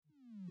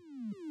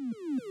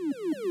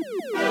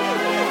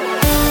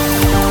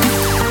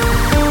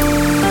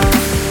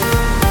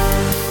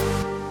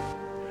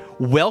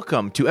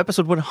Welcome to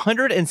episode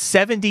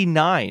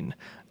 179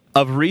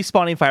 of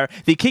Respawning Fire,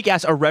 the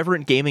kick-ass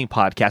irreverent gaming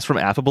podcast from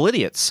Affable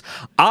Idiots.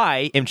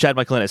 I am Chad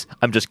Michaelinis.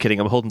 I'm just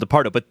kidding. I'm holding the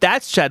Pardo, but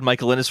that's Chad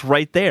Michaelinis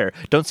right there.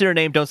 Don't say her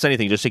name. Don't say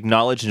anything. Just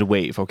acknowledge and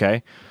wave,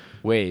 okay?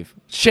 Wave.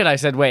 Shit, I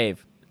said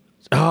wave.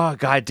 Oh,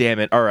 God damn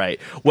it. All right.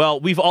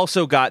 Well, we've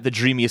also got the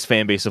dreamiest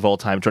fan base of all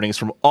time joining us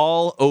from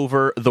all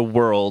over the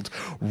world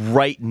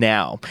right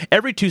now.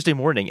 Every Tuesday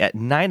morning at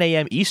 9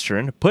 a.m.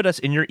 Eastern, put us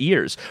in your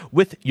ears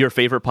with your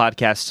favorite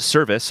podcast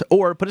service,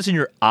 or put us in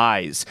your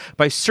eyes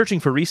by searching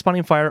for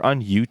Respawning Fire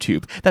on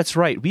YouTube. That's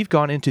right. We've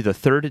gone into the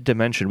third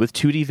dimension with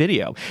 2D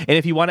video. And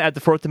if you want to add the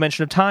fourth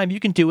dimension of time,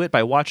 you can do it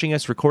by watching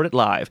us record it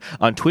live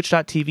on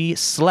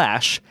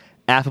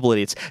twitch.tv/Affable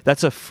Idiots.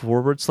 That's a / by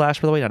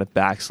the way, not a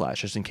 /,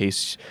 just in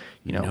case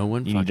no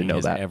one you need to know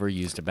has that. ever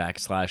used a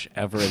 /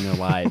 ever in their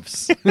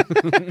lives.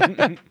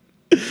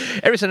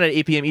 Every Sunday at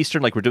 8 p.m.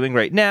 Eastern, like we're doing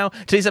right now.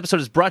 Today's episode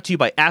is brought to you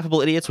by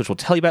Affable Idiots, which we'll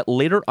tell you about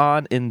later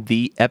on in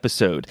the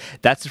episode.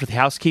 That's it for the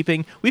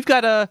housekeeping. We've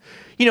got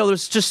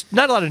there's just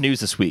not a lot of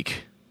news this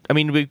week. I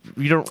mean,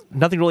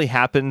 nothing really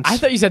happened. I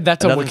thought you said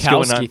that's a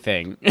Wachowski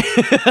thing.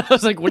 I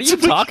was like, what are you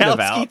talking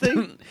about?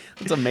 Thing?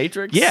 It's a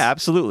Matrix? Yeah,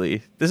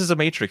 absolutely. This is a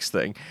Matrix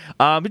thing.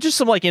 But just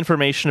some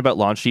information about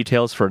launch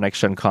details for a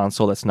next-gen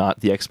console that's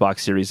not the Xbox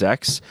Series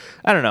X.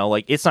 I don't know,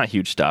 it's not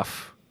huge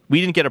stuff.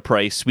 We didn't get a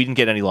price. We didn't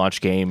get any launch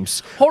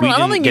games. Hold on, I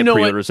don't think you know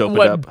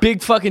what up.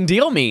 big fucking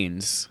deal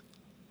means.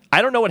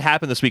 I don't know what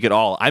happened this week at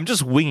all. I'm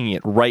just winging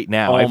it right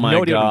now. I have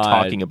no idea what I'm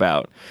talking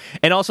about.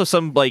 And also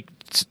some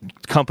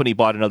company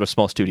bought another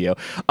small studio.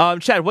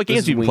 Chad, what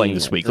games have you been playing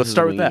this week? Let's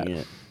start with that.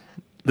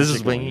 This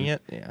is winging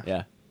it?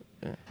 Yeah.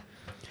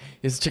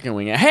 It's chicken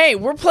wing it. Hey,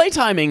 we're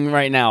playtiming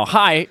right now.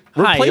 Hi.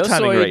 We're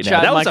playtiming right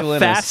now. That was Michaelinis. A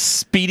fast,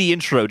 speedy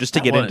intro just to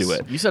get into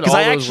it. You said all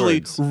those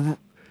words.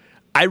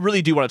 I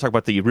really do want to talk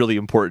about the really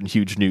important,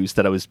 huge news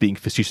that I was being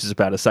facetious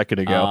about a second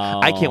ago.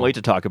 I can't wait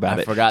to talk about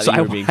it. I forgot that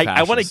you were being fascist.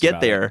 I want to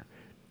get there.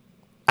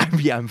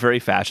 I'm very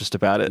fascist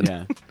about it.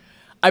 Yeah.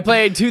 I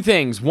played two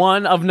things.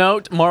 One, of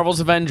note,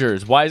 Marvel's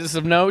Avengers. Why is this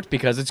of note?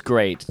 Because it's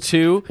great.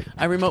 Two,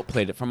 I remote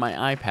played it from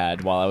my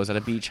iPad while I was at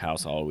a beach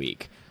house all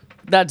week.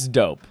 That's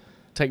dope.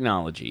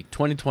 Technology.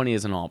 2020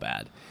 isn't all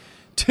bad.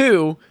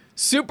 Two,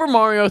 Super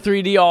Mario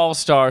 3D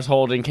All-Stars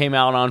Holding came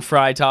out on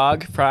Friday.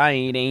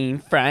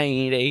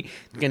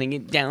 Gonna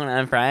get down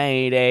on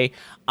Friday.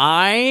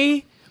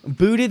 I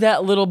booted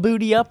that little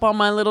booty up on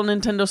my little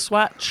Nintendo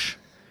Switch.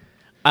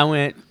 I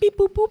went, beep,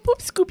 boop, boop,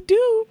 boop,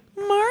 scoop-doo,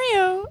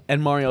 Mario.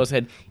 And Mario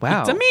said,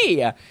 wow. It's a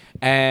me.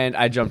 And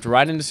I jumped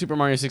right into Super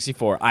Mario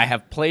 64. I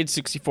have played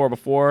 64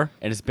 before,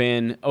 and it's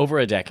been over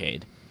a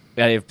decade.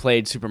 I have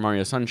played Super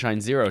Mario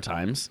Sunshine 0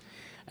 times,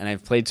 and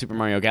I've played Super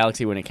Mario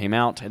Galaxy when it came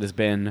out. It has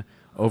been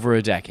over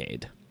a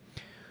decade.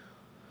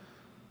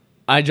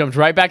 I jumped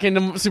right back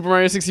into Super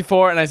Mario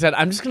 64, and I said,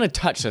 I'm just going to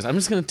touch this. I'm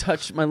just going to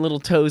touch my little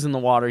toes in the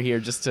water here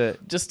just to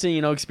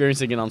experience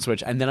it again on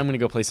Switch, and then I'm going to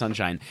go play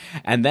Sunshine.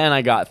 And then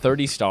I got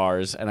 30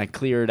 stars, and I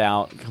cleared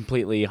out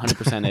completely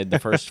 100%ed the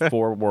first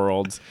 4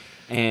 worlds,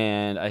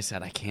 and I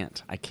said, I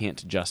can't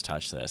just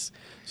touch this.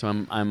 So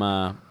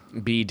I'm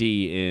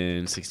BD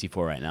in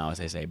 64 right now, as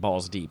they say,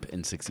 balls deep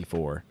in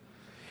 64.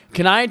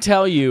 Can I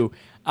tell you,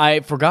 I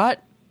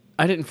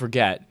didn't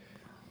forget,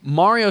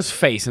 Mario's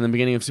face in the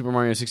beginning of Super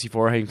Mario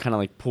 64, how you can kind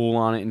of pull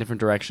on it in different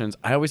directions.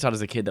 I always thought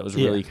as a kid that was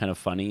really kind of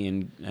funny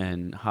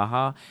and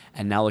haha.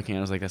 And now looking at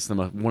it, I was like, that's one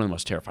of the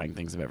most terrifying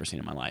things I've ever seen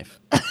in my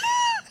life.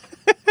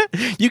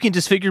 You can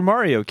disfigure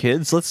Mario,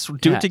 kids. Let's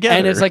do it together.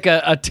 And it's like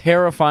a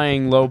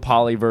terrifying low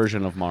poly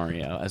version of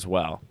Mario as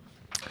well.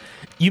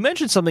 You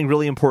mentioned something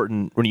really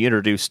important when you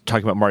introduced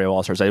talking about Mario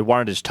All-Stars. I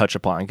wanted to just touch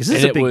upon because this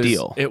is a big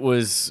deal. It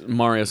was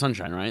Mario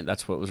Sunshine, right?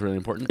 That's what was really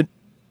important.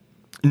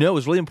 No,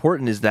 what's really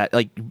important is that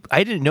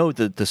I didn't know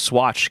that the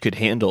Swatch could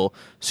handle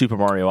Super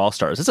Mario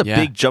All-Stars. It's a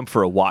big jump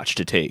for a watch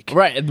to take.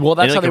 Right. Well,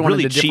 that's how they wanted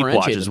really to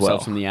differentiate as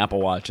themselves from the Apple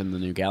Watch and the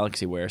new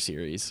Galaxy Wear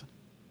series.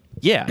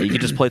 Yeah, you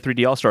could just play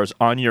 3D All-Stars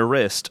on your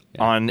wrist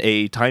on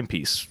a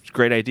timepiece.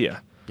 Great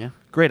idea. Yeah.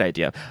 Great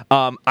idea.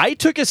 I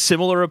took a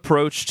similar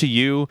approach to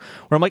you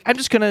where I'm I'm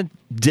just going to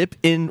dip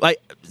in.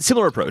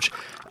 Similar approach.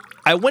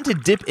 I went to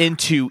dip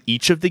into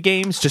each of the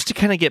games just to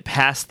kind of get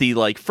past the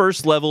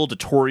first level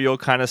tutorial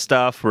kind of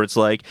stuff where it's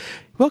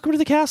welcome to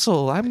the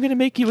castle. I'm going to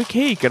make you a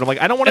cake. And I'm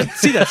I don't want to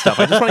see that stuff.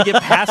 I just want to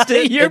get past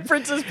it. Your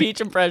Princess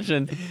Peach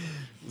impression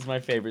is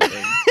my favorite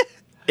thing.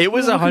 It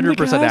was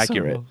 100%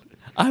 accurate.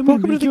 I'm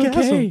going to make you a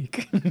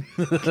cake.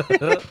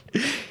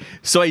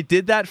 So I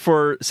did that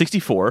for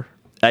 64.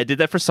 I did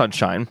that for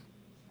Sunshine.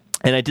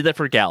 And I did that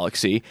for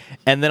Galaxy.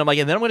 And then I'm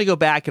and then I'm going to go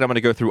back and I'm going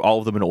to go through all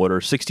of them in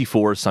order.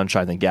 64,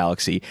 Sunshine, then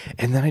Galaxy.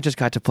 And then I just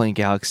got to playing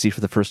Galaxy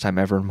for the first time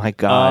ever. My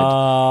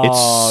God.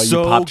 It's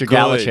so you popped your good.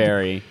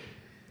 Galacherry.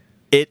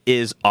 It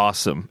is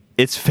awesome.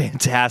 It's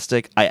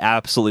fantastic. I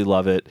absolutely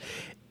love it.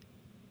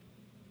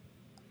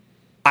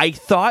 I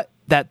thought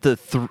that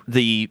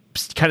the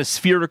kind of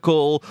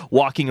spherical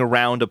walking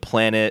around a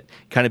planet,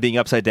 kind of being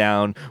upside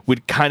down,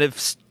 would kind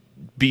of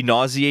be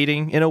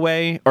nauseating in a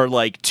way, or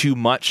like too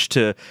much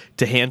to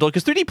handle,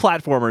 because 3D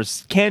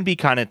platformers can be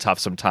kind of tough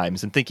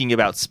sometimes, and thinking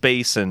about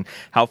space and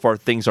how far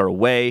things are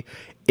away.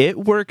 It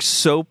works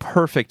so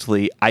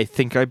perfectly. I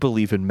think I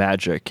believe in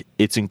magic.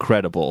 It's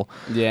incredible.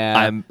 Yeah,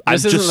 I'm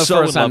this isn't just the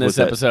so first in time love this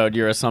with it. episode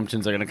your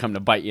assumptions are going to come to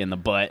bite you in the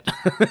butt.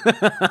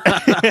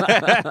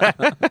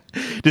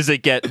 Does it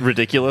get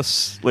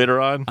ridiculous later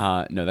on?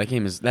 No, that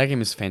game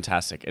is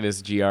fantastic. It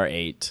is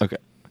GR8. Okay.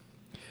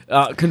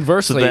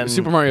 Conversely, So then-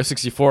 Super Mario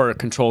 64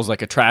 controls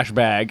like a trash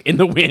bag in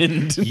the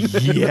wind.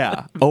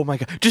 Yeah. Oh my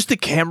god. Just the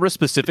camera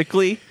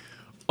specifically.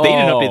 They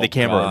didn't Oh, update the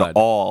camera God. at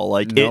all.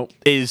 Like Nope.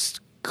 it is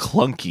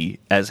clunky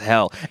as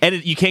hell,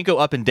 and you can't go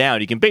up and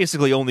down. You can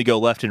basically only go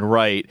left and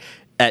right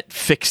at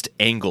fixed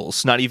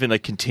angles, not even a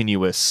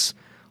continuous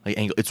like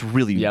angle. It's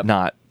really Yep.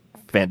 not.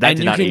 That And did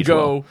you not can age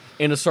go well.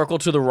 in a circle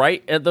to the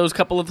right at those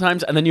couple of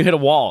times, and then you hit a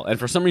wall, and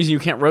for some reason you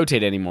can't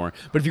rotate anymore.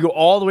 But if you go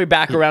all the way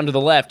back around to the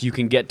left, you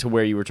can get to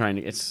where you were trying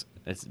to. It's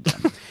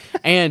dumb.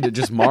 And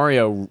just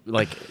Mario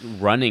like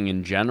running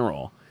in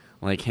general,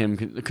 like him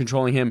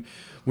controlling him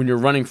when you're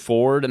running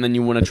forward, and then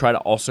you want to try to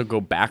also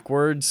go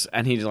backwards,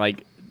 and he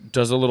like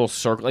does a little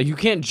circle. Like you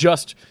can't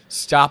just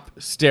stop,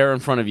 stare in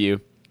front of you,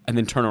 and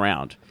then turn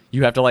around.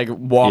 You have to like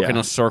walk in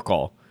Yeah. a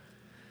circle.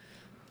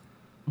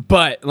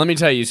 But let me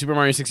tell you, Super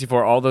Mario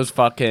 64, all those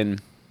fucking...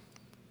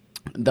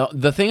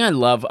 The thing I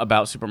love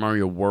about Super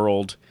Mario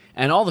World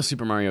and all the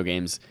Super Mario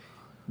games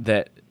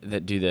that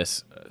do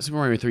this, Super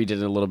Mario 3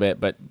 did it a little bit,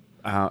 but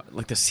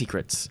like the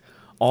secrets,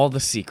 all the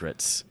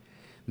secrets,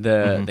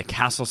 the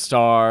castle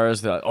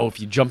stars, if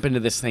you jump into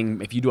this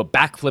thing, if you do a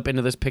backflip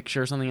into this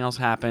picture, something else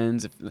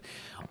happens.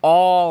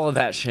 All of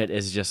that shit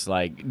is just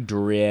like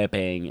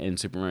dripping in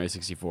Super Mario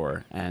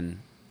 64, and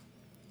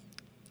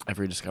I've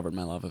rediscovered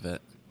my love of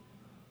it.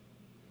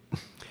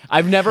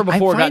 I've never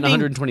before gotten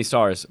 120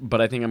 stars, but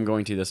I think I'm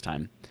going to this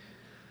time.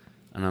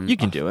 And I'm You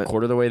can do it. a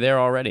quarter of the way there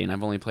already, and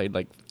I've only played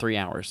like 3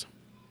 hours.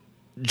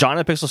 John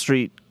at Pixel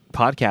Street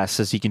podcast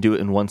says he can do it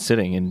in one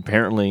sitting, and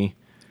apparently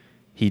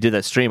he did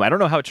that stream. I don't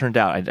know how it turned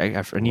out.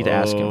 I need to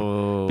ask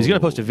him. He's going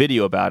to post a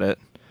video about it,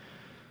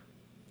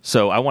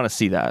 so I want to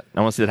see that.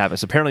 I want to see that happen.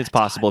 So apparently it's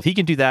possible. If he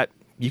can do that,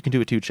 you can do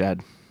it too,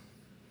 Chad.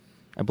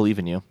 I believe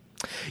in you.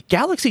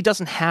 Galaxy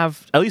doesn't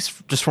have, at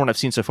least just from what I've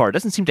seen so far, it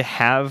doesn't seem to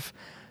have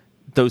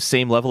those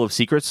same level of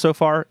secrets so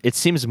far. It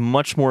seems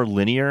much more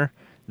linear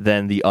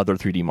than the other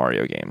 3D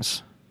Mario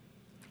games.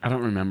 I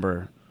don't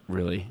remember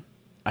really.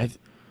 I can't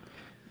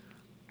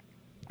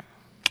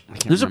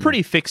There's remember. a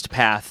pretty fixed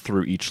path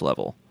through each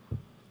level.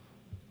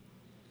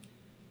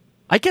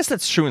 I guess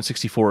that's true in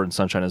 64 and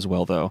Sunshine as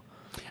well, though.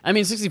 I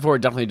mean, 64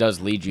 definitely does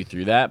lead you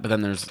through that, but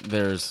then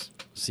there's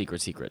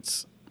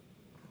secrets.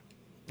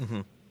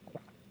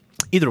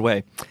 Either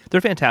way, they're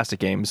fantastic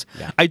games.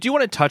 Yeah. I do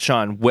want to touch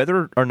on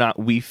whether or not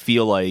we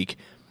feel like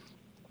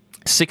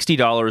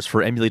 $60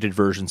 for emulated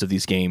versions of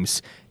these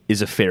games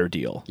is a fair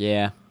deal.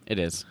 Yeah, it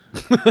is.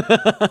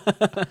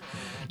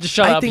 Just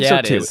shut I up. think Yeah, so,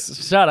 it too.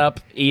 is. Shut up.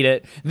 Eat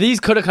it. These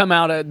could have come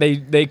out.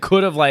 They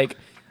could have like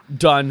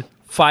done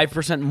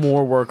 5%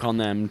 more work on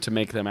them to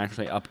make them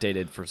actually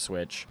updated for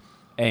Switch,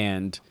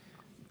 and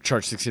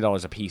charge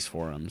 $60 a piece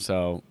for them.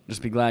 So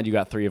just be glad you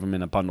got 3 of them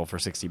in a bundle for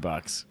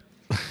 $60.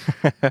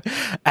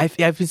 I've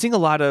been seeing a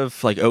lot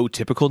of like, oh,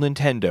 typical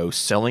Nintendo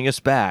selling us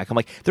back. I'm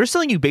like, they're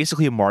selling you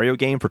basically a Mario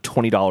game for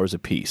 $20 a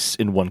piece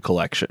in one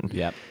collection.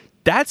 Yep.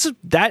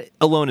 That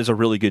alone is a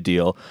really good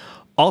deal.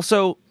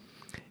 Also,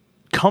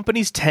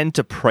 companies tend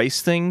to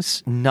price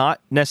things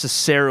not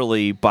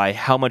necessarily by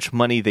how much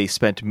money they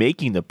spent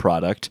making the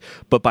product,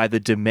 but by the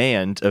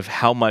demand of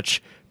how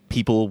much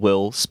people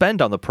will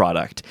spend on the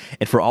product.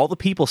 And for all the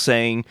people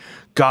saying,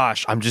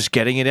 gosh, I'm just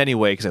getting it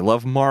anyway because I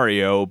love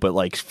Mario, but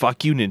like,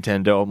 fuck you,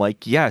 Nintendo. I'm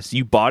like, yes,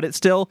 you bought it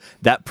still.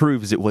 That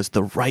proves it was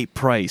the right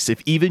price.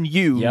 If even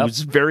you, Yep.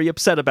 who's very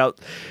upset about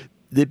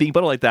it being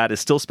bundled like that,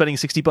 is still spending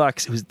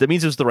 $60, that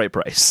means it was the right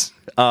price.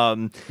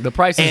 The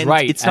price is And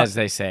right, it's not- as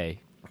they say.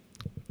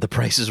 The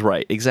price is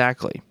right,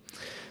 exactly.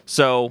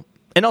 So,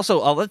 and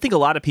also, I think a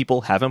lot of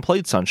people haven't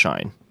played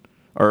Sunshine,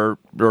 or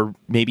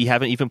maybe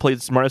haven't even played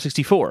Mario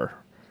 64.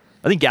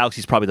 I think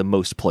Galaxy's probably the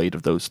most played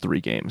of those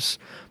 3 games.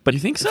 But You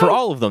think so? For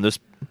all of them, the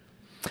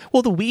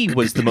Wii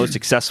was the most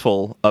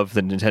successful of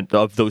the Nintendo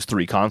of those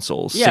 3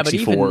 consoles. Yeah, but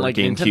 64, even like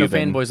GameCube, Nintendo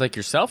and- fanboys like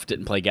yourself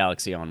didn't play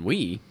Galaxy on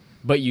Wii,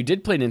 but you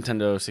did play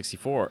Nintendo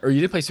 64, or you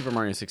did play Super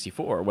Mario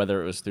 64,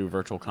 whether it was through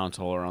Virtual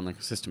Console or on the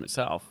system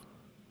itself.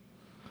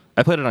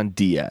 I played it on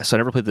DS. I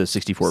never played the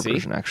 64 See?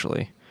 version,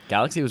 actually.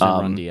 Galaxy was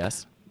on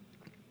DS.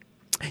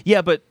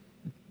 Yeah, but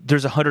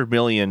there's 100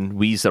 million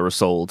Wiis that were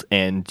sold,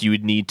 and you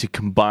would need to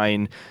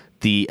combine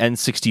the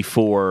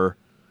N64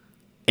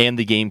 and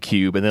the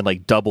GameCube, and then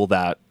like double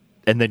that,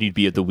 and then you'd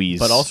be at the Wii's.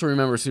 But also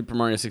remember, Super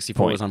Mario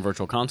 64 Point. was on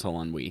Virtual Console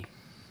on Wii.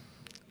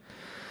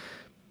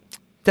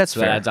 that's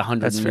So fair. that adds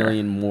 100 That's fair.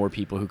 million more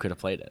people who could have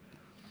played it.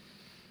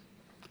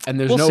 And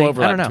there's We'll no see. I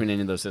overlap don't know. between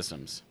any of those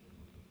systems.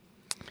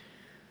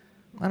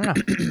 I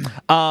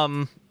don't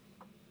know.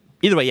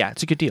 Either way, yeah,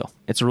 it's a good deal.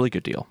 It's a really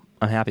good deal.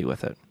 I'm happy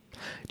with it.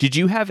 Did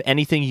you have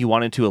anything you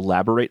wanted to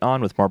elaborate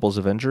on with Marbles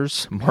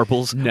Avengers?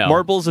 Marbles Avengers.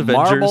 Marbles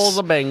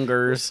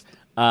Avengers.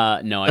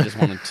 No, I just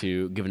wanted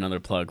to give another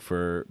plug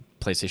for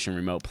PlayStation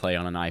Remote Play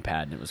on an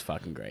iPad, and it was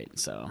fucking great.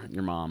 So,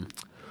 your mom.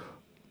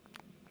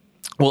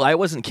 Well, I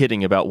wasn't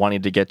kidding about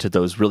wanting to get to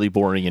those really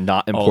boring and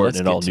not important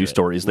at all news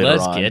stories later on.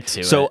 Let's get to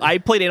it. So I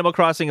played Animal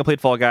Crossing, I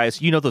played Fall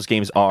Guys. You know what those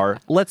games are.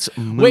 Let's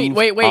move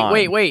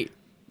Wait.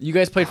 You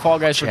guys played Fall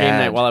Guys for game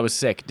night while I was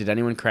sick. Did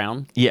anyone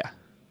crown? Yeah.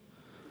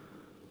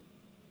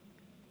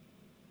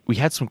 We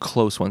had some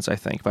close ones, I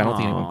think, but I don't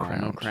think anyone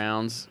crowned. No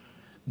crowns.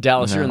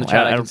 Dallas, you're in the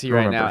chat. I can see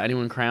right now.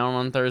 Anyone crown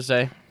on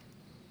Thursday?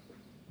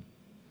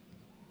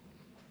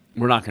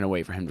 We're not going to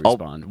wait for him to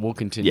respond. We'll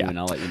continue, and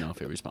I'll let you know if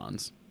he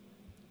responds.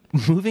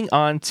 Moving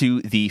on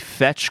to the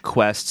fetch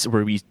quests,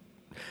 where we...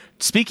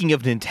 Speaking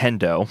of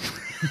Nintendo,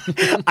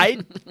 I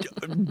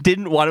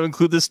didn't want to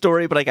include this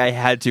story, but I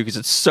had to because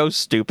it's so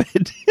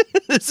stupid.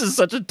 This is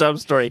such a dumb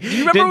story. Do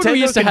you remember when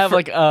we used to have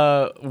like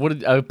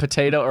a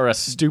potato or a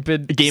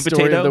stupid game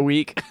story potato of the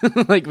week?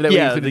 Like that we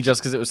included just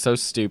because it was so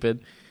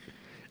stupid.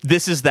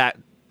 This is that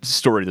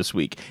story this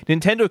week.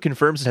 Nintendo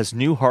confirms it has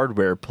new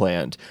hardware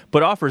planned,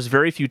 but offers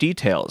very few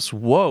details.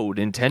 Whoa,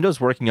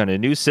 Nintendo's working on a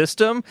new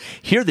system?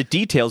 Here are the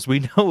details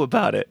we know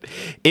about it.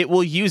 It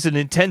will use a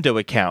Nintendo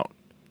account.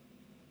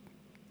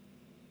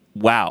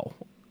 Wow.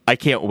 I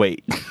can't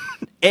wait.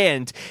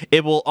 And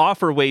it will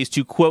offer ways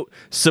to, quote,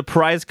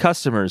 surprise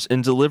customers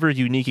and deliver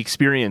unique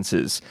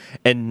experiences,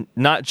 and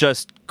not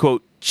just,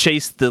 quote,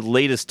 chase the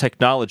latest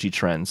technology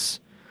trends.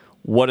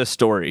 What a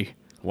story.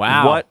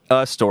 Wow. What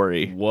a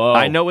story. Whoa.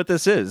 I know what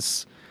this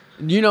is.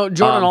 You know,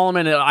 Jordan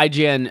Allman at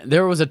IGN,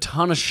 there was a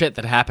ton of shit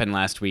that happened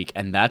last week,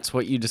 and that's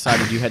what you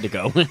decided you had to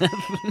go with.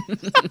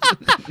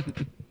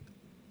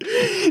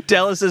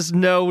 Dallas says,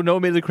 no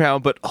made the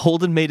crown, but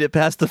Holden made it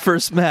past the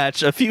first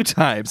match a few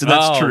times, and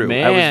that's true.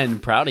 Man,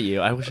 proud of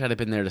you. I wish I'd have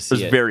been there to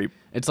see it.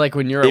 It's like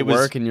when you're at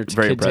work and your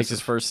kid takes his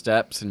first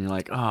steps, and you're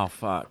like, oh,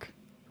 fuck.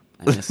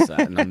 I missed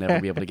that, and I'll never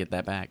be able to get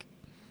that back.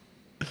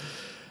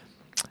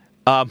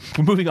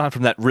 Moving on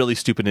from that really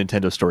stupid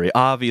Nintendo story,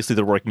 obviously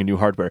they're working on new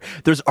hardware.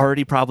 There's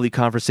already probably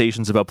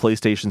conversations about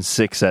PlayStation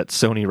 6 at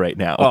Sony right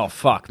now. Oh,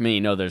 fuck me.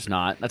 No, there's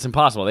not. That's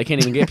impossible. They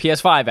can't even get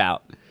PS5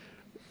 out.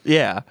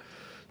 Yeah.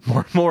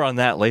 More on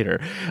that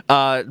later.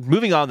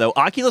 Moving on, though,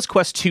 Oculus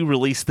Quest 2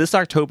 released this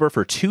October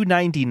for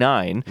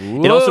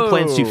 $299. It also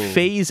plans to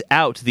phase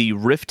out the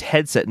Rift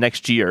headset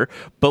next year.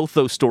 Both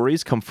those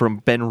stories come from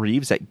Ben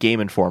Reeves at Game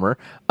Informer.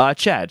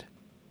 Chad,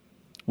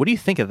 what do you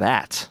think of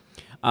that?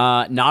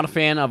 Not a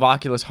fan of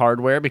Oculus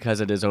hardware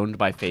because it is owned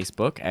by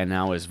Facebook and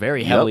now is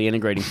very heavily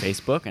integrating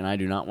Facebook, and I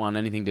do not want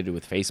anything to do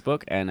with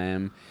Facebook.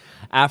 And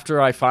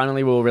after I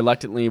finally will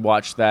reluctantly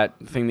watch that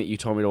thing that you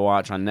told me to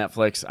watch on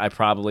Netflix, I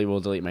probably will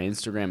delete my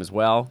Instagram as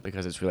well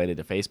because it's related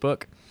to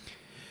Facebook.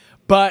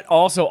 But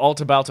also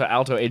Alta Balta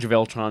Alto Age of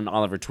Ultron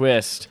Oliver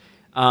Twist,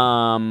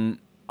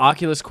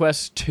 Oculus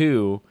Quest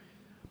 2.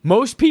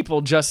 Most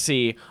people just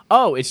see,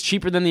 oh, it's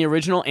cheaper than the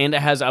original and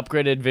it has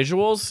upgraded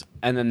visuals,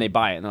 and then they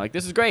buy it. And they're like,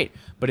 this is great.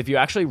 But if you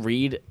actually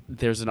read,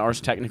 there's an Ars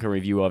Technica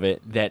review of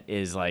it that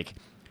is like,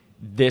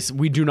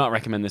 we do not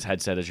recommend this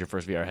headset as your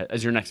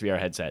next VR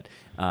headset.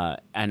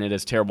 And it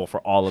is terrible for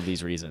all of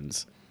these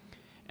reasons.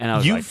 And I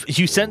was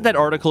you sent that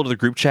article to the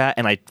group chat,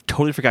 and I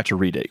totally forgot to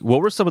read it.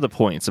 What were some of the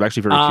points? I'm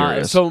actually very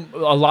curious. So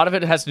a lot of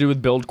it has to do with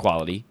build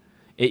quality.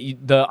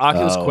 The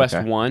Oculus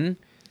Quest 1...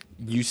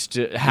 used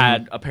to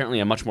had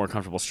apparently a much more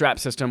comfortable strap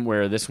system,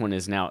 where this one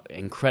is now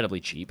incredibly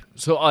cheap.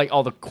 So like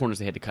all the corners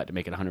they had to cut to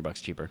make it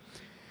 $100 cheaper.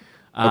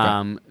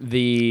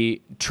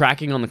 The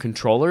tracking on the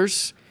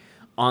controllers,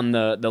 on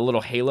the little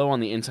halo on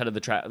the inside of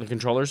the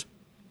controllers,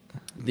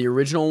 the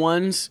original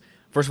ones,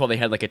 first of all, they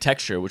had like a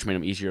texture which made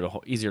them easier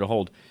to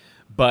hold,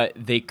 but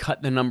they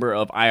cut the number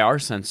of IR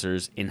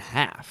sensors in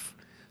half.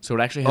 So it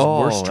actually has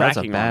worse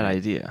tracking. That's a bad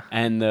idea.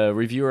 And the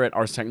reviewer at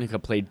Ars Technica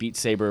played Beat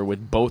Saber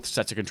with both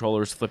sets of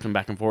controllers, flipped them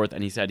back and forth,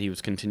 and he said he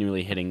was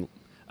continually getting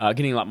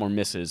a lot more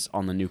misses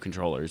on the new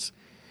controllers.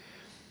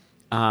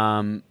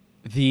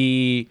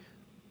 The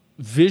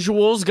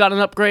visuals got an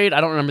upgrade. I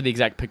don't remember the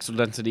exact pixel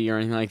density or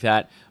anything like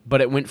that,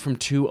 but it went from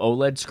 2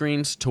 OLED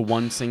screens to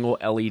 1 single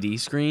LED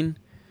screen.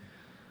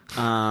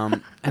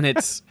 And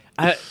it's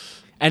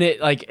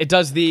it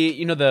does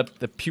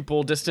the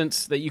pupil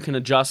distance that you can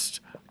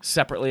adjust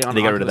separately on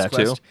they got Oculus rid of that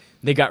Quest. too.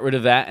 They got rid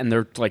of that, and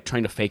they're like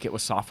trying to fake it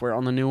with software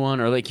on the new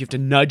one, or like you have to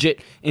nudge it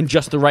in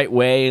just the right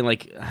way, and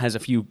like has a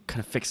few kind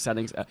of fixed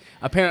settings.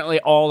 Apparently,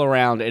 all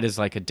around it is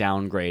like a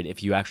downgrade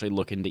if you actually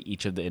look into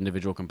each of the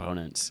individual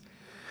components.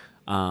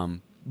 The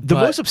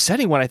most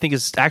upsetting one, I think,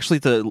 is actually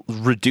the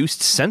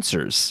reduced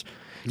sensors.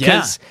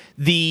 Yeah,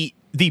 the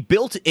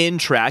built-in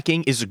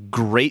tracking is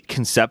great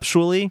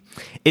conceptually.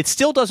 It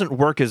still doesn't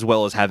work as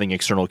well as having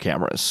external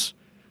cameras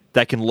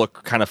that can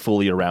look kind of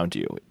fully around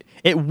you.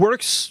 It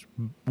works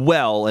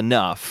well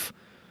enough,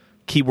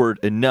 keyword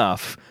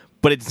enough,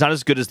 but it's not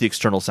as good as the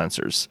external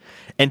sensors.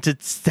 And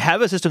to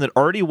have a system that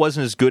already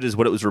wasn't as good as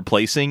what it was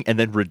replacing and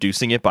then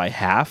reducing it by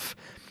half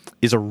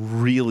is a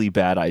really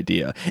bad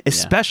idea,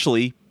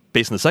 especially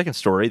based on the second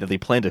story, that they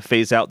plan to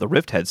phase out the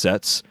Rift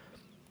headsets.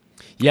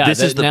 Yeah,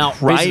 this is the now,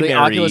 primary basically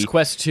Oculus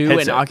Quest 2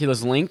 headset. and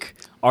Oculus Link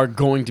are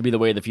going to be the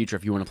way of the future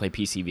if you want to play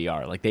PC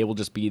VR. Like, they will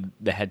just be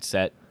the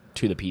headset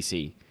to the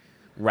PC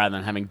rather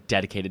than having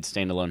dedicated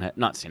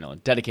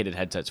dedicated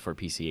headsets for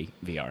PC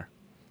VR.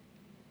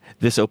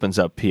 This opens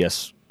up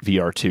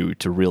PSVR 2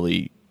 to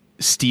really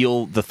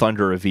steal the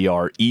thunder of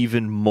VR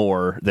even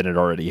more than it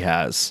already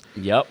has.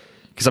 Yep.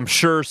 Because I'm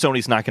sure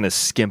Sony's not going to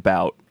skimp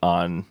out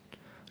on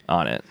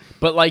it.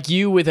 But like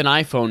you with an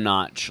iPhone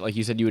notch, like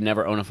you said you would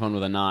never own a phone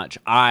with a notch,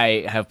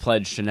 I have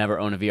pledged to never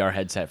own a VR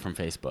headset from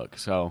Facebook.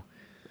 So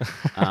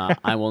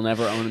I will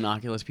never own an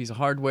Oculus piece of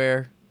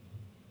hardware,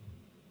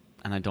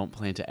 and I don't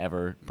plan to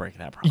ever break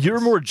that promise. You're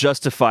more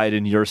justified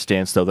in your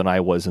stance, though, than I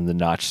was in the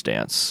notch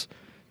stance.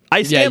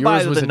 I stand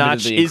by yours that the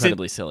notch admittedly isn't...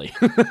 incredibly silly.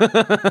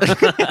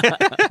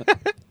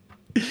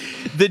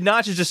 The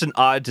notch is just an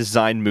odd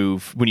design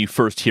move when you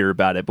first hear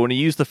about it, but when you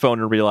use the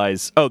phone and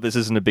realize, oh, this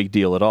isn't a big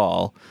deal at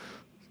all,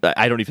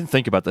 I don't even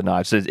think about the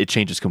notch. It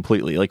changes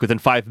completely, like within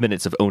 5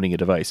 minutes of owning a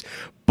device.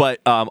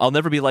 But I'll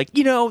never be like,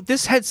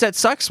 this headset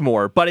sucks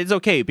more, but it's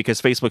okay because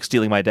Facebook's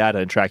stealing my data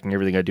and tracking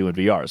everything I do in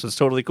VR, so it's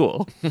totally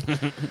cool.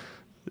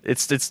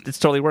 It's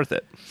totally worth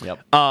it. Yep.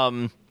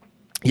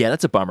 Yeah,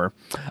 that's a bummer.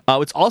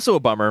 What's also a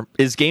bummer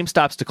is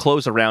GameStop's to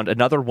close around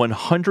another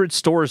 100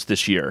 stores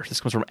this year. This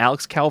comes from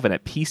Alex Calvin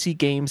at PC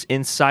Games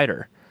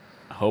Insider.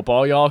 I hope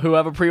all y'all who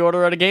have a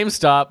pre-order at a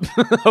GameStop,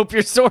 hope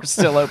your store's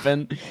still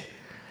open.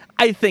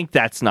 I think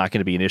that's not going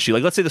to be an issue.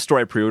 Like, let's say the store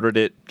I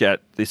pre-ordered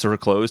they sort of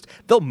closed.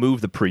 They'll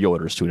move the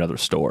pre-orders to another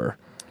store.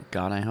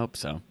 God, I hope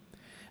so.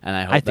 And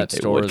I hope that they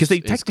store would, 'cause they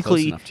is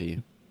technically- close enough to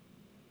you.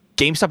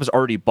 GameStop has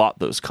already bought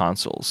those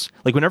consoles.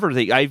 Like,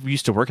 I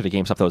used to work at a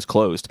GameStop that was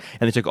closed,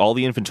 and they took all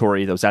the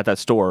inventory that was at that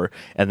store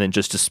and then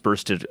just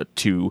dispersed it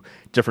to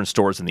different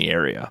stores in the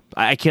area.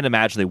 I can't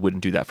imagine they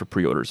wouldn't do that for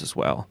pre-orders as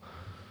well.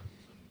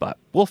 But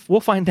we'll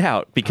find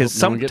out, because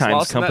no one gets sometimes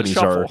lost in that companies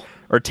shuffle.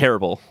 are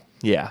terrible.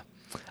 Yeah.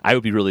 I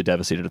would be really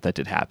devastated if that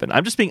did happen.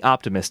 I'm just being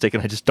optimistic,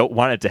 and I just don't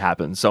want it to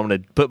happen. So I'm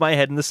going to put my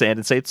head in the sand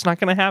and say it's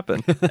not going to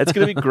happen. It's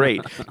going to be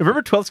great.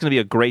 November 12th is going to be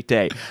a great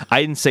day.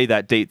 I didn't say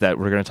that date that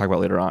we're going to talk about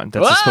later on.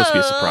 That's supposed to be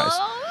a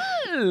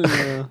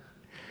surprise.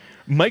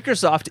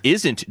 Microsoft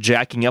isn't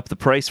jacking up the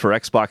price for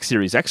Xbox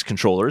Series X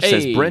controllers,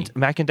 says Brent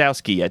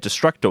McIndowski at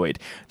Destructoid.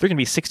 They're going to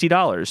be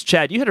 $60.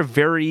 Chad, you had a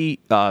very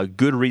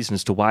good reason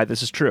as to why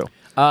this is true.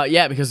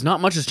 Yeah, because not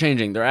much is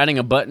changing. They're adding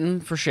a button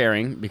for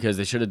sharing because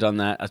they should have done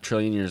that a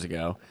trillion years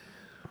ago.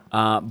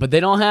 But they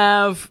don't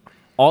have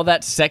all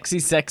that sexy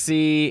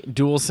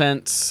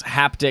DualSense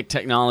haptic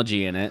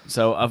technology in it.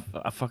 So,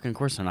 of fucking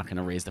course, they're not going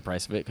to raise the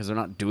price of it because they're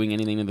not doing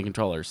anything to the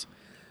controllers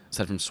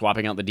aside from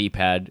swapping out the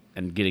D-pad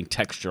and getting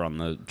texture on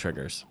the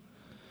triggers.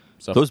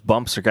 So those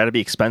bumps are got to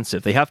be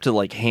expensive. They have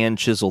to hand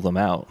chisel them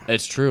out.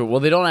 It's true. Well,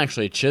 they don't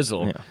actually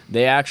chisel. Yeah.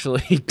 They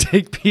actually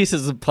take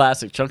pieces of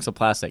plastic, chunks of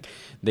plastic.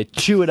 They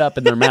chew it up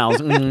in their mouths,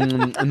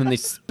 and then they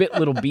spit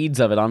little beads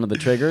of it onto the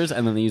triggers,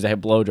 and then they use a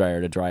blow dryer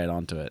to dry it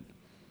onto it.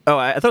 Oh,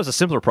 I thought it was a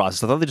simpler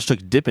process. I thought they just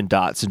took Dippin'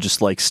 Dots and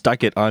just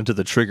stuck it onto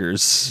the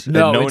triggers.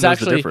 No, and no it's one knows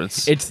actually the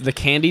difference. it's the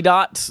candy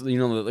dots.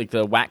 Like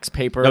the wax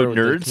paper. Oh, with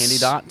the nerds? candy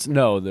dots.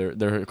 No,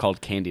 they're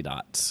called candy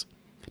dots.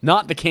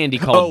 Not the candy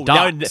called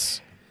dots.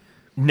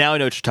 Now I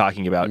know what you're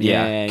talking about.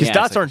 Yeah, because yeah,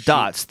 dots it's like aren't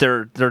dots.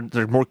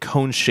 They're more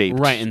cone shaped,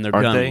 Right, and they're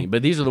aren't gummy. they?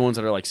 But these are the ones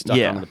that are stuck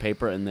Yeah. onto the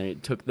paper, and they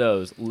took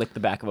those, licked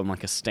the back of them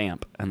like a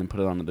stamp, and then put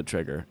it onto the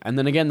trigger. And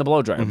then again, the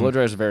blow dryer. Blow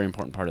dryer is a very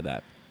important part of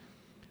that.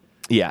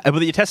 Yeah, but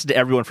they tested to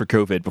everyone for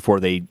COVID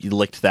before they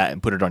licked that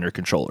and put it on your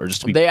controller.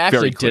 Just to be They actually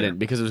very clear. didn't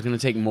because it was going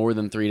to take more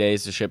than 3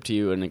 days to ship to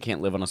you, and it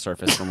can't live on a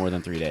surface for more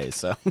than 3 days.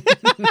 So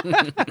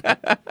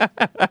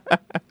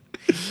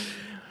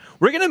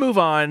We're going to move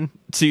on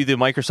to the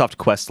Microsoft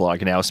Quest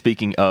log now,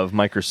 speaking of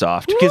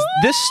Microsoft, because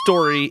this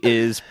story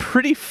is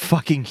pretty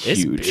fucking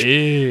huge. It's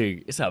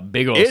big. It's a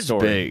big old It's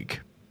story. big.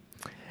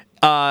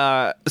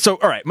 All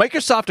right.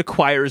 Microsoft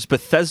acquires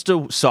Bethesda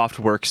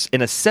Softworks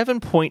in a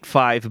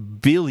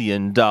 $7.5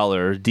 billion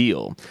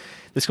deal.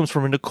 This comes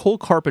from Nicole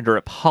Carpenter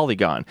at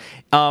Polygon.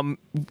 There's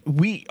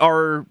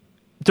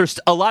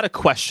a lot of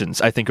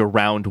questions, I think,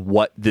 around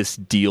what this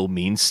deal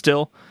means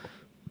still,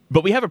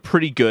 but we have a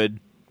pretty good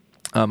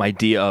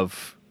idea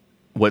of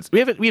we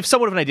have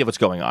somewhat of an idea of what's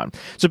going on.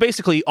 So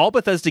basically, all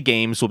Bethesda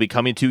games will be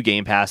coming to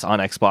Game Pass on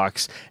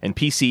Xbox and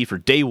PC for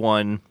day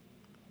one,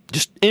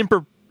 just in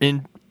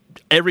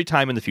every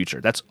time in the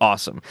future. That's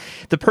awesome.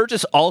 The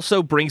purchase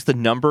also brings the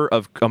number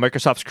of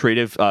Microsoft's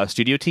creative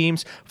studio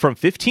teams from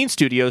 15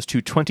 studios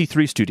to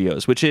 23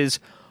 studios, which is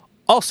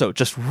also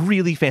just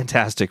really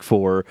fantastic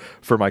for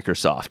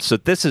Microsoft. So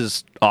this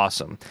is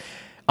awesome.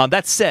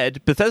 That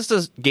said,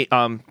 Bethesda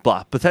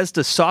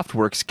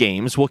Softworks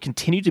games will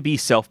continue to be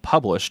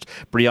self-published,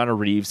 Brianna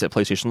Reeves at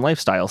PlayStation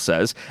Lifestyle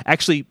says.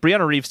 Actually,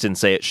 Brianna Reeves didn't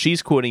say it.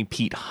 She's quoting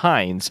Pete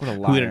Hines,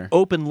 who in an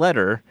open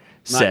letter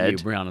said,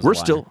 Brianna's "We're a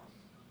liar. still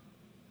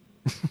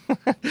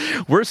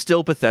We're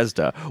still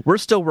Bethesda. We're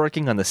still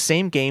working on the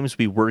same games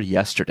we were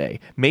yesterday,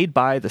 made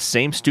by the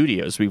same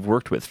studios we've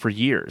worked with for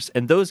years,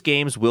 and those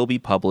games will be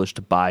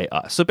published by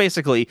us. So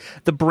basically,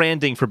 the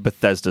branding for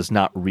Bethesda's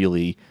not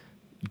really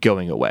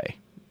going away.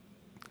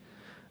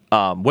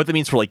 What that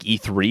means for like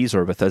E3s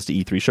or Bethesda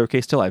E3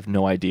 showcase still, I have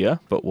no idea,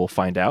 but we'll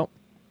find out.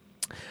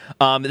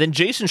 Then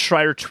Jason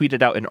Schreier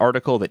tweeted out an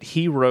article that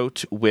he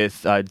wrote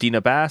with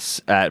Dina Bass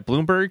at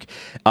Bloomberg.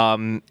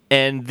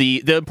 And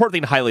the important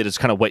thing to highlight is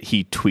kind of what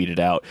he tweeted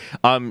out.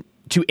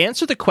 To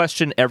answer the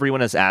question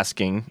everyone is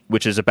asking,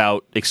 which is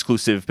about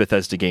exclusive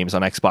Bethesda games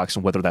on Xbox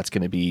and whether that's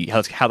going to be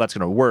how that's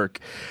going to work,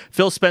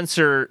 Phil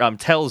Spencer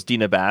tells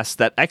Dina Bass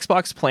that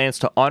Xbox plans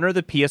to honor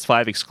the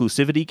PS5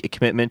 exclusivity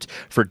commitment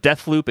for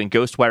Deathloop and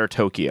Ghostwire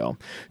Tokyo.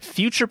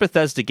 Future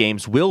Bethesda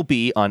games will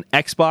be on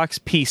Xbox,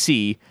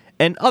 PC,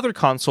 and other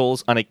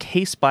consoles on a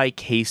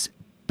case-by-case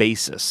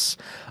basis.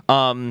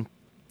 And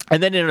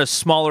then in a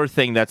smaller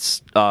thing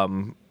that's, I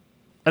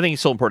think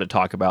it's so important to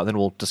talk about, then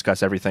we'll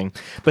discuss everything.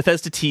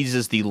 Bethesda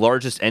teases the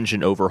largest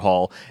engine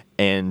overhaul,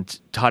 and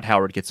Todd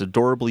Howard gets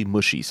adorably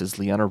mushy, says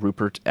Liana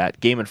Rupert at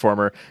Game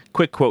Informer.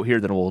 Quick quote here,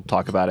 then we'll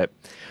talk about it.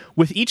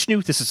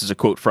 This is a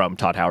quote from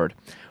Todd Howard.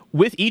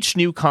 With each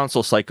new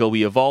console cycle,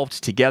 we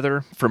evolved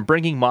together, from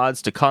bringing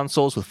mods to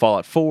consoles with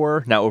Fallout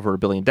 4, now over 1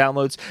 billion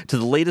downloads, to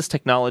the latest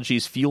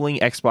technologies fueling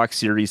Xbox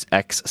Series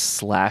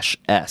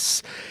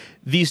X/S.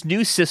 These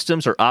new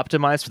systems are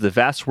optimized for the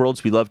vast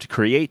worlds we love to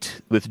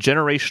create, with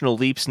generational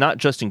leaps not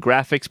just in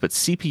graphics, but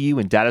CPU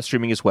and data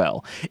streaming as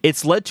well.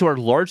 It's led to our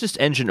largest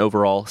engine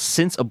overall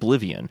since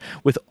Oblivion,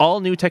 with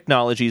all new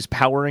technologies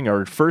powering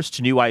our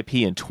first new IP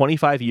in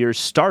 25 years,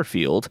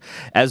 Starfield,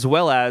 as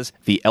well as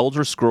The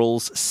Elder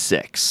Scrolls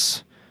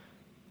 6.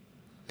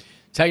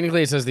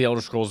 Technically, it says The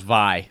Elder Scrolls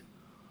Vi.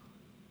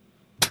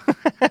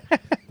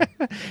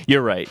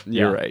 You're right.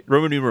 Yeah. You're right.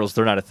 Roman numerals,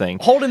 they're not a thing.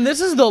 Holden,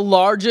 this is the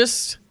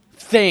largest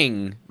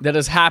thing that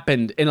has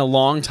happened in a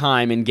long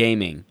time in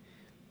gaming.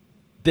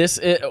 This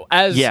is,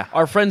 as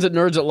our friends at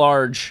Nerds at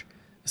Large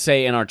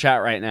say in our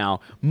chat right now,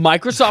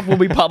 Microsoft will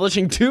be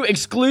publishing 2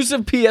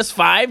 exclusive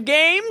PS5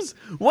 games?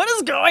 What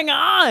is going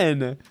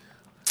on?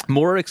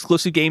 More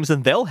exclusive games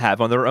than they'll have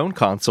on their own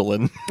console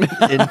in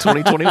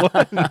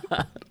 2021.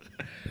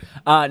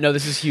 No,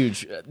 this is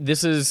huge.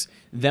 This is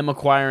them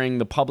acquiring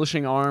the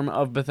publishing arm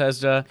of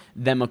Bethesda,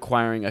 them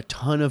acquiring a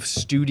ton of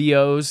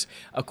studios,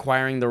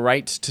 acquiring the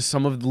rights to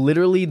some of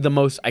literally the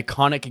most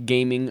iconic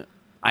gaming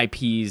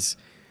IPs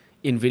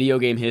in video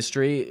game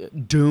history.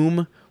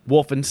 Doom,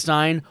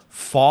 Wolfenstein,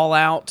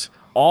 Fallout,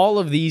 all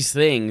of these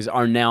things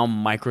are now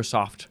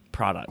Microsoft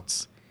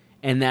products.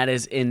 And that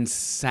is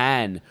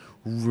insane.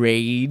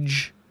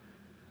 Rage,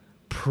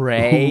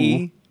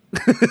 Prey.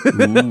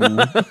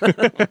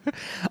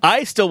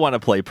 I still want to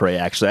play Prey,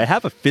 actually. I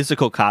have a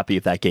physical copy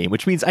of that game,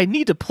 which means I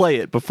need to play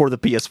it before the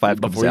PS5 comes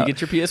out. Before you get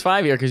your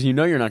PS5 here, because you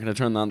know you're not going to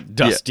turn on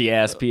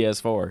dusty-ass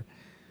PS4.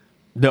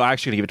 No, I'm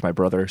actually going to give it to my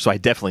brother, so I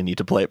definitely need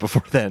to play it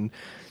before then.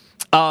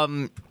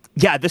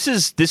 Yeah, this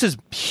is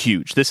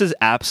huge. This is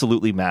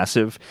absolutely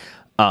massive.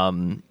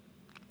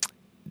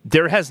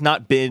 There has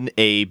not been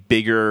a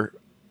bigger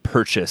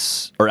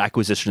purchase or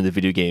acquisition in the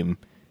video game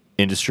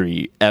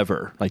industry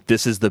ever. Like,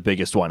 this is the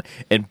biggest one,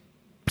 and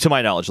to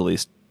my knowledge, at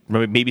least,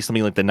 maybe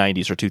something like the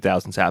 90s or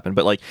 2000s happened,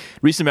 but like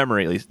recent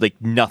memory, at least, like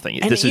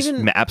nothing. And this is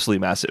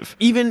absolutely massive.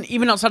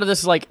 Even outside of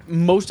this, like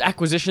most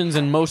acquisitions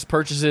and most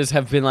purchases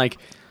have been like,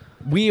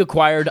 we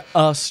acquired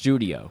a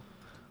studio,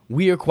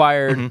 we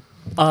acquired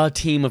a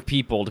team of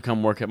people to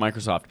come work at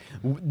Microsoft.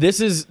 This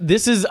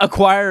is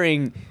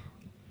acquiring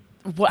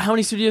how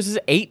many studios is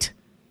it?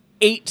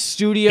 8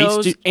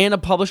 studios and a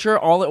publisher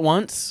all at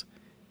once.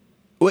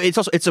 Well,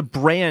 it's a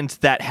brand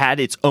that had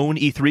its own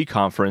E3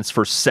 conference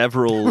for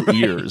several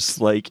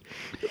years. Like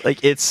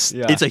it's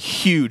a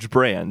huge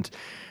brand.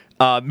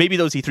 Maybe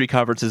those E3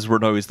 conferences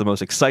weren't always the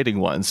most exciting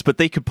ones, but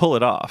they could pull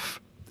it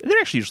off. They're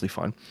actually usually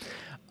fun.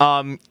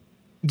 So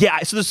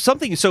there's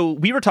something. So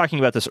we were talking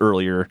about this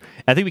earlier.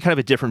 I think we kind of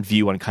have a different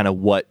view on kind of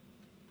what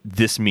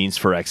this means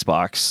for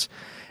Xbox.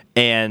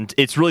 And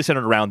it's really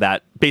centered around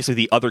that, basically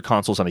the other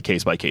consoles on a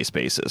case-by-case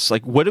basis.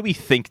 Like, what do we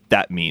think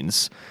that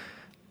means?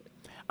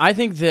 I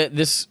think that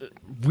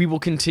we will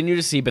continue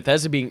to see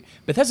Bethesda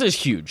is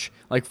huge.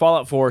 Like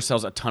Fallout 4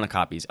 sells a ton of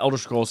copies. Elder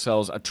Scrolls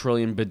sells a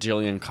trillion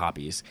bajillion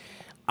copies.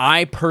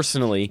 I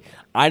personally,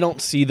 I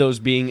don't see those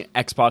being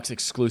Xbox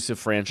exclusive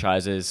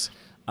franchises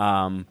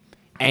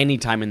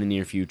anytime in the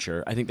near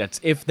future. I think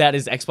if that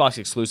is Xbox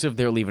exclusive,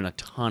 they're leaving a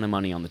ton of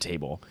money on the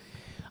table.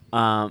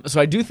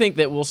 So I do think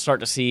that we'll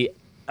start to see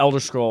Elder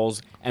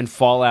Scrolls and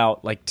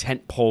Fallout like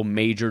tentpole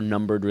major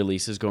numbered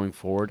releases going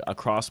forward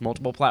across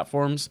multiple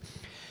platforms.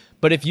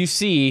 But if you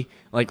see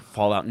like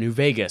Fallout New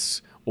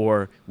Vegas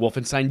or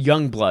Wolfenstein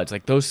Youngbloods,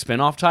 like those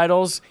spin-off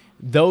titles,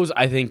 those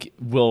I think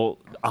will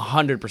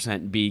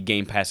 100% be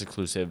Game Pass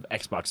exclusive,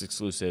 Xbox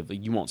exclusive.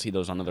 Like, you won't see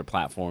those on other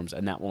platforms,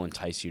 and that will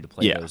entice you to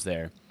play those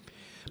there.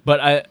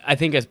 But I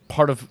think as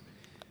part of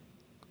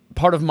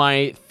part of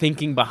my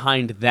thinking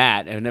behind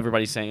that, and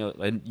everybody's saying,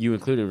 and you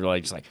included, were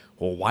like, just like,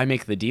 well, why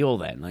make the deal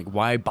then? Like,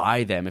 why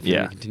buy them if you're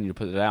going to continue to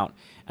put it out?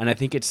 And I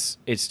think it's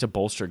to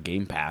bolster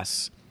Game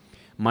Pass.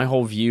 My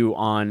whole view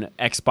on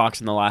Xbox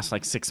in the last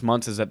 6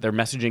 months is that their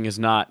messaging is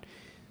not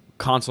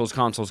consoles.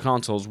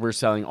 We're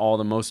selling all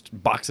the most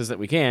boxes that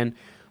we can.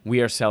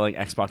 We are selling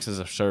Xbox as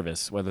a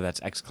service, whether that's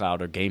xCloud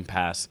or Game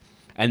Pass.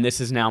 And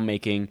this is now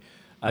making,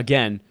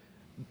 again,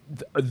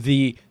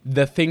 the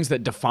things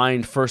that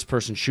defined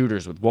first-person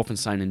shooters with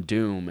Wolfenstein and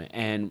Doom,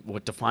 and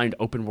what defined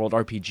open-world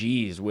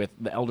RPGs with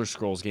the Elder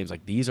Scrolls games,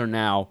 these are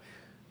now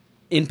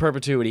in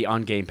perpetuity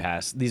on Game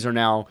Pass. These are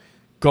now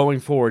going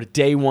forward,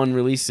 day one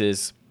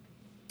releases.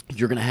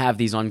 You're going to have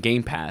these on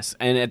Game Pass.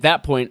 And at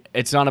that point,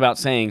 it's not about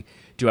saying,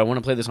 do I want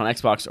to play this on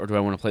Xbox or do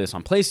I want to play this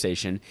on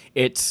PlayStation?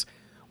 It's,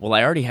 well,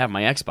 I already have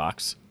my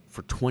Xbox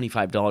for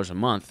 $25 a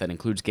month that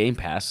includes Game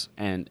Pass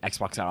and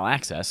Xbox All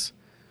Access.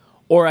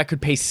 Or I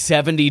could pay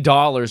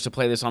 $70 to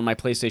play this on my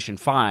PlayStation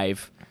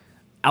 5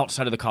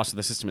 outside of the cost of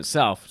the system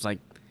itself. It's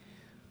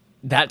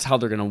that's how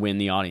they're going to win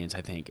the audience,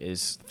 I think,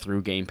 is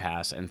through Game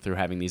Pass and through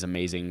having these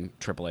amazing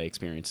AAA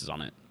experiences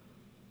on it.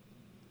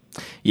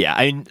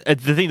 Yeah,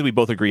 the thing that we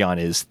both agree on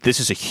is this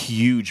is a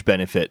huge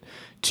benefit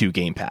to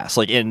Game Pass.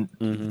 In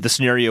the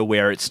scenario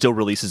where it still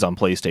releases on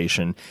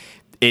PlayStation,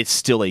 it's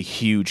still a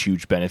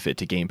huge benefit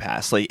to Game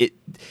Pass.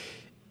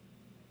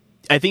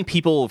 I think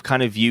people have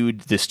kind of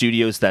viewed the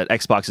studios that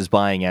Xbox is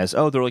buying as,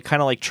 they're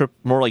kind of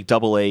more like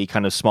AA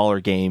kind of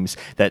smaller games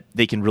that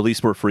they can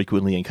release more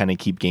frequently and kind of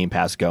keep Game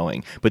Pass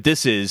going. But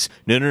this is,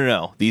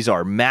 no. These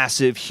are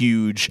massive,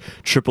 huge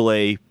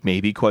AAA,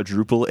 maybe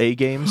quadruple A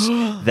games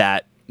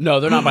that... No,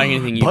 they're not buying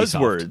anything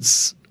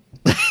Buzzwords.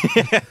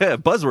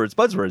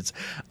 Buzzwords.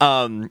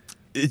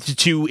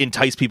 To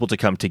entice people to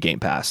come to Game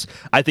Pass.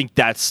 I think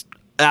that's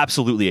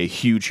absolutely a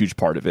huge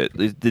part of it.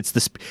 It's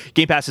this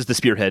Game Pass is the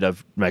spearhead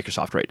of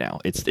Microsoft right now.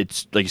 It's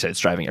like you said,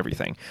 it's driving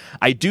everything.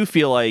 I do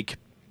feel like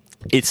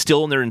it's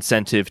still in their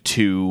incentive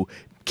to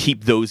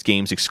keep those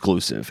games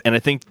exclusive, and I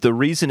think the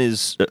reason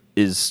is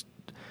there's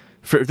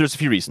a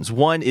few reasons.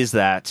 One is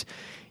that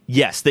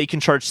yes, they can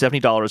charge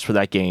 $70 for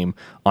that game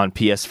on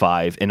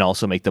PS5 and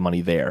also make the money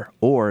there,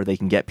 or they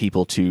can get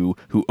people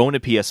who own a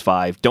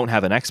PS5, don't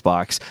have an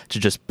Xbox, to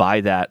just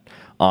buy that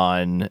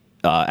on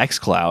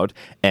xCloud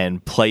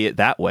and play it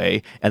that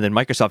way, and then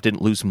Microsoft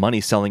didn't lose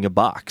money selling a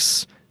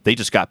box. They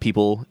just got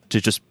people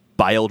to just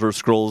buy Elder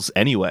Scrolls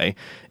anyway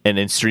and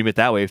then stream it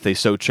that way if they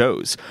so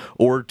chose,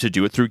 or to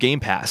do it through Game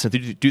Pass. If they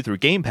do it through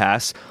Game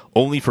Pass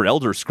only for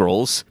Elder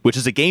Scrolls, which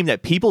is a game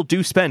that people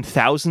do spend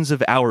thousands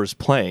of hours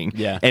playing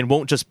and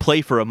won't just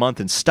play for a month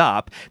and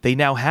stop, they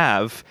now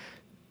have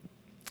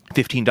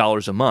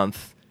 $15 a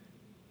month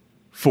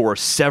for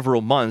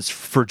several months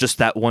for just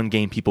that one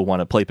game people want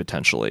to play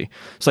potentially.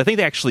 So I think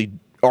they actually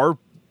are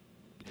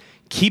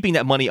keeping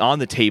that money on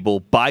the table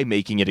by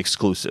making it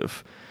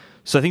exclusive.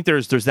 So I think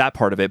there's that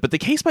part of it. But the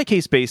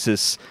case-by-case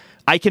basis,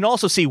 I can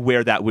also see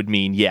where that would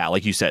mean,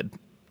 like you said,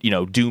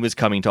 Doom is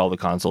coming to all the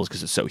consoles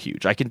because it's so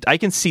huge. I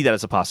can see that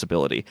as a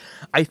possibility.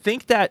 I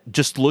think that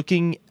just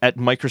looking at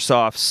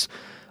Microsoft's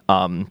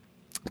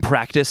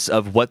practice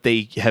of what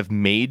they have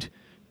made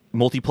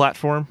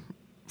multi-platform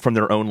from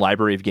their own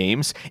library of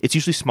games, it's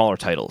usually smaller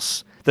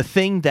titles. The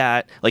thing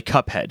that, like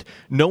Cuphead,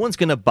 no one's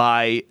going to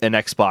buy an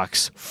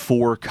Xbox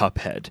for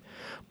Cuphead.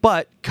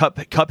 But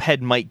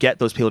Cuphead might get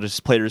those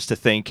players to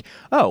think,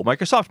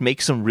 Microsoft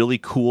makes some really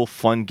cool,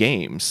 fun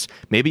games.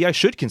 Maybe I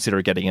should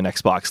consider getting an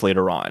Xbox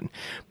later on.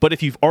 But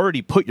if you've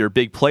already put your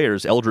big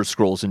players, Elder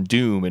Scrolls and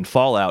Doom and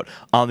Fallout,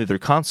 on the other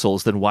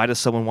consoles, then why does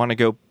someone want to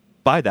go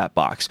buy that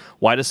box?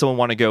 Why does someone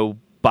want to go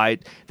buy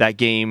that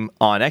game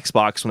on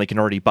Xbox when they can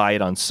already buy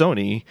it on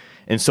Sony,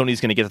 and Sony's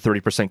going to get a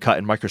 30% cut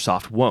and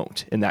Microsoft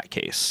won't in that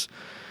case?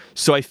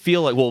 So I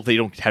feel like, they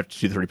don't have to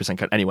do the 30%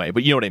 cut anyway,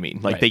 but you know what I mean.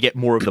 They get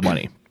more of the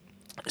money.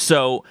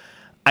 So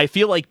I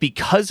feel like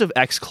because of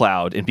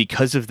xCloud and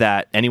because of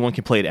that, anyone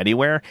can play it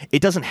anywhere.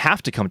 It doesn't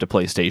have to come to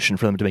PlayStation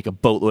for them to make a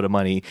boatload of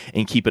money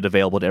and keep it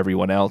available to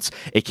everyone else.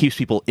 It keeps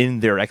people in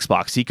their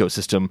Xbox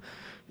ecosystem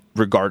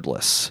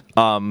regardless.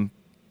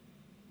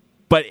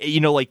 But,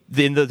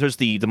 there's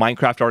the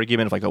Minecraft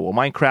argument of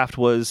Minecraft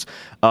was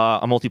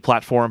a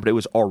multi-platform, but it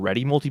was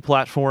already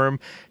multi-platform.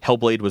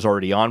 Hellblade was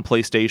already on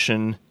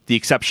PlayStation. The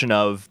exception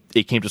of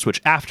it came to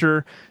Switch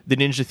after the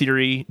Ninja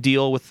Theory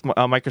deal with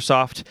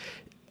Microsoft.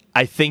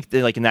 I think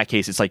that, in that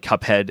case, it's like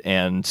Cuphead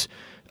and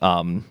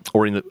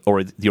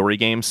the Ori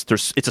games.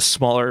 It's a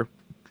smaller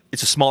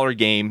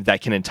game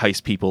that can entice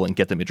people and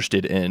get them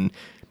interested in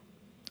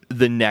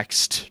the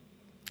next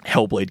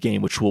Hellblade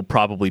game, which will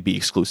probably be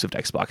exclusive to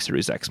Xbox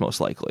Series X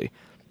most likely.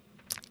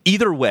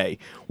 Either way,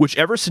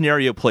 whichever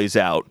scenario plays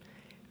out,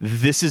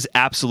 this is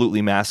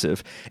absolutely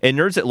massive. And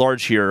Nerds at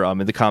Large here in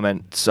the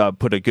comments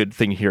put a good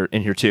thing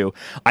in here too.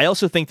 I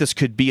also think this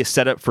could be a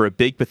setup for a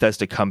big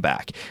Bethesda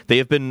comeback. They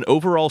have been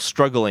overall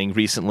struggling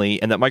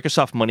recently, and that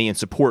Microsoft money and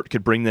support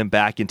could bring them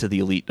back into the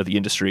elite of the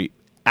industry.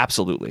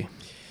 Absolutely.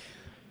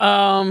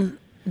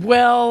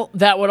 Well,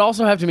 that would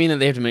also have to mean that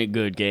they have to make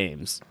good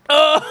games.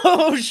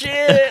 Oh,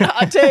 shit.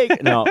 Hot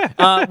take. No.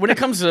 When it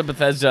comes to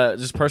Bethesda,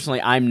 just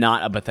personally, I'm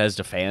not a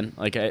Bethesda fan.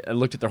 Like, I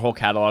looked at their whole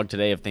catalog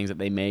today of things that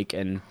they make,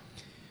 and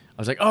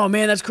I was like, oh,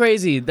 man, that's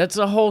crazy. That's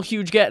a whole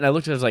huge get. And I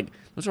looked at it, I was like,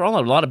 those are all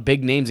a lot of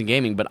big names in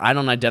gaming, but I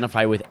don't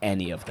identify with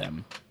any of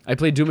them. I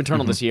played Doom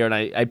Eternal this year, and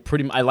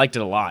I liked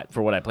it a lot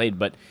for what I played,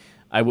 but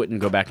I wouldn't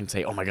go back and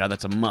say, oh my god,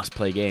 that's a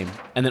must-play game.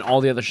 And then all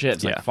the other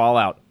shit's like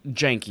Fallout,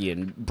 janky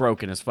and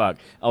broken as fuck.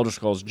 Elder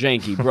Scrolls,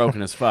 janky,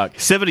 broken as fuck.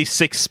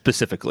 76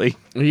 specifically.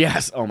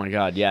 Yes. Oh my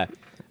god, yeah.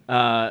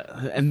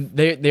 And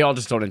they all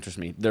just don't interest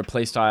me. Their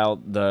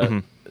playstyle,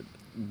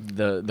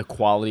 the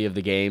quality of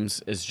the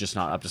games is just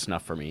not up to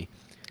snuff for me.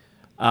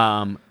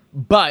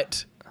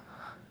 But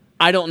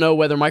I don't know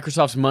whether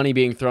Microsoft's money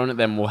being thrown at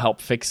them will help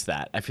fix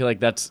that. I feel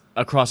like that's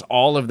across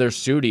all of their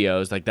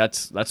studios. Like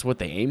that's what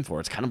they aim for.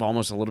 It's kind of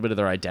almost a little bit of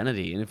their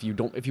identity. And if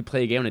you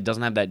play a game and it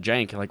doesn't have that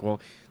jank, you're like, well,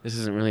 this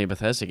isn't really a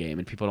Bethesda game,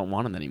 and people don't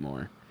want it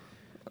anymore.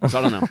 So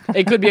I don't know.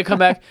 It could be a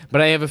comeback,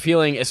 but I have a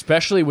feeling,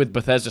 especially with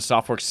Bethesda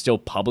Softworks still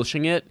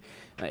publishing it,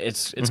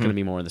 it's going to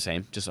be more of the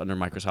same, just under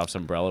Microsoft's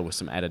umbrella with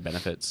some added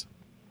benefits.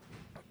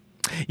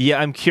 Yeah,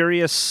 I'm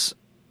curious.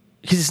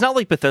 Because it's not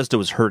like Bethesda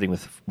was hurting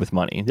with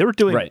money. They were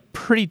doing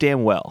pretty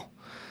damn well.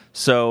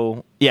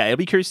 So, yeah, it'll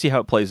be curious to see how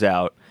it plays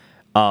out.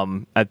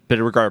 But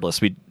regardless,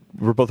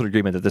 we're both in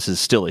agreement that this is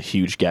still a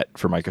huge get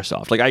for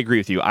Microsoft. Like, I agree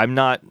with you. I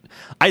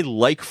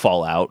like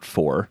Fallout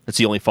 4. It's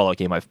the only Fallout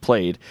game I've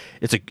played.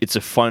 It's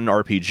a fun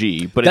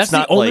RPG, but that's it's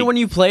not the only one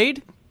you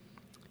played?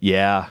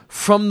 Yeah.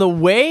 From the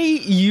way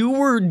you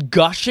were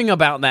gushing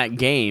about that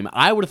game,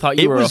 I would have thought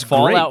you were a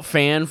Fallout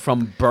fan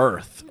from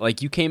birth.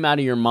 Like, you came out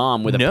of your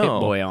mom with a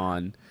Pip-Boy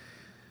on.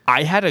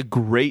 I had a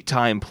great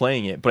time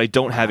playing it, but I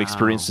don't have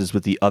experiences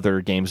with the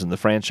other games in the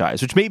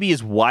franchise, which maybe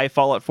is why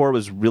Fallout 4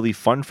 was really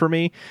fun for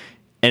me.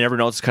 And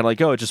everyone else is kind of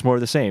like, oh, it's just more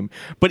of the same.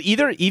 But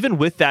even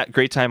with that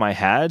great time I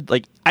had,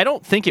 like, I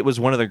don't think it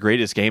was one of the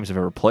greatest games I've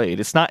ever played.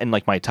 It's not in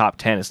like my top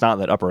 10. It's not in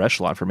that upper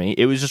echelon for me.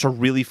 It was just a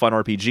really fun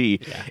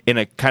RPG in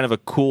a kind of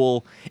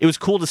it was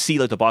cool to see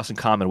like the Boston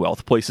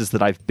Commonwealth, places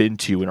that I've been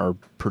to and are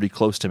pretty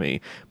close to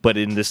me, but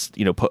in this,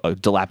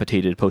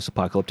 dilapidated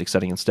post-apocalyptic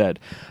setting instead.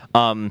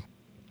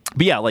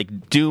 But yeah,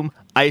 like Doom,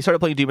 I started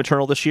playing Doom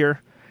Eternal this year,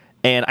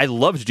 and I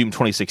loved Doom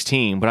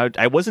 2016, but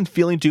I wasn't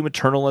feeling Doom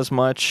Eternal as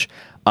much.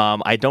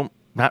 I'm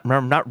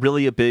not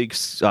really a big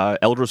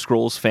Elder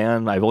Scrolls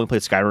fan. I've only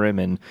played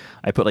Skyrim, and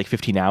I put like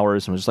 15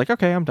 hours and was just like,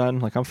 okay, I'm done.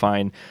 Like, I'm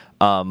fine.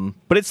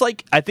 But it's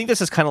like, I think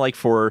this is kind of like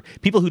for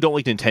people who don't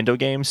like Nintendo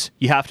games,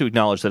 you have to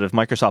acknowledge that if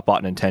Microsoft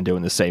bought Nintendo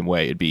in the same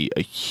way, it'd be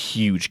a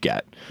huge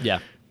get. Yeah.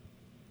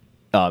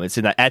 I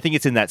think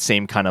it's in that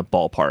same kind of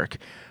ballpark.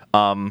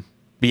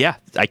 But yeah,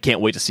 I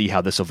can't wait to see how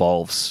this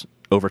evolves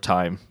over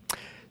time.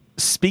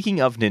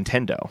 Speaking of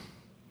Nintendo,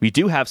 we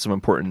do have some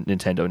important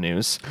Nintendo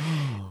news.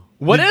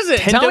 What is it?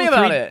 Tell me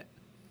about it.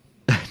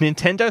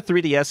 Nintendo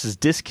 3DS is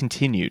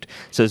discontinued,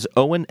 says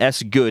Owen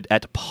S. Good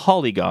at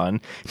Polygon.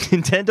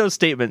 Nintendo's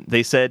statement,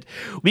 they said,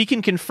 we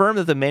can confirm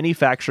that the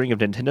manufacturing of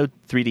Nintendo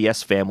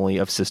 3DS family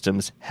of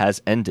systems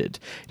has ended.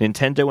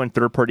 Nintendo and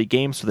third-party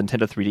games for the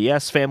Nintendo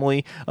 3DS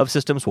family of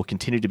systems will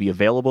continue to be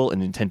available in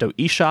Nintendo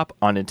eShop,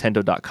 on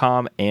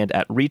Nintendo.com, and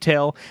at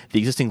retail. The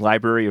existing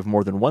library of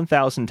more than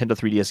 1,000 Nintendo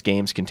 3DS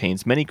games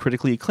contains many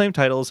critically acclaimed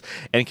titles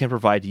and can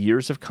provide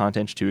years of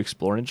content to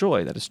explore and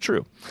enjoy. That is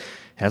true.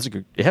 It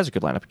has a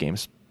good lineup of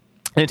games.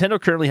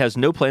 Nintendo currently has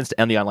no plans to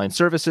end the online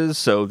services,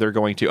 so they're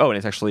going to... Oh, and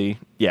it's actually...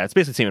 Yeah, it's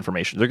basically the same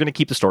information. They're going to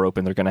keep the store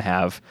open. They're going to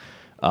have...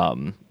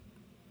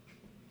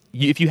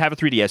 if you have a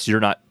 3DS,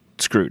 you're not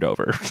screwed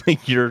over.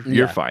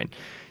 You're fine.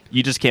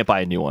 You just can't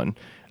buy a new one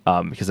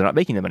because they're not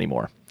making them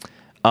anymore.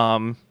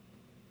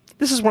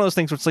 This is one of those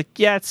things where it's like,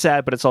 yeah, it's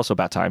sad, but it's also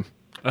about time.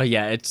 Oh,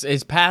 yeah,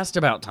 it's past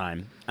about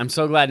time. I'm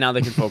so glad now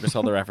they can focus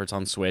all their efforts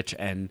on Switch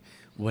and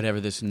whatever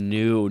this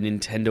new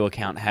Nintendo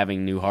account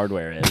having new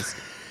hardware is.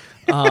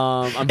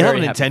 I'm very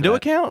happy for Nintendo that.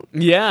 account?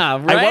 Yeah,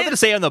 right? I wanted to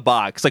say on the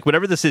box, like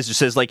whatever this is, just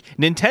says like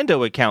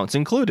Nintendo accounts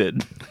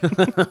included.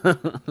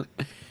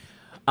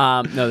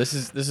 No, this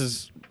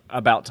is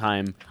about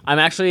time. I'm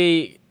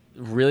actually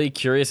really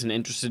curious and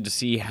interested to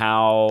see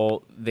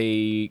how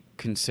they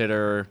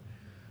consider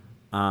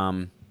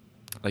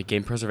like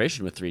game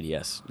preservation with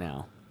 3DS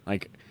now.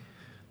 Like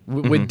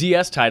with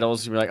DS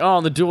titles, you're like,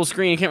 oh, the dual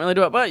screen, you can't really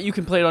do it, but you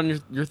can play it on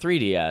your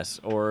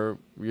 3DS, or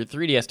your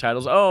 3DS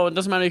titles, oh, it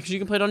doesn't matter because you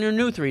can play it on your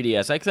new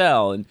 3DS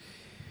XL. And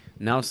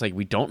now it's like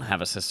we don't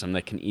have a system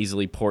that can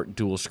easily port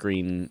dual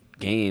screen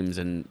games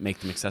and make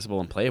them accessible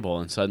and playable,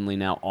 and suddenly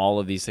now all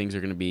of these things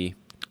are going to be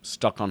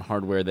stuck on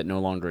hardware that no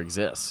longer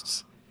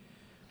exists.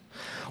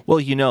 Well,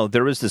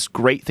 there was this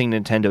great thing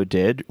Nintendo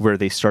did where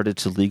they started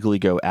to legally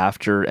go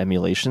after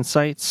emulation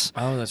sites.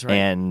 Oh, that's right.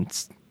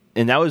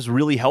 And that was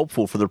really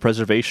helpful for the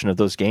preservation of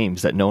those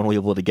games that no one will be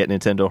able to get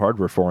Nintendo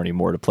hardware for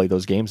anymore to play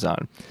those games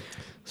on.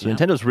 So yeah.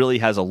 Nintendo really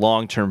has a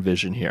long-term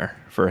vision here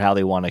for how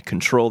they want to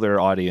control their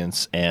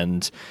audience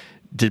and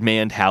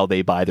demand how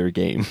they buy their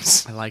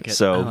games. I like it.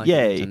 So,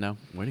 yay. Nintendo.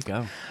 Way to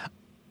go.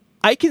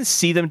 I can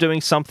see them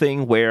doing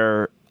something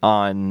where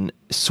on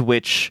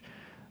Switch,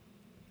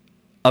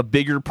 a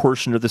bigger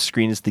portion of the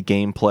screen is the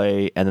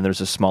gameplay, and then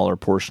there's a smaller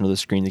portion of the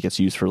screen that gets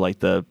used for like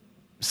the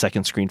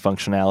second screen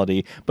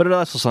functionality. But it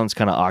also sounds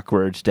kind of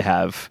awkward to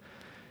have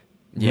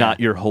not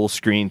your whole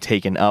screen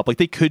taken up. Like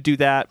they could do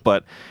that,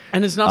 but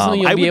and it's not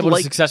something you'll be able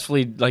to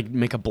successfully like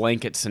make a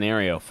blanket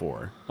scenario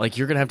for. Like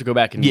you're gonna have to go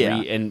back and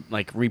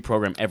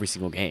reprogram every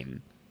single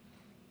game.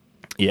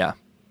 Yeah,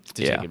 to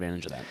take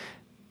advantage of that.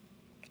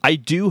 I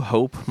do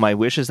hope. My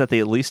wish is that they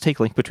at least take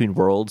Link Between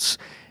Worlds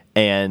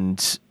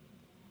and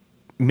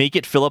make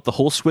it fill up the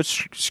whole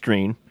Switch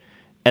screen,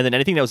 and then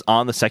anything that was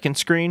on the second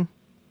screen,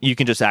 you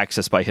can just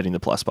access by hitting the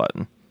plus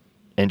button,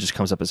 and just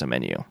comes up as a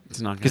menu.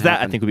 It's not because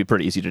that I think would be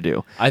pretty easy to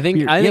do. I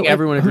think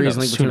everyone agrees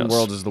Link Between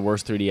Worlds is the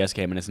worst 3DS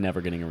game, and it's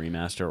never getting a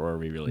remaster or a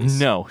re-release.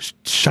 No,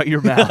 shut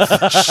your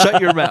mouth.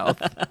 Shut your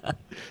mouth.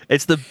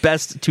 It's the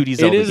best 2D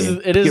Zelda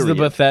game. It is the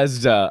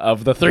Bethesda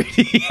of the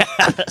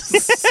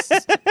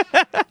 3DS.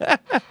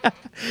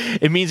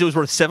 It means it was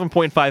worth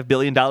 $7.5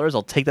 billion.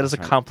 I'll take that as a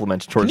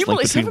compliment towards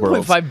Link Between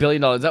Worlds. $7.5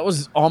 billion. That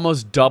was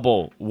almost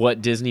double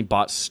what Disney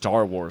bought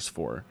Star Wars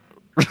for.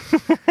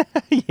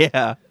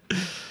 Yeah.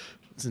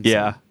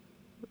 Yeah.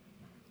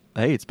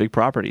 Hey, it's big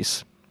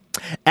properties.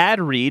 Ad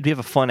read. We have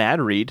a fun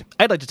ad read.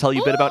 I'd like to tell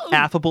you a bit about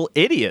Affable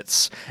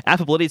Idiots.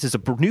 Affable Idiots is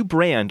a new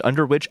brand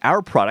under which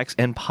our products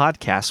and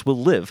podcasts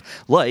will live,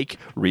 like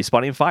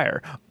Respawning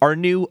Fire, our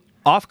new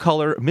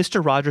off-color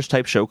Mr. Rogers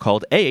type show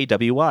called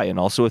AAWI and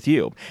Also With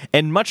You,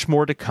 and much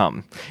more to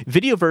come.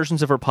 Video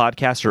versions of our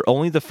podcast are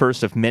only the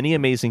first of many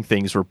amazing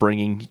things we're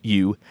bringing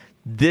you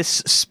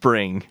this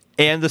spring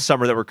and the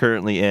summer that we're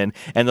currently in,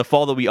 and the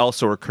fall that we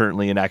also are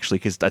currently in, actually,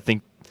 because I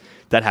think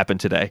that happened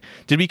today.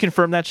 Did we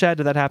confirm that, Chad?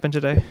 Did that happen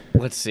today?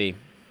 Let's see.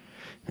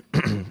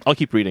 I'll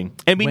keep reading.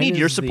 And we need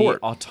your support.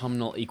 The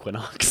autumnal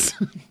equinox?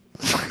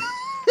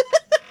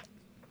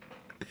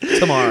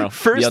 Tomorrow.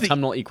 First, the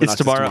autumnal equinox it's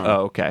tomorrow? Is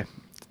tomorrow. Oh, okay.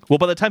 Well,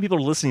 by the time people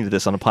are listening to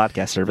this on a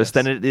podcast service,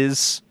 then it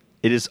is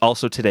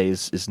also today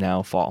is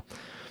now fall.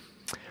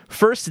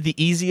 First, the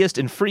easiest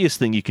and freest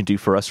thing you can do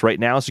for us right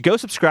now is to go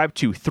subscribe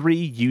to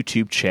 3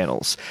 YouTube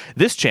channels.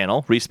 This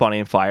channel,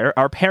 Respawning Fire,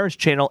 our parent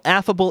channel,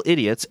 Affable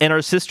Idiots, and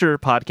our sister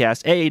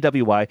podcast,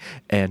 AAWI,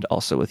 and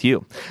Also With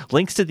You.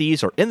 Links to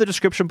these are in the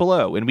description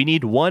below, and we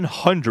need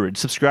 100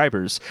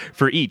 subscribers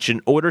for each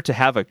in order to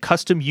have a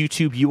custom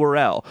YouTube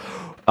URL.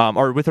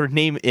 Or with our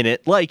name in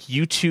it, like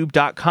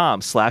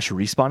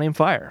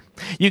youtube.com/respawningfire.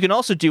 You can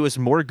also do us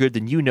more good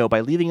than you know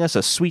by leaving us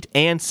a sweet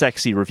and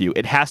sexy review.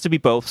 It has to be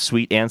both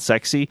sweet and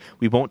sexy.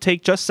 We won't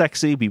take just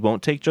sexy. We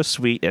won't take just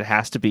sweet. It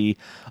has to be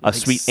a like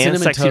sweet and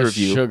sexy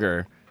review.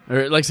 Sugar,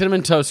 or like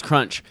Cinnamon Toast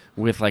Crunch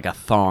with like a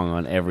thong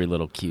on every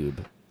little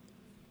cube.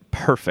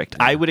 Perfect.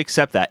 Yeah. I would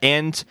accept that.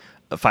 And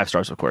 5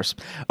 stars, of course,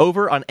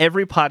 over on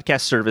every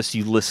podcast service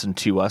you listen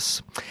to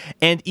us.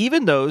 And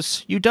even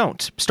those you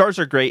don't. Stars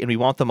are great and we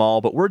want them all,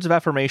 but words of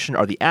affirmation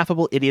are the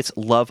Affable Idiots'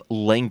 love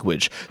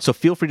language. So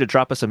feel free to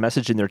drop us a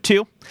message in there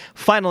too.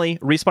 Finally,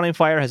 Respawning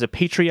Fire has a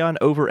Patreon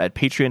over at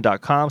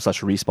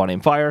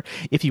patreon.com/respawningfire.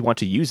 If you want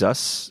to use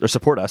us or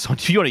support us,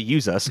 if you want to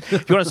use us,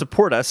 if you want to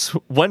support us,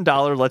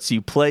 $1 lets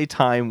you play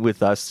time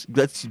with us.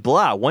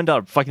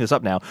 $1, fucking this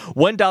up now.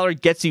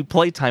 $1 gets you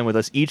play time with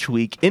us each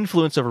week,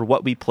 influence over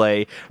what we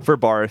play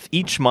for Barth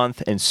each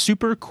month, and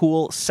super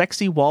cool,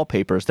 sexy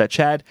wallpapers that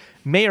Chad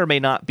may or may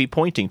not be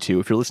pointing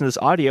to. If you're listening to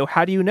this audio,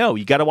 how do you know?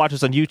 You got to watch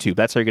us on YouTube.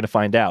 That's how you're going to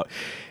find out.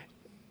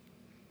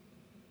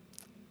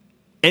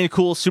 And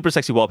cool, super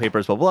sexy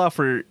wallpapers, blah, blah,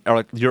 for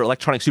your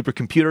electronic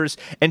supercomputers.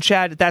 And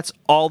Chad, that's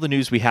all the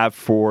news we have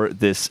for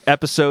this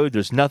episode.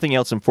 There's nothing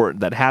else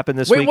important that happened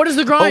this week. Wait, what is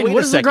the grind?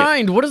 What is the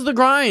grind? What is the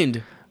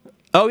grind?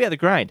 Oh, yeah, The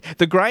Grind.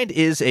 The Grind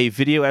is a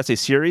video essay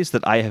series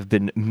that I have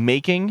been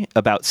making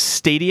about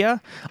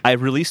Stadia.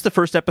 I've released the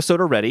first episode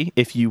already.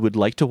 If you would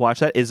like to watch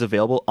that, it is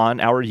available on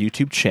our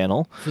YouTube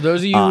channel. For those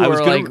of you who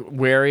are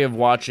wary of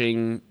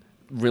watching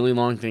really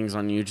long things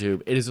on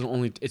YouTube,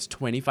 it's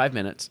 25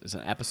 minutes. It's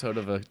an episode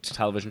of a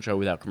television show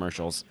without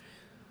commercials,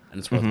 and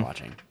it's worth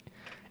watching.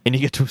 And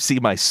you get to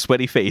see my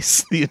sweaty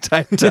face the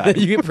entire time.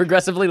 You get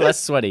progressively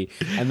less sweaty,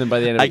 and then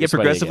by the end of it, I get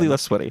progressively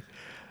less sweaty.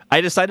 I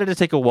decided to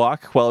take a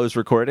walk while I was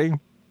recording,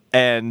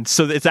 and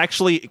so it's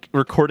actually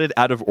recorded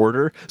out of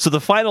order. So the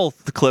final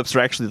clips are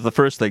actually the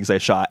first things I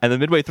shot, and then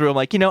midway through, I'm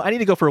like, I need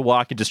to go for a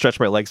walk and just stretch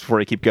my legs before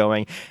I keep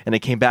going. And I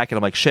came back, and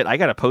I'm like, shit, I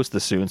gotta post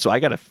this soon, so I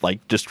gotta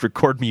just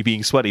record me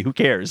being sweaty. Who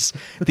cares?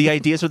 The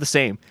ideas are the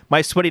same.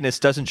 My sweatiness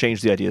doesn't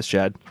change the ideas,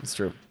 Chad. It's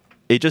true.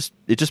 It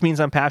just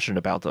means I'm passionate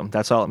about them.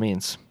 That's all it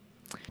means.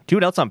 Do you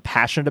know what else I'm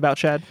passionate about,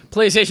 Chad?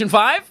 PlayStation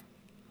 5?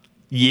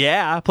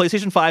 Yeah,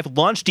 PlayStation 5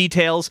 launch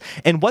details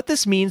and what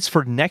this means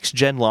for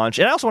next-gen launch.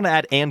 And I also want to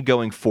add and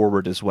going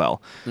forward as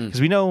well. Because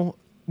we don't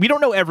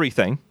know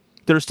everything.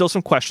 There's still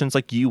some questions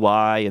like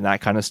UI and that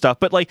kind of stuff.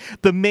 But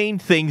the main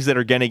things that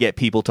are going to get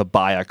people to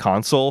buy a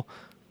console,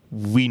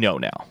 we know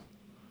now.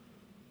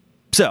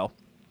 So,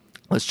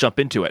 let's jump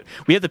into it.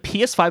 We have the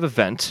PS5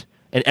 event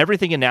and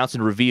everything announced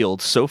and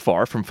revealed so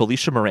far from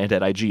Felicia Miranda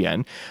at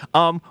IGN.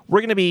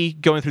 We're going to be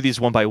going through these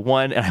one by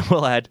one, and I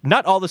will add,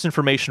 not all this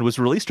information was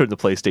released during the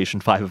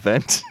PlayStation 5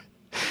 event.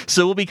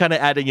 So we'll be kind of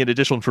adding in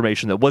additional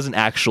information that wasn't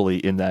actually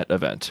in that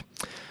event.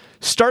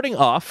 Starting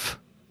off,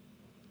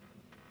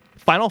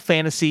 Final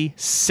Fantasy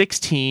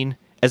 16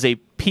 as a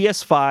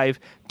PS5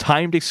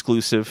 timed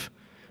exclusive,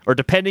 or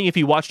depending if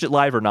you watched it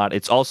live or not,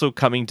 it's also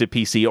coming to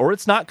PC, or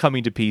it's not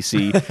coming to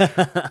PC.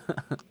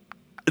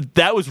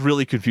 That was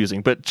really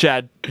confusing. But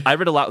Chad, I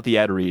read a lot with the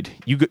ad read.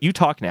 You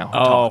talk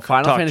now.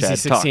 Final Fantasy Chad,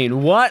 16.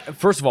 talk. What?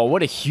 First of all,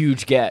 what a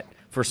huge get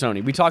for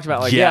Sony. We talked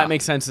about Yeah. it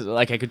makes sense.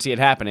 Like I could see it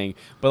happening,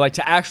 but like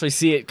to actually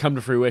see it come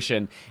to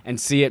fruition and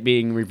see it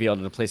being revealed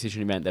at a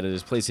PlayStation event that it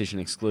is PlayStation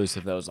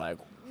exclusive. That was like,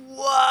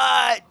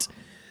 what?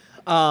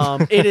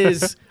 It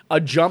is a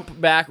jump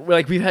back.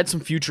 Like we've had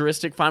some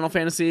futuristic Final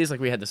Fantasies. Like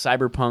we had the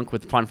Cyberpunk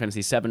with Final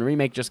Fantasy VII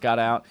Remake just got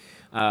out.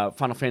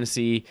 Final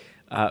Fantasy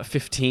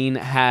 15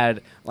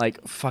 had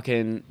like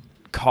fucking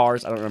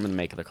cars. I don't remember the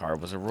make of the car.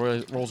 Was it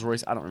Rolls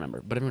Royce? I don't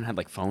remember. But everyone had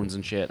like phones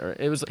and shit. Or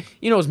it was,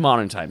 it was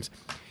modern times.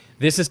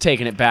 This is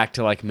taking it back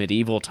to like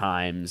medieval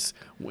times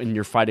when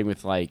you're fighting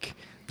with like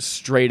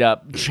straight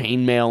up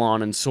chainmail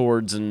on and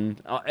swords, and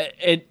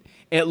it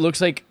looks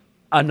like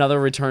another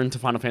return to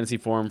Final Fantasy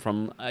form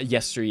from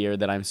yesteryear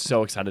that I'm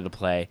so excited to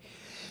play.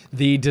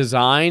 The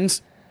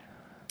designs,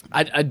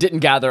 I didn't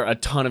gather a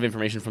ton of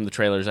information from the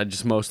trailers. I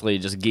just mostly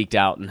just geeked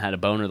out and had a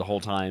boner the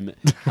whole time.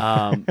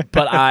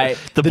 But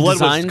the blood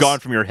designs, was gone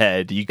from your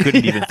head. You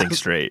couldn't even think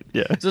straight.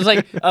 Yeah. So it's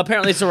like,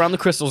 apparently it's around the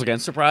crystals again.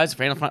 Surprise,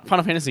 Final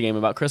Fantasy game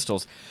about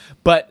crystals.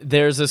 But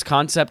there's this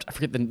concept, I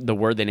forget the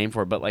word they name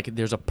for it, but like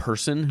there's a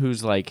person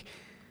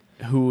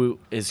who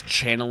is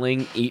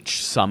channeling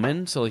each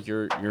summon. So like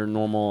your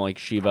normal like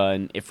Shiva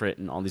and Ifrit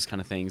and all these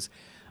kind of things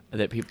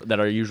that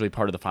are usually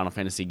part of the Final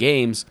Fantasy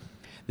games.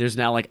 There's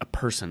now like a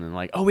person, and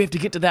like, oh, we have to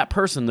get to that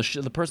person,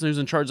 the person who's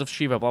in charge of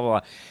Shiva, blah, blah,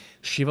 blah.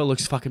 Shiva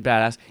looks fucking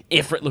badass.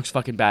 Ifrit looks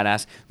fucking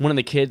badass. One of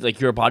the kids,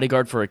 like, you're a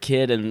bodyguard for a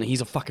kid, and he's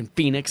a fucking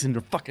phoenix, and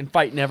you're fucking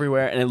fighting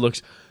everywhere, and it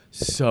looks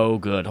so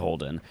good,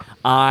 Holden.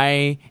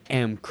 I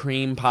am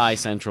cream pie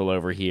central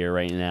over here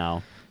right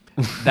now.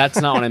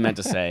 That's not what I meant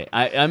to say.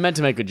 I meant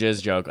to make a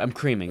jizz joke. I'm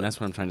creaming. That's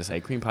what I'm trying to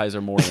say. Cream pies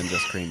are more than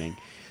just creaming.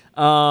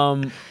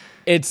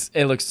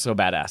 It looks so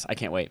badass. I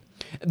can't wait.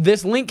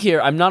 This link here,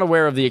 I'm not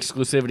aware of the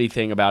exclusivity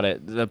thing about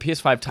it. The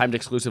PS5 timed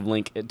exclusive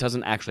link, it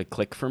doesn't actually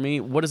click for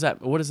me. What is that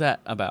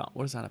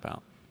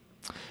about?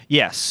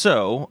 Yeah,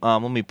 so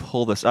let me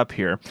pull this up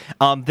here.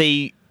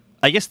 I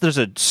guess there's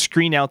a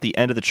screen out the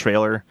end of the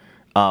trailer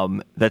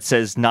that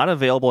says not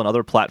available on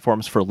other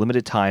platforms for a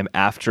limited time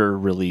after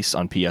release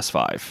on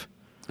PS5.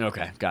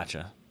 Okay,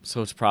 gotcha.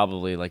 So it's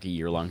probably like a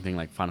year-long thing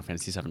like Final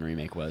Fantasy VII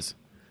Remake was.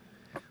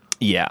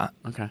 Yeah.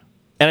 Okay.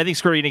 And I think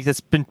Square Enix,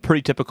 that's been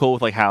pretty typical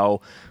with like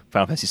how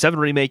Final Fantasy VII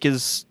Remake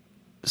is.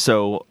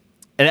 So,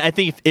 and I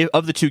think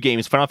of the two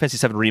games, Final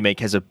Fantasy VII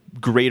Remake has a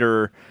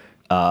greater.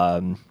 I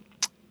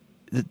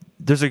think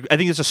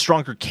there's a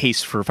stronger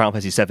case for Final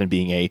Fantasy VII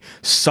being a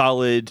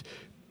solid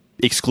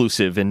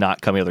exclusive and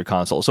not coming to other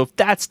consoles. So if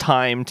that's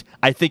timed,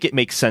 I think it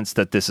makes sense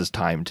that this is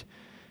timed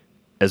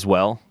as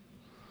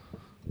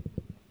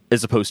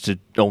opposed to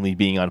only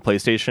being on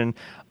PlayStation.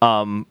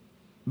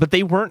 But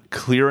they weren't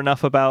clear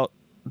enough about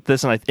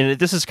this, and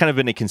this has kind of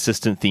been a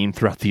consistent theme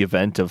throughout the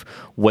event of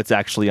what's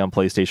actually on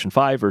PlayStation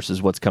 5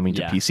 versus what's coming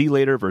to PC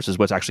later versus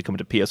what's actually coming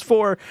to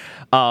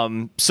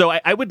PS4. So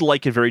I would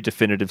like a very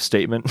definitive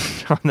statement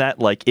on that.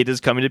 Like, it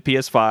is coming to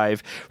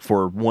PS5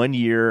 for 1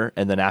 year,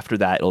 and then after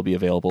that, it'll be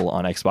available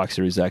on Xbox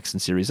Series X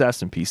and Series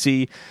S and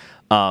PC.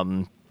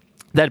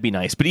 That'd be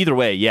nice. But either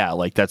way, yeah,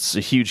 like that's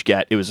a huge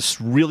get. It was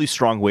a really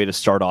strong way to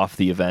start off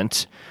the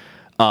event.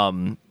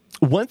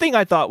 One thing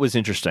I thought was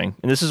interesting,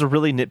 and this is a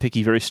really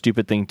nitpicky, very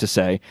stupid thing to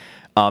say,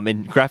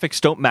 and graphics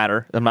don't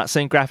matter. I'm not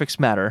saying graphics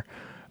matter.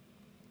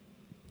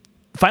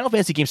 Final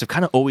Fantasy games have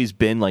kind of always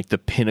been like the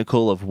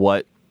pinnacle of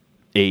what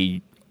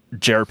a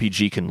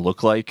JRPG can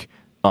look like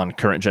on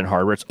current gen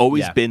hardware. It's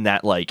always been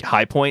that like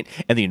high point,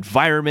 and the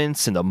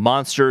environments and the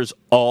monsters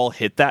all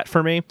hit that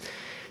for me.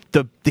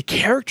 The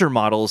character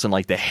models and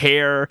like the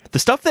hair, the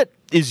stuff that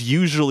is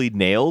usually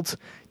nailed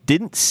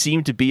didn't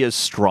seem to be as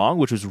strong,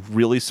 which was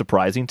really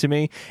surprising to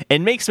me,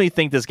 and makes me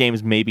think this game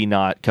is maybe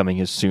not coming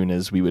as soon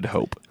as we would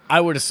hope.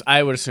 I would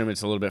assume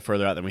it's a little bit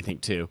further out than we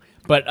think too.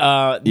 But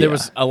there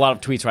was a lot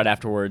of tweets right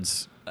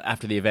afterwards,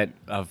 after the event,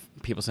 of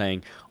people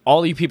saying,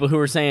 all you people who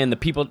are saying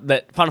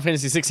that Final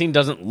Fantasy 16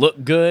 doesn't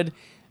look good,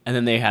 and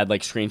then they had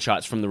like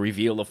screenshots from the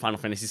reveal of Final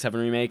Fantasy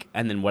 7 Remake,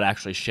 and then what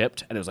actually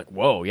shipped, and it was like,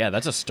 whoa, yeah,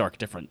 that's a stark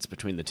difference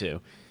between the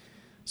two.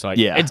 So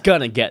it's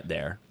gonna get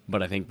there,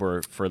 but I think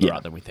we're further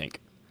out than we think.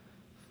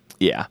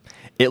 Yeah,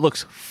 it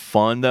looks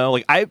fun though.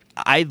 Like I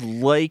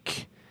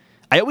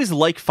always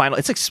like Final.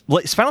 It's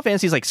like Final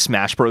Fantasy is like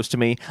Smash Bros to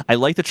me. I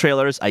like the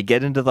trailers. I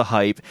get into the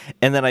hype,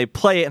 and then I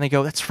play it, and I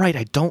go, "That's right.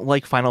 I don't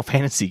like Final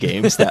Fantasy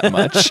games that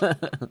much."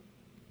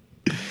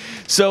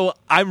 So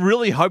I'm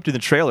really hyped in the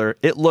trailer.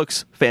 It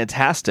looks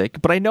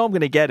fantastic, but I know I'm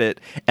going to get it,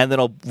 and then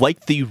I'll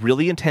like the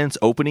really intense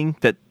opening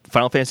that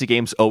Final Fantasy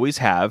games always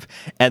have,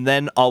 and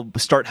then I'll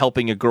start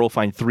helping a girl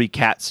find 3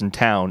 cats in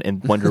town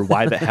and wonder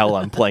why the hell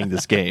I'm playing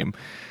this game.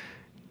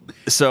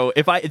 So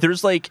if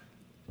there's like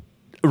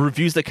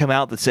reviews that come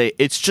out that say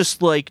it's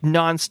just like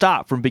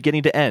nonstop from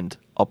beginning to end,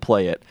 I'll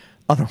play it.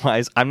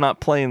 Otherwise, I'm not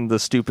playing the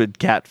stupid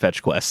cat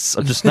fetch quests.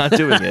 I'm just not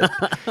doing it.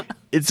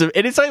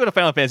 And it's not even a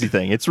Final Fantasy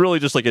thing. It's really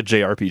just like a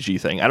JRPG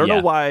thing. I don't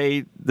know why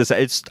I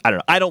don't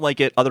know. I don't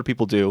like it. Other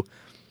people do.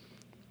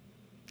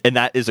 And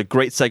that is a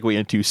great segue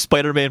into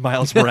Spider-Man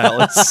Miles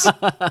Morales.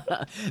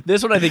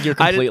 This one I think you're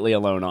completely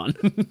alone on.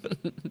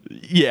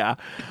 Yeah.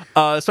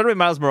 Spider-Man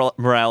Miles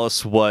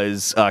Morales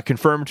was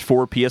confirmed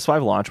for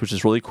PS5 launch, which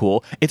is really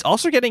cool. It's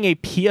also getting a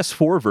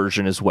PS4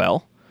 version as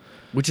well.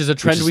 Which is a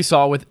trend we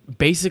saw with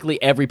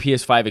basically every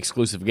PS5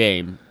 exclusive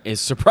game,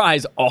 is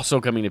surprise also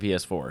coming to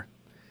PS4.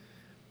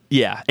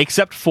 Yeah,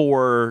 except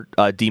for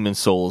Demon's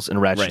Souls and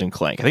Ratchet and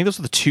Clank. I think those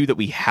are the 2 that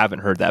we haven't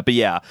heard that. But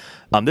yeah,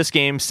 this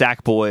game,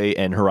 Sackboy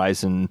and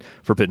Horizon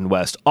Forbidden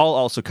West, all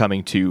also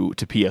coming to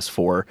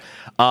PS4.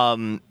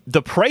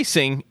 The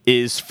pricing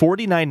is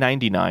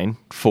 $49.99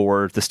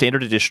 for the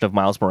standard edition of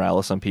Miles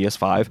Morales on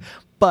PS5,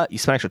 but you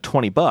spend an extra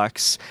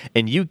 $20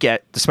 and you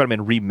get the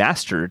Spider-Man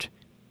Remastered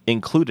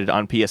included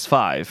on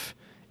PS5.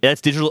 That's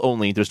digital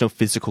only. There's no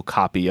physical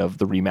copy of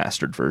the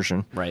remastered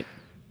version. Right.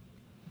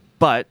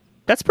 But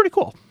that's pretty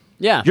cool.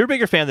 Yeah. You're a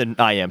bigger fan than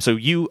I am, so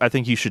I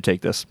think you should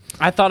take this.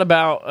 I thought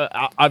about,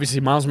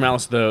 obviously, Miles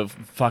Morales, the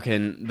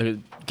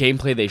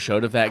gameplay they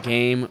showed of that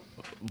game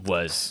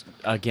was,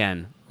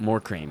 again,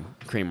 more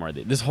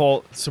cream-worthy. This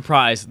whole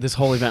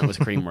event was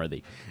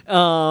cream-worthy.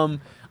 I'm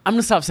going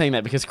to stop saying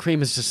that because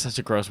cream is just such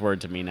a gross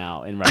word to me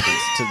now in reference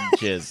to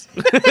jizz.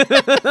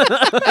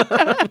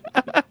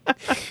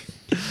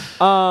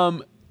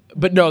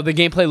 But no, the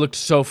gameplay looked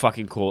so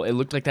fucking cool. It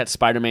looked like that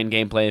Spider-Man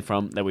gameplay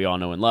that we all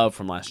know and love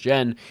from last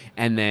gen,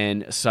 and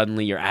then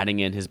suddenly you're adding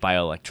in his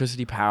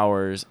bioelectricity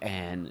powers,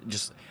 and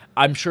just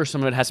I'm sure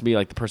some of it has to be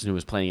like the person who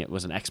was playing it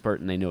was an expert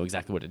and they know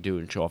exactly what to do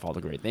and show off all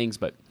the great things,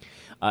 but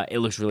it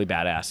looks really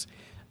badass.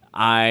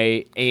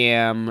 I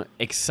am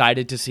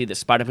excited to see that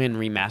Spider-Man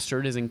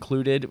Remastered is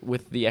included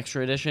with the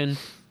extra edition,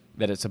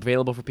 that it's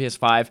available for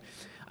PS5.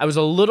 I was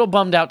a little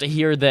bummed out to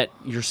hear that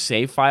your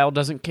save file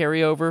doesn't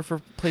carry over for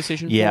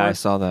PlayStation 4. Yeah, I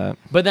saw that.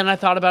 But then I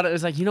thought about it. It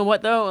was like, you know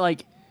what, though?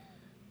 Like,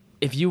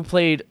 if you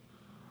played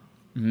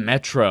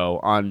Metro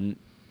on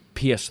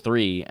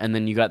PS3 and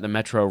then you got the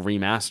Metro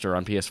Remaster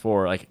on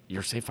PS4, like,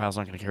 your save file's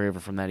not going to carry over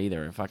from that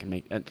either.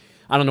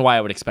 I don't know why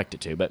I would expect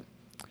it to, but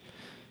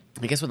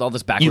I guess with all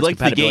this backwards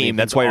compatibility... You like the game,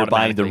 that's why you're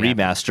buying the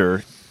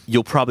remaster.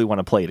 You'll probably want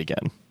to play it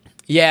again.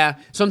 Yeah,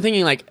 so I'm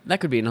thinking, like,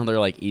 that could be another,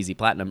 like, easy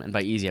platinum, and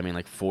by easy, I mean,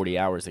 like, 40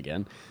 hours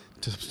again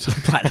to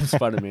platinum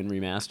Spider-Man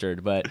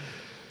Remastered, but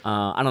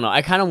I don't know.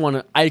 I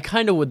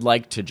kind of would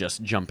like to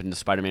just jump into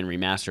Spider-Man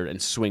Remastered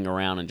and swing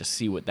around and just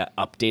see what that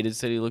updated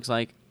city looks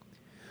like,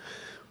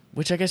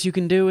 which I guess you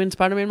can do in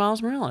Spider-Man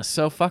Miles Morales,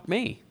 so fuck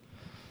me.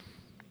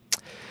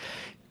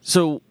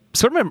 So...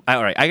 Spider-Man,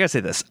 all right, I gotta say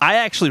this. I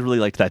actually really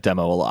liked that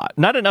demo a lot.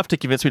 Not enough to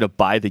convince me to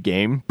buy the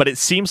game, but it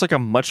seems like a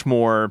much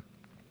more...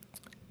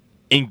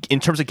 In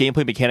terms of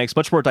gameplay mechanics,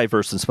 much more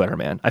diverse than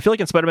Spider-Man. I feel like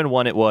in Spider-Man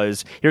 1, it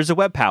was, here's a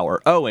web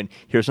power. Oh, and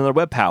here's another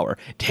web power.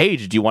 Hey,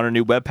 do you want a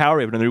new web power?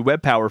 We have another new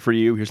web power for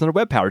you. Here's another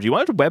web power. Do you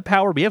want a web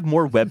power? We have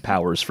more web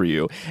powers for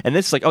you. And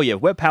this is like, oh, you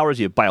have web powers,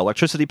 you have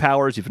bioelectricity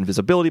powers, you have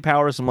invisibility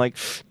powers. I'm like,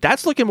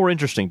 that's looking more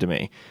interesting to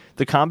me.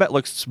 The combat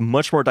looks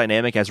much more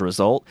dynamic as a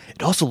result.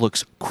 It also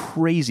looks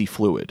crazy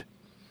fluid.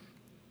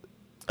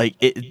 Like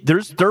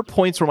there are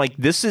points where I'm like,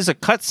 this is a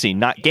cutscene,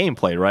 not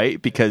gameplay,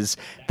 right? Because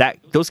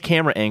those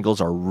camera angles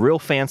are real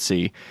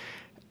fancy.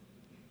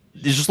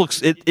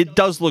 It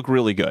does look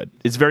really good.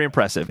 It's very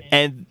impressive.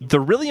 And the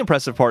really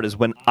impressive part is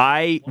when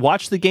I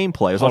watched the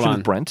gameplay, I was watching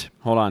with Brent.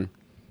 Hold on.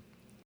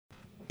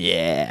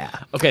 Yeah.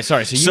 Okay,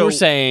 sorry. So you were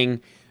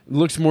saying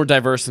looks more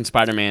diverse than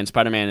Spider-Man.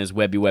 Spider-Man is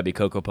webby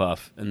Cocoa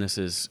Puff, and this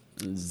is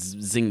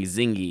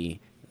zingy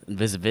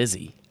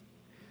vizzy.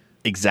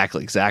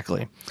 Exactly.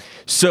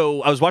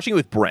 So I was watching it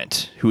with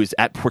Brent, who is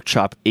at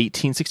Porkchop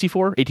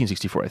 1864,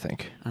 I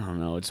think. I don't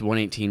know. It's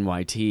 118 YT,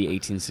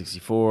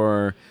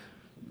 1864,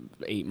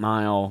 8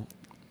 Mile,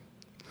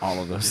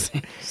 all of those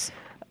things.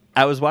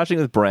 I was watching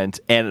it with Brent,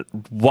 and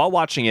while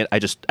watching it, I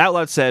just out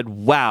loud said,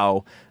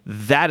 wow,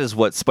 that is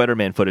what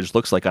Spider-Man footage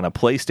looks like on a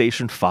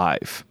PlayStation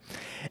 5.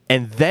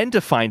 And then to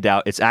find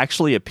out it's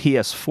actually a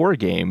PS4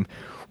 game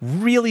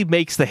really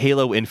makes the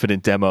Halo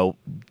Infinite demo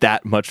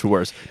that much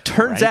worse.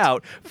 Turns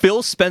out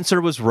Phil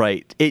Spencer was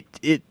right.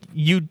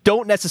 You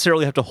don't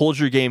necessarily have to hold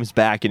your games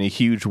back in a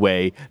huge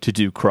way to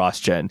do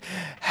cross-gen.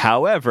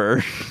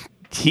 However,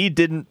 he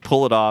didn't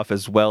pull it off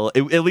as well,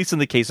 at least in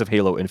the case of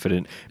Halo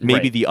Infinite.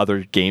 Maybe the other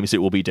games it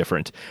will be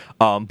different.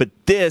 But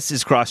this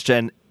is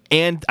cross-gen,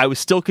 and I was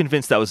still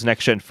convinced that was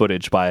next-gen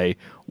footage by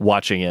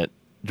watching it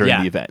during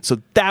Yeah. the event.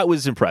 So that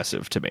was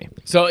impressive to me.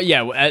 So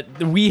yeah,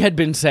 we had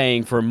been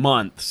saying for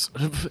months,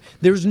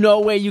 there's no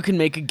way you can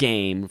make a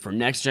game for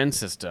next gen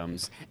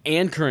systems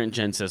and current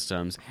gen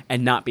systems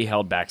and not be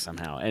held back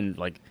somehow. And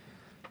like,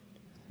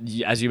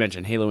 as you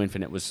mentioned, Halo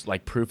Infinite was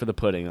like proof of the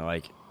pudding.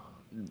 Like,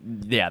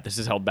 yeah, this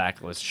is held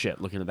back. Let's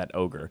shit. Looking at that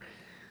ogre.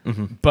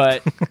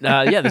 But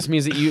yeah, this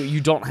means that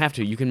you don't have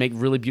to. You can make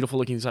really beautiful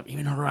looking stuff.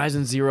 Even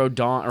Horizon Zero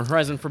Dawn or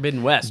Horizon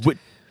Forbidden West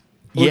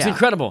looks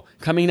incredible.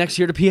 Coming next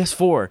year to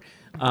PS4.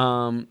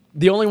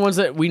 The only ones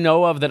that we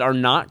know of that are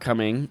not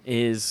coming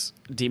is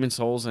Demon's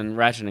Souls and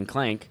Ratchet and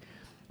Clank.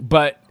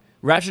 But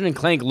Ratchet and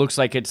Clank looks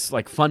like it's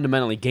like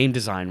fundamentally game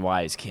design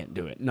wise can't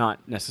do it.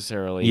 Not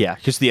necessarily. Yeah,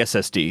 just the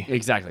SSD.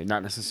 Exactly.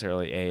 Not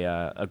necessarily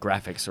a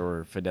graphics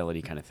or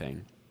fidelity kind of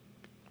thing.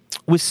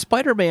 With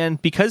Spider-Man,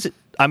 because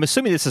I'm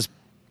assuming this is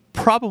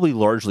probably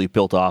largely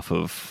built off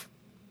of,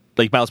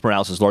 like, Miles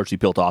Morales is largely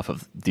built off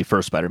of the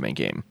first Spider-Man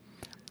game.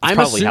 I'm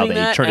assuming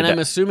that, and I'm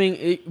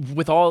assuming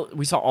we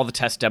saw all the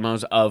test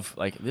demos of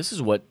like this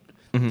is what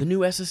the new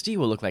SSD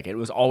will look like. It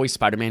was always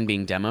Spider-Man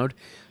being demoed,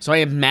 so I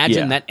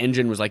imagine that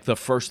engine was like the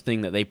first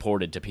thing that they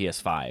ported to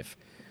PS5.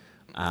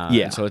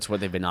 And so it's what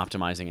they've been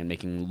optimizing and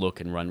making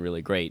look and run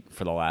really great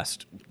for the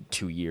last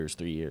 2 years,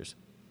 3 years.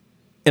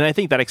 And I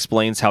think that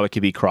explains how it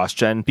could be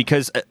cross-gen,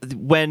 because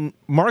when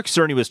Mark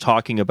Cerny was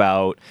talking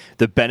about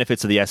the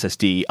benefits of the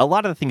SSD, a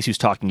lot of the things he was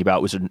talking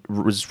about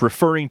was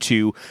referring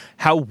to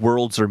how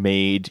worlds are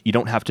made. You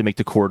don't have to make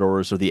the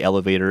corridors or the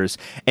elevators.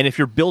 And if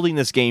you're building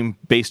this game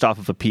based off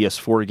of a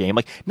PS4 game,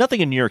 like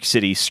nothing in New York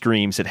City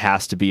screams it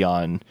has to be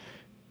on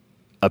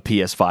a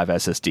PS5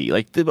 SSD.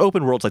 Like the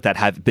open worlds like that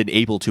have been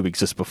able to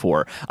exist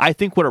before. I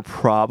think what are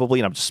probably,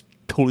 and I'm just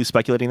totally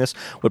speculating this,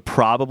 what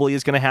probably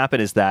is going to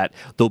happen is that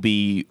there'll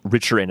be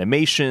richer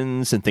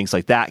animations and things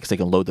like that because they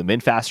can load them in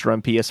faster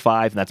on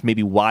PS5, and that's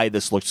maybe why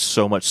this looks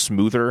so much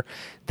smoother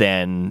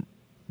than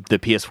the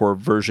PS4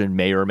 version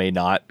may or may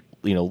not,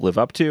 live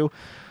up to.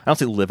 I don't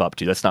say live up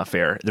to. That's not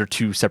fair. They're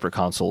two separate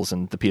consoles,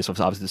 and the PS5 is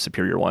obviously the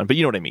superior one. But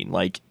you know what I mean.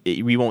 Like,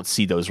 we won't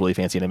see those really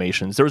fancy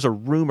animations. There was a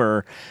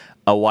rumor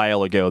a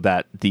while ago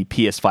that the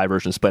PS5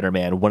 version of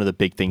Spider-Man, one of the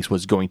big things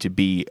was going to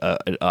be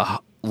a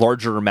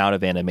larger amount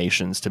of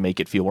animations to make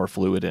it feel more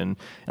fluid. And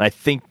I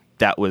think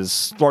that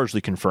was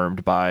largely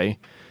confirmed by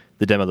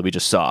the demo that we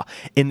just saw.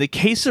 In the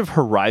case of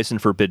Horizon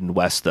Forbidden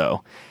West,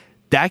 though,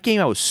 that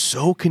game I was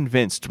so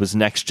convinced was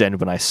next-gen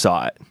when I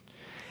saw it.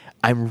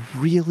 I'm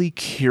really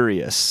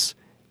curious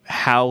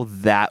how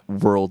that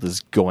world is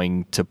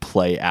going to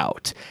play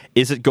out.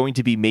 Is it going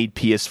to be made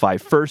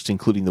PS5 first,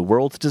 including the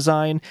world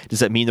design? Does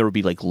that mean there will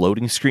be like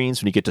loading screens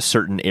when you get to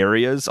certain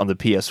areas on the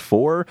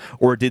PS4?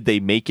 Or did they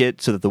make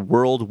it so that the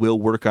world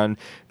will work on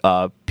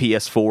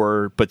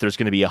PS4, but there's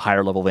going to be a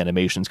higher level of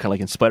animations, kind of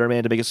like in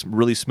Spider-Man, to make it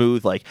really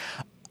smooth? Like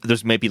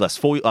there's maybe less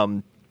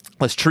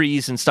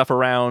trees and stuff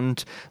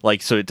around,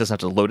 like, so it doesn't have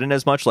to load in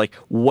as much. Like,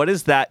 what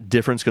is that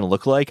difference going to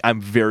look like? I'm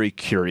very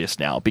curious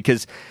now,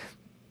 because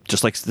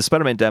just like the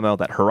Spider-Man demo,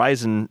 that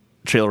Horizon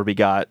trailer we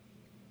got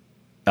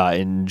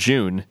in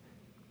June,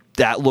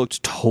 that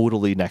looked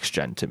totally next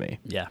gen to me.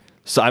 Yeah.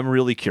 So I'm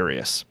really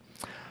curious.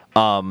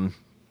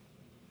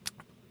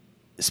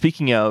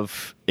 Speaking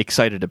of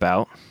excited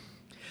about,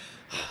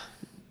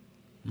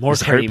 more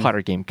cream. Harry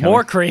Potter game coming.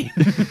 More cream.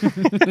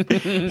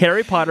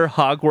 Harry Potter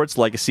Hogwarts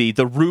Legacy.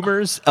 The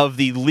rumors of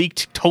the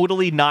leaked,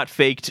 totally not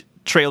faked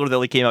trailer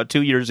that came out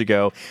 2 years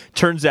ago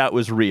turns out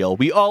was real.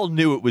 We all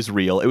knew it was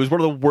real. It was one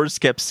of the worst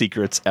kept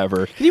secrets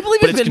ever. Can you believe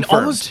but it's been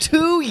confirmed. almost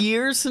 2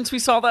 years since we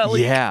saw that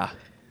leak? Yeah.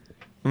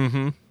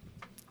 Mm-hmm.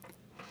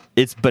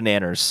 It's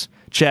bananas.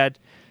 Chad,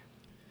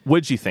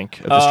 what'd you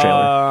think of this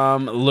trailer?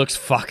 Looks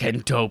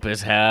fucking dope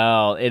as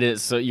hell. It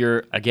is. So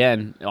you're,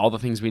 again, all the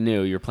things we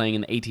knew. You're playing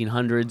in the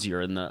 1800s.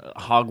 You're in the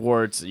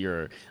Hogwarts.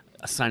 You're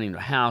assigning to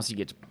a house. You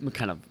get to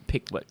kind of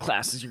pick what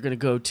classes you're going to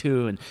go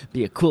to and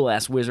be a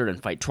cool-ass wizard and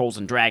fight trolls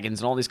and dragons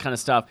and all this kind of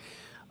stuff.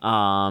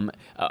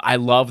 I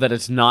love that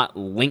it's not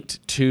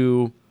linked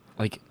to,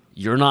 like,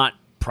 you're not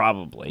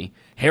probably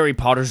Harry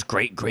Potter's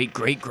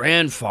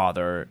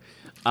great-great-great-grandfather.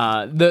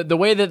 The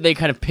way that they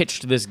kind of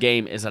pitched this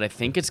game is that I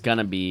think it's going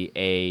to be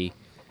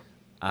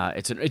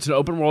it's an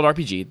open-world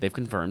RPG, they've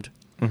confirmed.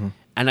 Mm-hmm.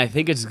 And I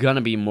think it's going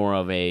to be more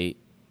of a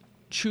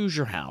choose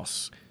your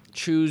house,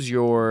 choose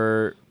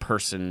your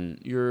person,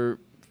 your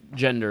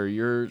gender,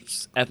 your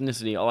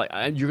ethnicity.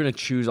 You're going to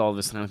choose all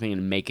this kind of thing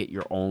and make it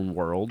your own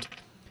world.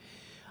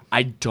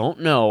 I don't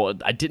know.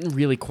 I didn't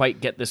really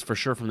quite get this for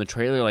sure from the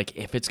trailer. Like,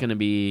 if it's going to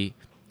be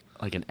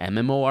like an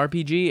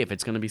MMORPG, if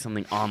it's going to be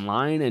something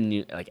online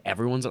and like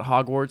everyone's at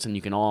Hogwarts and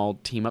you can all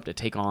team up to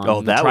take on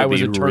the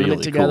Triwizard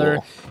Tournament together.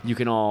 Cool. You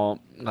can all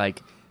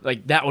like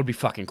that would be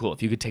fucking cool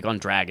if you could take on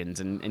dragons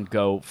and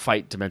go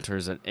fight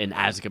Dementors in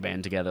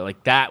Azkaban together.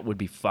 Like, that would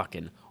be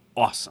fucking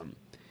awesome.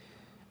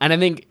 And I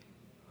think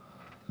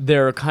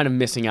they're kind of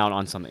missing out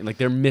on something. Like,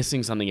 they're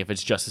missing something if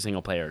it's just a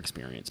single player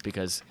experience,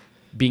 because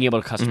being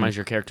able to customize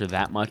your character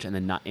that much and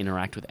then not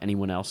interact with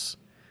anyone else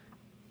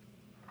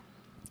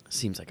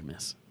seems like a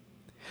miss.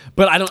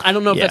 But I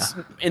don't know if that's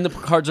in the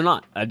cards or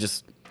not.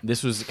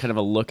 This was kind of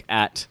a look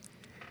at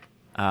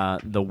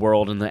the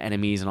world and the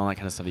enemies and all that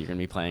kind of stuff that you're going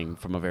to be playing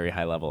from a very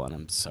high level, and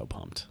I'm so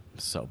pumped.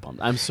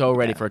 I'm so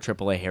ready for a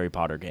AAA Harry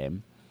Potter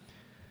game.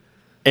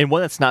 And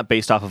one that's not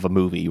based off of a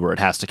movie where it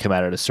has to come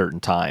out at a certain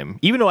time.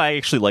 Even though I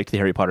actually liked the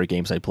Harry Potter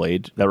games I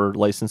played that were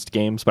licensed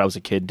games, but I was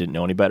a kid, didn't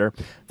know any better.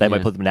 Then I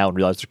might play them now and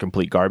realize they're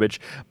complete garbage.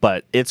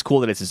 But it's cool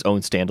that it's its own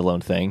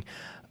standalone thing.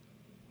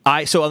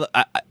 I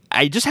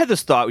just had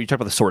this thought when you talk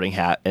about the Sorting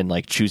Hat and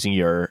like choosing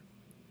your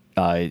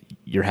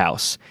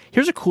house.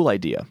 Here's a cool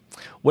idea.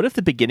 What if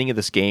the beginning of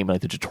this game,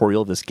 like the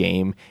tutorial of this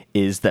game,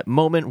 is that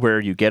moment where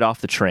you get off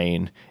the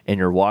train and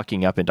you're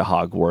walking up into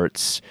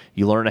Hogwarts,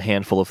 you learn a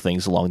handful of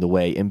things along the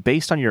way, and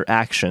based on your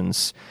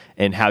actions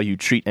and how you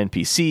treat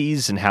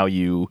NPCs and how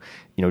you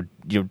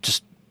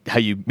just how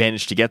you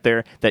manage to get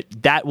there,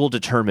 that will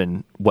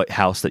determine what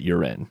house that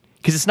you're in.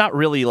 Because it's not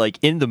really like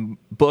in the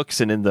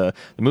books and in the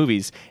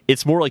movies.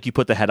 It's more like you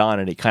put the hat on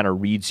and it kind of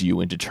reads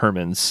you and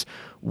determines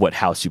what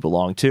house you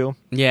belong to.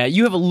 Yeah,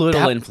 you have a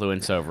little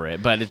influence over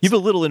it, but you have a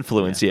little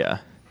influence, yeah.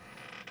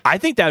 I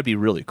think that would be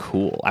really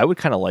cool. I would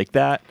kind of like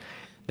that.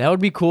 That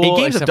would be cool,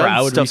 games except for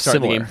I would restart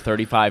similar. the game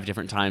 35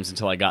 different times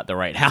until I got the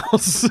right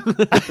house.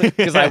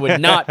 Because I would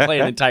not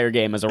play an entire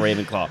game as a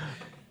Ravenclaw.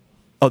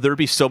 Oh, there would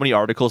be so many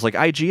articles like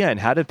IGN,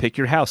 how to pick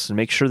your house and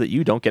make sure that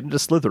you don't get into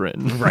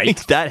Slytherin. Right.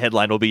 That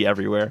headline will be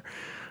everywhere.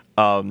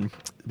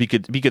 Be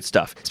good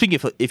stuff. Speaking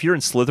of, if you're in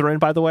Slytherin,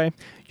 by the way,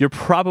 you're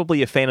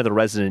probably a fan of the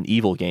Resident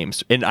Evil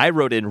games. And I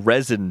wrote in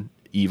Resident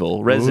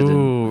Evil. Resident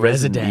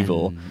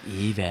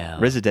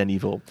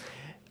Evil.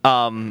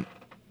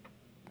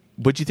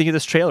 What'd you think of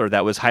this trailer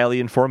that was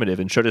highly informative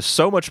and showed us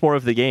so much more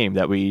of the game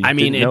that we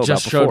didn't know it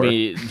just about showed before?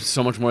 me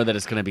so much more that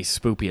it's going to be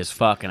spoopy as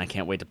fuck, and I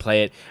can't wait to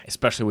play it,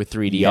 especially with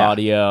 3D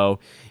audio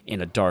in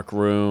a dark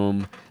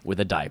room with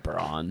a diaper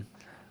on.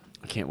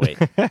 I can't wait.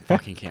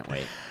 Fucking can't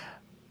wait.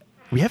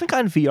 We haven't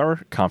gotten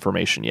VR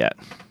confirmation yet.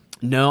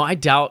 No, I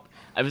doubt,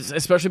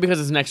 especially because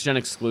it's next-gen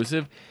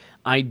exclusive,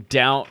 I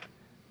doubt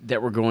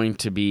that we're going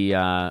to be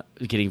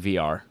getting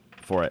VR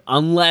for it,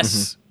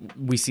 unless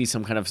we see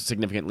some kind of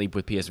significant leap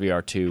with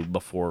PSVR 2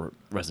 before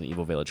Resident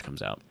Evil Village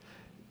comes out.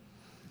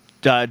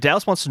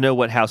 Dallas wants to know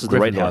what house is the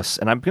right house,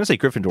 and I'm going to say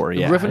Gryffindor.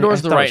 Yeah, Gryffindor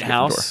is the I thought right it was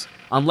house,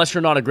 unless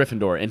you're not a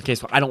Gryffindor, in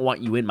case I don't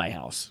want you in my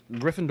house.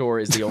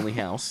 Gryffindor is the only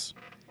house.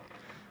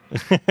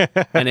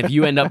 And if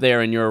you end up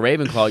there and you're a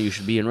Ravenclaw, you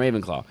should be in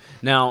Ravenclaw.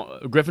 Now,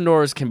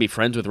 Gryffindors can be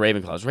friends with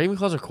Ravenclaws.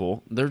 Ravenclaws are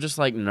cool. They're just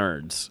like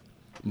nerds,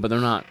 but they're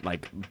not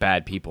like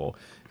bad people.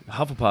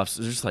 Hufflepuffs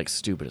are just like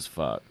stupid as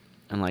fuck.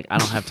 And like I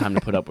don't have time to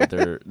put up with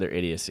their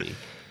idiocy.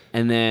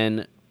 And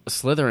then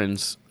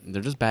Slytherins,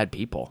 they're just bad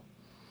people.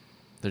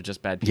 They're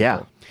just bad people.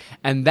 Yeah.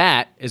 And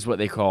that is what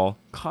they call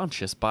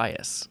conscious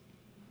bias.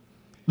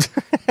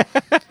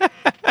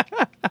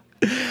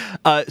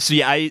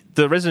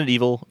 The Resident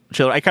Evil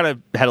trailer, I kind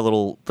of had a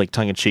little like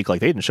tongue in cheek, like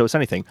they didn't show us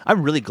anything.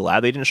 I'm really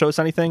glad they didn't show us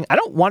anything. I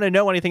don't want to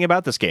know anything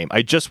about this game.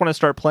 I just want to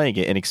start playing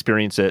it and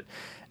experience it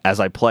as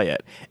I play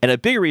it. And a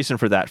big reason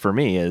for that for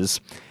me is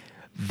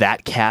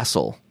that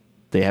castle.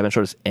 They haven't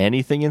showed us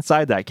anything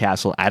inside that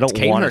castle. I don't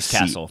want to see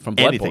Castle from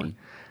anything.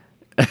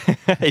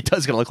 It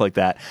does going to look like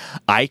that.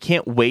 I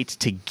can't wait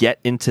to get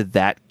into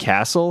that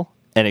castle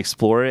and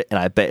explore it, and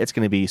I bet it's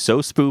going to be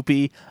so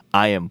spoopy.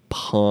 I am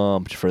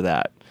pumped for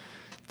that.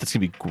 That's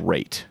going to be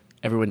great.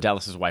 Everyone,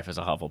 Dallas's wife is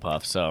a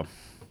Hufflepuff, so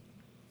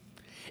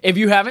if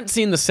you haven't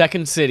seen the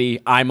Second City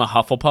I'm a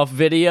Hufflepuff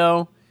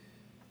video,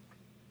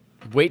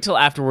 wait till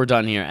after we're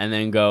done here and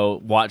then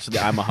go watch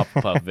the I'm a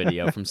Hufflepuff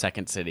video from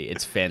Second City.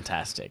 It's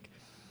fantastic.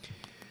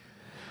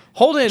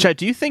 Holden, Chad,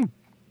 do you think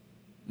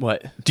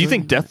what? Do you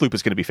think Deathloop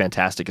is going to be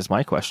fantastic? Is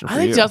my question for I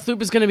think you.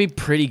 Deathloop is going to be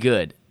pretty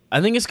good. I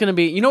think it's going to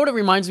be. You know what it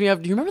reminds me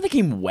of? Do you remember the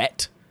game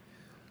Wet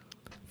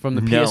from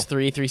the PS3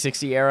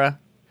 360 era?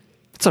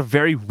 It's a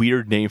very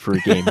weird name for a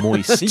game.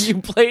 Moist.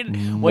 You play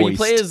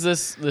as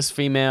this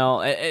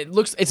female.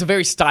 It's a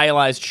very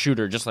stylized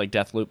shooter, just like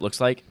Deathloop looks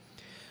like.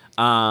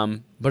 But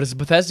it's a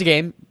Bethesda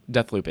game.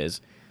 Deathloop is.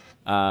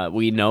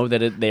 We know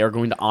that they are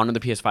going to honor the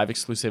PS5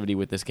 exclusivity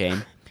with this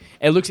game.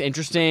 It looks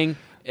interesting.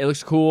 It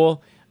looks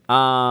cool.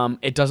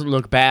 It doesn't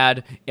look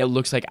bad. It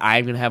looks like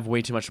I'm going to have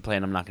way too much to play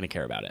and I'm not going to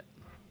care about it.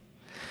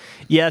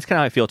 Yeah, that's kind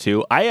of how I feel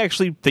too. I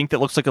actually think that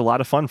looks like a lot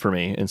of fun for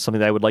me and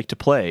something that I would like to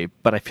play,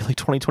 but I feel like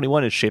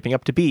 2021 is shaping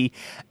up to be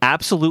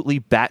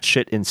absolutely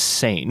batshit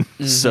insane.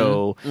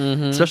 So,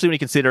 especially when you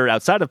consider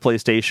outside of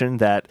PlayStation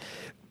that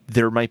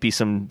there might be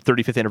some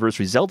 35th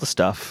anniversary Zelda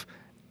stuff,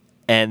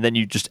 and then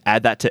you just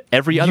add that to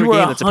every other game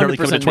that's apparently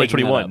coming to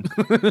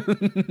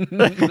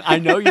 2021. I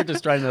know you're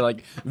just trying to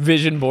like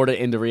vision board it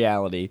into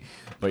reality,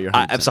 but you're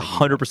that's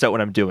 100%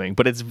 what I'm doing.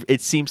 But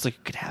it seems like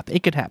it could happen.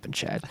 It could happen,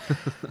 Chad.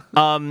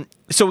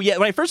 So yeah,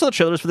 when I first saw the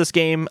trailers for this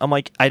game, I'm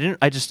like,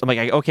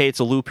 okay, it's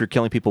a loop. You're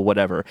killing people,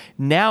 whatever.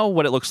 Now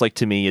what it looks like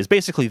to me is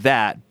basically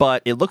that,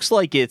 but it looks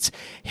like it's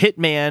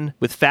Hitman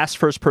with fast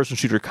first-person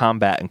shooter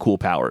combat and cool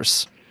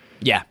powers.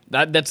 Yeah,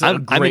 that's a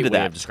great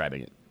way of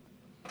describing it.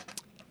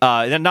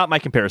 Not my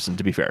comparison,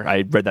 to be fair.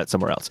 I read that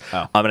somewhere else.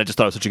 And I just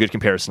thought it was such a good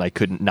comparison, I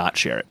couldn't not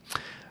share it.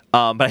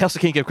 But I also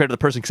can't give credit to the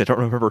person because I don't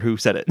remember who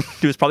said it.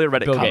 It was probably a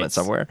Reddit comment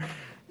somewhere.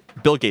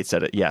 Bill Gates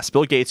said it. Yes,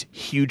 Bill Gates,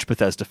 huge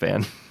Bethesda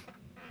fan.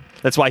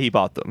 That's why he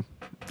bought them.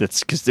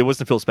 That's because it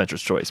wasn't Phil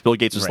Spencer's choice. Bill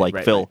Gates was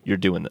Phil, you're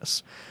doing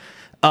this.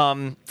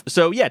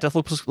 So yeah,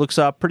 Deathloop looks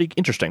pretty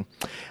interesting.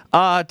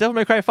 Devil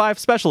May Cry 5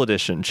 Special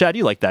Edition. Chad,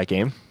 you like that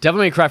game?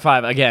 Devil May Cry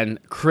 5, again,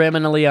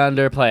 criminally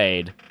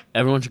underplayed.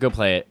 Everyone should go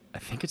play it. I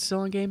think it's still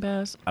on Game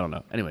Pass. I don't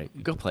know. Anyway,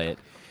 go play it.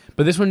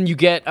 But this one you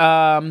get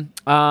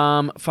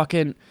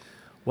fucking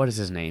what is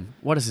his name?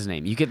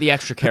 You get the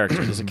extra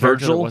character. There's a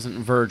character that wasn't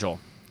Virgil.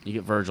 You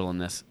get Virgil in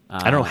this.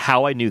 I don't know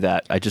how I knew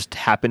that. I just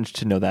happened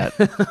to know that.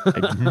 I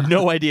had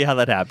no idea how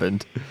that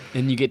happened.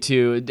 And you get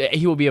to...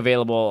 He will be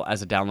available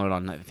as a download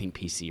on, I think,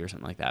 PC or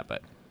something like that.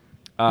 But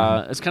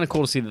it's kind of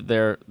cool to see that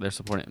they're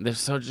supporting...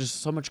 There's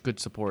just so much good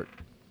support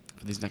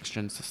for these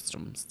next-gen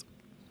systems.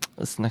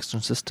 This next-gen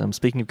system.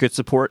 Speaking of good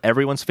support,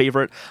 everyone's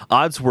favorite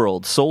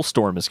Oddsworld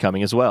Soulstorm is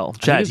coming as well.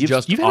 Chad, you've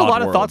had a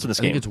lot of thoughts on this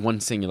game. I think it's one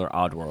singular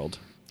Oddworld.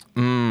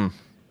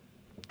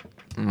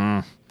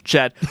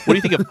 Chad, what do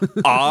you think of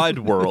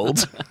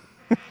Oddworld?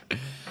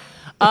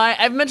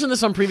 I've mentioned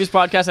this on previous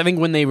podcasts. I think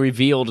when they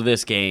revealed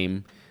this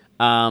game,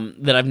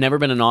 that I've never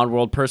been an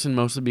Oddworld person,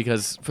 mostly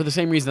because for the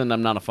same reason that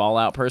I'm not a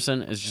Fallout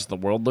person, it's just the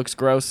world looks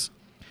gross,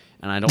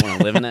 and I don't want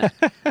to live in it.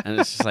 And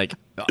it's just like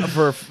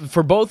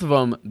for both of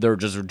them, they're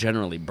just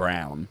generally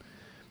brown.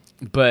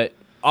 But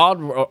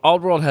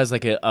Oddworld has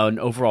like an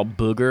overall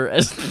booger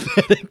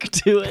aesthetic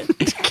to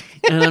it,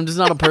 and I'm just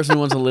not a person who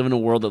wants to live in a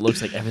world that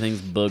looks like everything's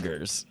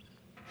boogers.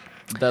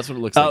 That's what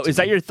it looks like. Is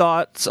that your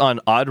thoughts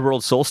on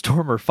Oddworld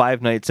Soulstorm or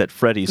Five Nights at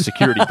Freddy's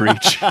Security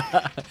Breach?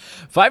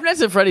 Five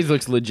Nights at Freddy's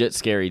looks legit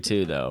scary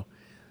too, though.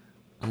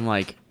 I'm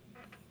like,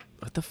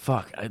 what the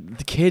fuck?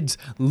 The kids,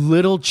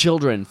 little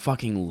children,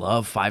 fucking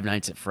love Five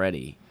Nights at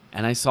Freddy.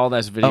 And I saw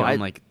this video. I'm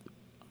like,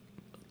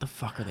 what the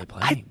fuck are they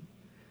playing?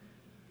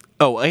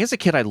 As a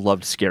kid, I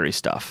loved scary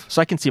stuff,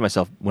 so I can see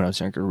myself when I was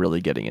younger really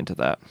getting into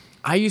that.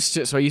 I used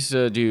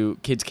to do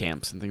kids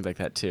camps and things like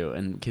that too,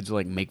 and kids would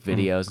like make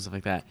videos and stuff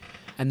like that.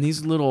 And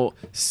these little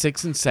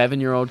 6 and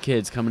 7-year-old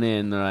kids coming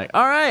in, they're like,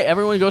 all right,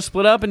 everyone go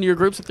split up into your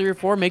groups of 3 or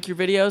 4, make your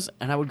videos.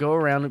 And I would go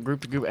around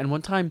group to group. And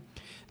one time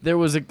there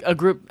was a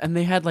group, and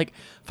they had like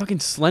fucking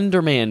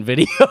Slender Man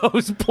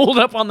videos pulled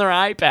up on their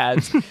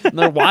iPads. And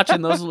they're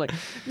watching those. I'm like,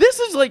 this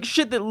is like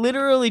shit that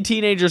literally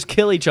teenagers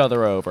kill each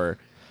other over.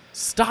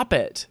 Stop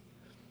it.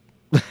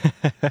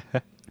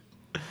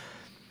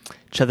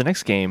 Chad, the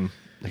next game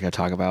I gotta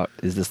talk about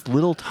is this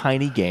little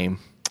tiny game.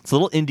 It's a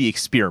little indie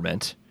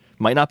experiment.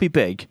 Might not be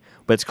big,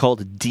 but it's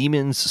called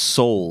Demon's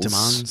Souls.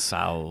 Demon's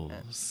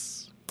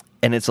Souls.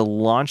 And it's a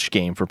launch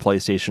game for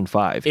PlayStation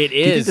 5. It is. Do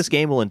you think this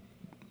game will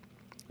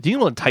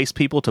entice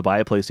people to buy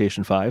a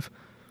PlayStation 5?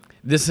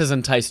 This has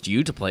enticed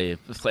you to buy a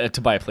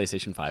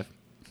PlayStation 5.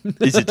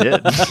 Yes, it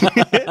did.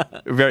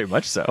 Very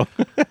much so.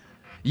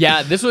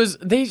 Yeah,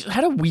 they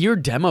had a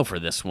weird demo for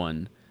this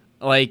one.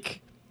 Like,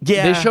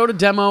 yeah. They showed a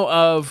demo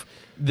of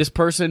this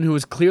person who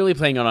was clearly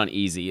playing it on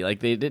easy.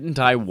 Like, they didn't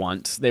die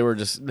once. They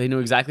knew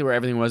exactly where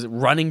everything was,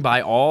 running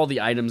by all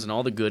the items and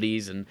all the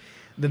goodies, and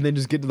then they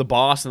just get to the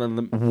boss and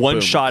then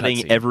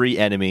one-shotting every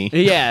enemy.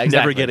 Yeah,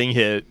 exactly. Never getting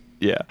hit.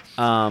 Yeah.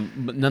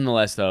 But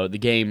nonetheless, though, the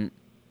game,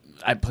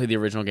 I played the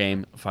original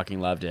game, fucking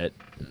loved it.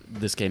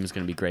 This game is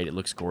going to be great. It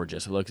looks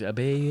gorgeous. It looks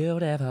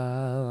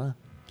beautiful.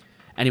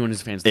 Anyone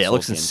who's a fan of the it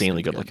looks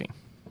insanely good looking.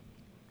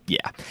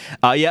 Yeah.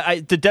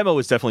 The demo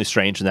is definitely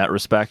strange in that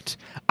respect.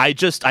 I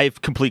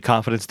have complete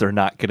confidence they're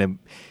not going to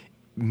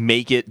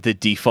make it the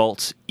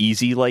default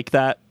easy like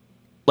that.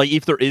 Like,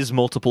 if there is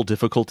multiple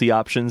difficulty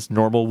options,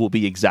 normal will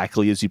be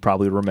exactly as you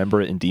probably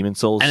remember it in Demon's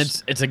Souls.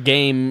 And it's a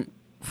game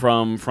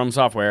from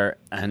Software,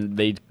 and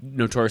they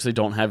notoriously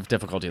don't have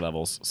difficulty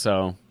levels,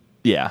 so...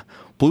 Yeah.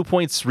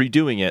 Bluepoint's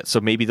redoing it,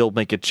 so maybe they'll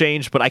make a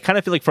change, but I kind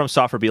of feel like From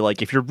Software be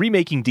like, if you're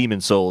remaking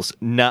Demon's Souls,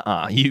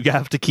 nuh-uh, you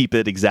have to keep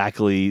it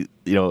exactly,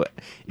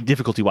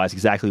 difficulty-wise,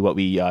 exactly what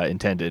we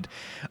intended.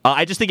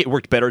 I just think it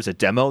worked better as a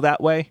demo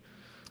that way.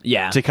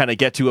 Yeah. To kind of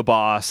get to a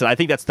boss, and I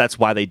think that's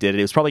why they did it.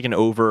 It was probably like an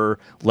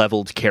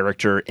over-leveled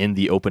character in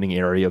the opening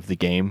area of the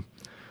game,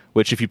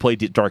 which if you play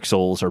Dark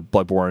Souls or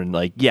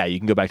Bloodborne, you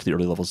can go back to the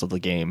early levels of the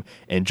game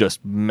and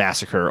just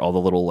massacre all the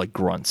little,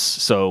 grunts.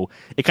 So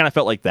it kind of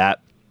felt like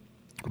that.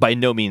 By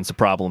no means a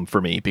problem for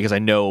me, because I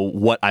know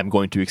what I'm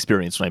going to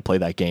experience when I play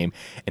that game.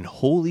 And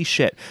holy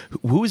shit,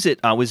 who is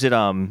it? Was it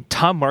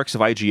Tom Marks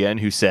of IGN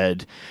who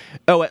said,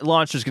 at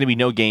launch there's going to be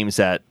no games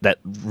that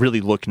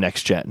really look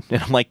next gen?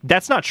 And I'm like,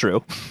 that's not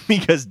true,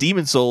 because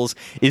Demon's Souls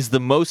is the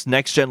most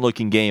next gen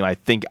looking game I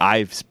think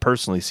I've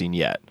personally seen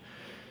yet.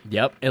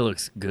 Yep, it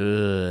looks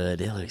good.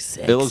 It looks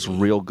sexy. It looks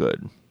real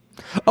good.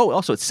 Oh,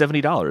 also it's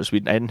 $70.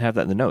 I didn't have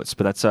that in the notes,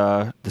 but that's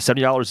the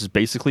 $70 is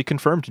basically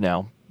confirmed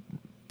now.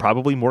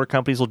 Probably more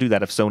companies will do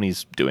that if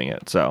Sony's doing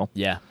it. So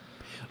yeah,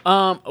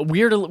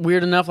 weird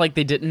enough. Like,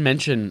 they didn't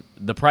mention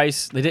the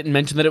price. They didn't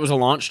mention that it was a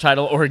launch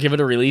title or give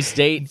it a release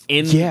date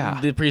in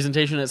the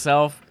presentation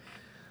itself.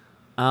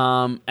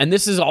 And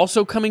this is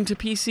also coming to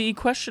PC ?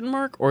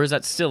 Or is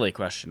that still a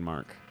question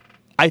mark?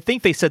 I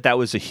think they said that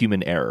was a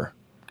human error.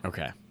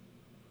 Okay.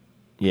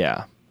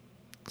 Yeah.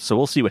 So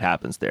we'll see what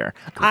happens there.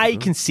 I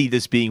can see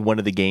this being one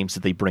of the games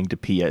that they bring to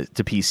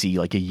PC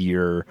like a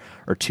year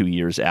or 2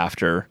 years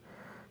after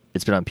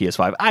it's been on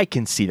PS5. I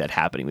can see that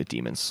happening with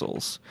Demon's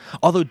Souls.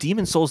 Although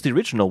Demon's Souls, the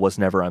original, was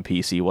never on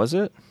PC, was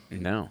it?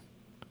 No.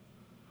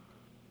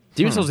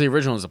 Demon's Souls, the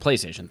original, is a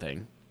PlayStation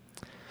thing.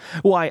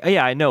 Well,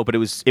 I know, but it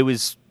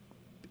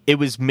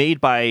was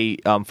made by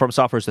From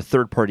Software as a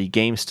third-party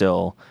game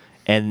still,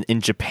 and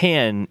in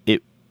Japan,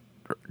 didn't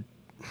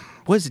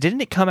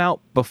it come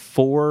out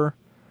before?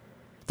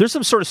 There's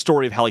some sort of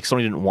story of how like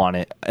Sony didn't want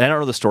it, and I don't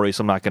know the story,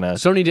 so I'm not gonna.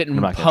 Sony didn't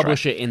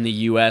publish it in the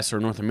U.S. or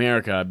North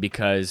America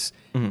because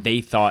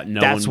they thought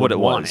That's one what would it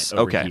want was. it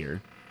over Okay.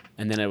 here,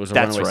 and then it was a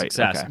That's runaway right.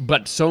 success. Okay.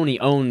 But Sony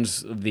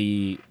owns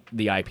the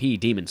IP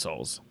Demon's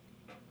Souls,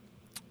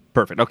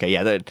 Perfect. Okay,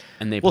 yeah,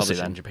 and they we'll publish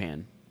see it in then.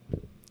 Japan.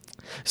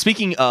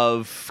 Speaking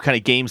of kind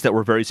of games that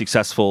were very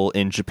successful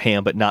in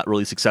Japan but not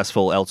really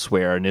successful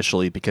elsewhere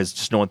initially because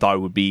just no one thought it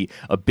would be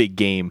a big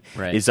game,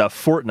 Right. is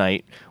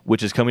Fortnite,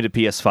 which is coming to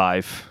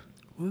PS5.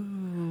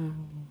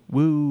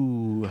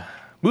 Woo.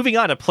 Moving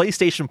on to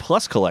PlayStation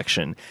Plus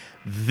collection.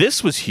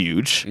 This was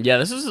huge. Yeah,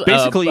 this is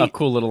Basically- a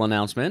cool little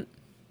announcement.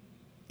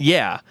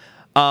 Yeah.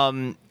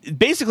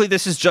 Basically,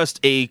 this is just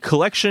a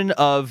collection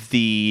of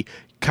the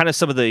kind of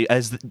some of the,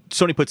 as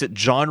Sony puts it,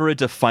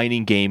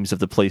 genre-defining games of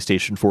the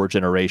PlayStation 4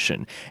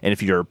 generation. And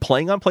if you're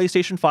playing on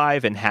PlayStation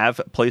 5 and have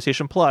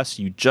PlayStation Plus,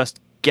 you just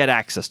get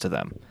access to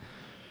them.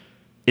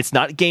 It's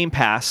not Game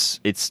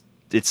Pass. It's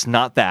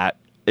not that.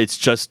 It's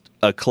just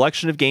a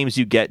collection of games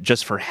you get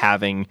just for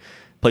having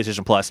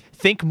PlayStation Plus.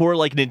 Think more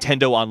like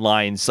Nintendo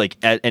Online's like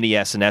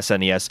NES and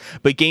SNES,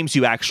 but games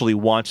you actually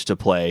want to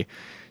play,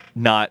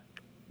 not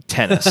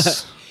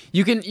tennis.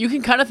 You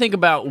can kind of think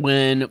about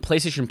when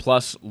PlayStation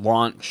Plus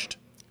launched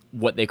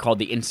what they called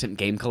the Instant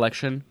Game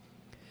Collection,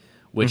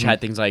 which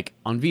had things like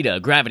On Vita,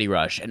 Gravity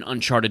Rush, and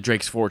Uncharted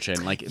Drake's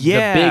Fortune, like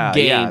Yeah, the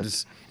big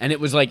games. And it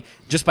was like,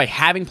 just by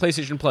having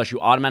PlayStation Plus, you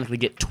automatically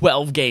get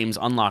 12 games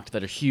unlocked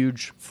that are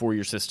huge for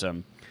your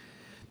system.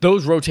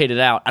 Those rotated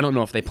out. I don't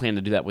know if they plan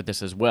to do that with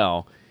this as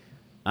well.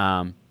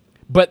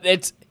 But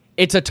it's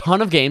a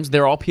ton of games.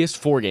 They're all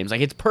PS4 games.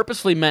 Like, it's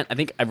purposefully meant. I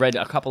think I've read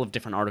a couple of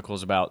different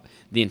articles about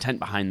the intent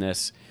behind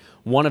this.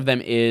 One of them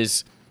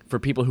is for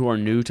people who are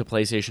new to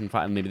PlayStation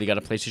 5. Maybe they got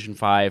a PlayStation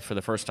 5 for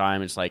the first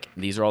time. It's like,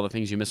 these are all the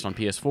things you missed on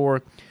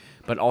PS4.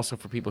 But also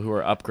for people who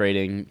are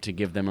upgrading to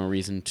give them a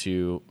reason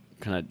to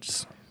kind of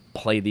just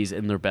play these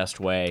in their best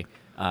way,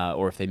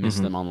 or if they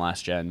missed them on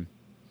last gen.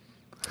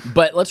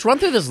 But let's run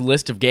through this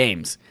list of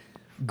games.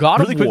 God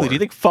Really of quickly, War. do you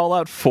think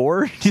Fallout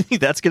 4, do you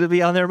think that's going to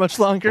be on there much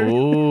longer?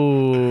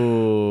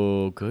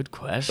 Ooh, good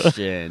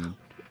question.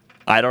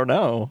 I don't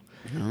know.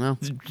 I don't know.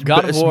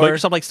 God of War,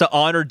 Microsoft likes to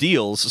honor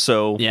deals,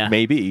 so Yeah.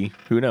 maybe.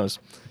 Who knows?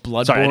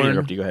 Bloodborne, Sorry, I didn't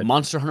interrupt you. Go ahead.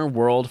 Monster Hunter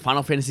World,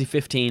 Final Fantasy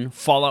 15,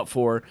 Fallout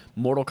 4,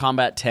 Mortal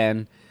Kombat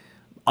 10,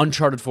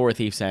 Uncharted 4: A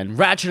Thief's End,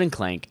 Ratchet and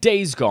Clank,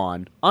 Days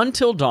Gone,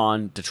 Until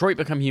Dawn, Detroit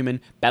Become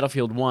Human,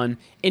 Battlefield 1,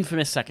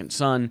 Infamous Second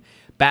Son,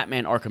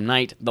 Batman Arkham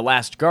Knight, The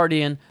Last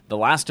Guardian, The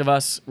Last of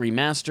Us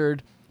Remastered,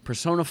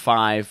 Persona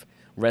 5,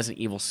 Resident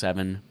Evil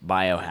 7,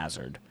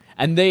 Biohazard.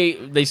 And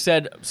they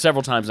said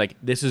several times, like,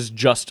 this is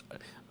just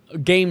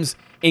games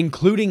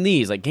including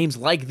these, like games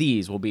like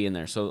these will be in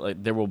there. So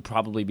like, there will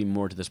probably be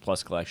more to this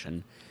Plus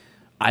collection,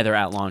 either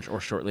at launch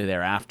or shortly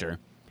thereafter.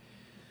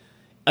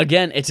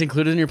 Again, it's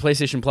included in your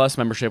PlayStation Plus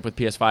membership with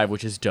PS5,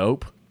 which is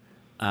dope.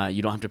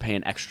 You don't have to pay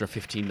an extra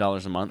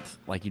 $15 a month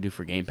like you do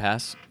for Game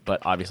Pass,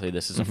 but obviously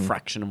this is a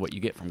fraction of what you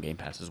get from Game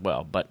Pass as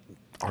well. But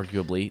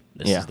arguably,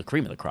 this is the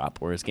cream of the crop,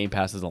 whereas Game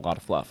Pass is a lot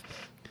of fluff.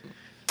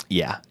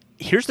 Yeah.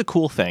 Here's the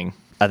cool thing,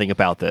 I think,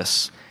 about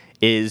this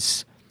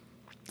is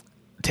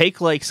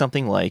take like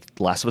something like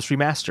Last of Us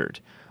Remastered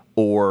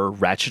or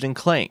Ratchet and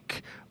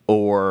Clank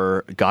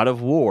or God of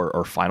War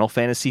or Final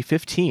Fantasy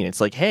 15. It's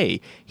like,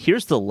 hey,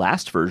 here's the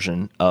last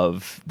version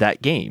of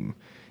that game.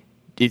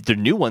 If the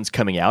new one's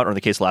coming out, or in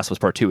the case of Last of Us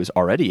Part 2 is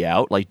already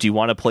out, like, do you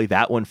want to play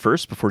that one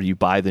first before you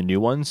buy the new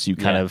ones? So you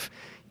kind of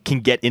can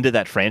get into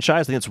that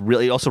franchise. I think it's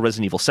really, also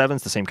Resident Evil 7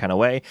 is the same kind of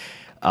way.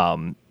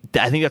 I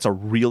think that's a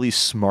really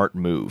smart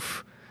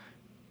move.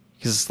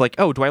 Because it's like,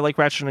 oh, do I like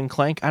Ratchet and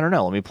Clank? I don't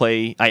know. Let me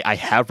play. I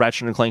have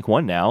Ratchet and Clank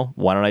 1 now.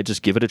 Why don't I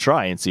just give it a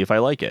try and see if I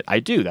like it? I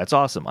do. That's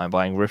awesome. I'm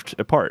buying Rift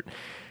Apart.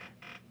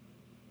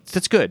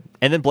 That's good.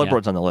 And then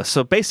Bloodborne's on the list.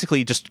 So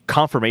basically just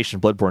confirmation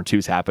Bloodborne 2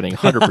 is happening.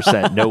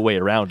 100%. No way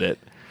around it.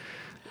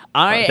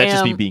 That's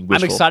just me being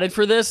wishful. I'm excited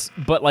for this,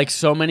 but like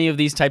so many of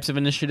these types of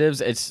initiatives,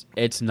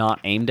 it's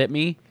not aimed at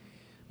me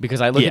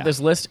because I look at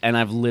this list and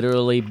I've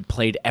literally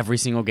played every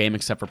single game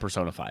except for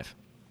Persona 5.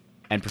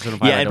 And Persona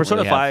 5 I don't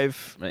Persona really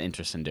 5 have an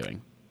interest in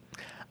doing.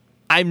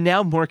 I'm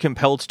now more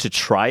compelled to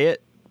try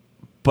it,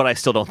 but I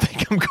still don't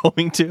think I'm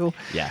going to.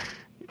 Yeah.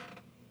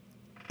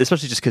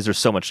 Especially just because there's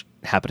so much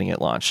happening at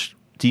launch.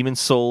 Demon's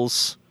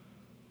Souls,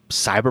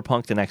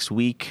 Cyberpunk the next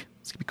week.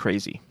 It's going to be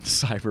crazy.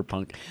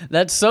 Cyberpunk.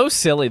 That's so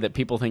silly that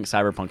people think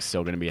Cyberpunk's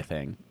still going to be a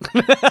thing.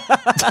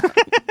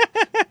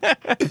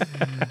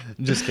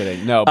 Just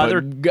kidding. No,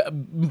 but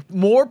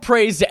more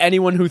praise to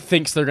anyone who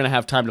thinks they're going to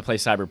have time to play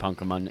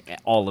Cyberpunk among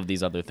all of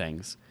these other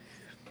things.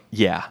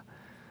 Yeah.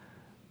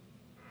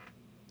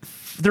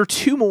 There are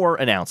two more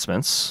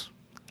announcements.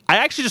 I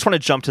actually just want to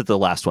jump to the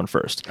last one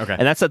first. Okay.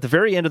 And that's at the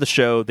very end of the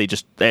show.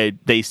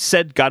 They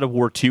said God of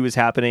War 2 is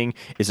happening.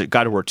 Is it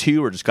God of War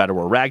 2 or just God of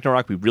War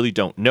Ragnarok? We really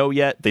don't know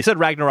yet. They said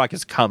Ragnarok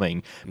is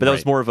coming, but that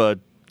was more of a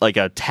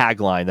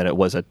tagline than it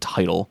was a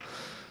title.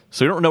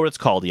 So we don't know what it's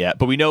called yet,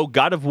 but we know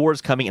God of War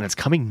is coming, and it's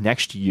coming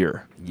next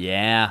year.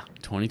 Yeah,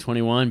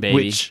 2021, baby.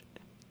 Which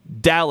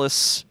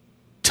Dallas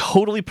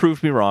totally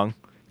proved me wrong.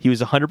 He was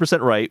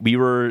 100% right. We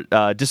were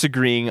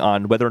disagreeing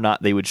on whether or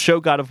not they would show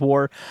God of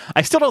War.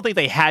 I still don't think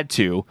they had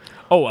to.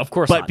 Oh, of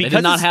course not. They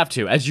did not have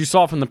to. As you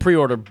saw from the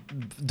pre-order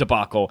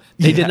debacle,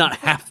 they did not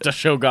have to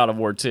show God of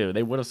War 2.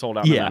 They would have sold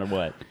out no matter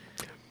what.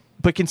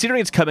 But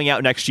considering it's coming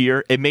out next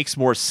year, it makes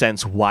more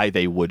sense why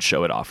they would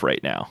show it off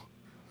right now.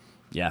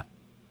 Yeah.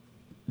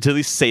 To at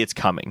least say it's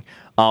coming.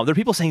 There are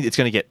people saying it's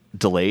going to get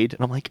delayed.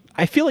 And I'm like,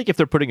 I feel like if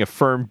they're putting a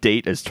firm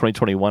date as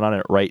 2021 on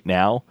it right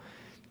now,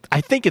 I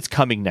think it's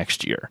coming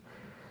next year.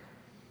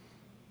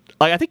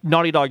 I think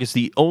Naughty Dog is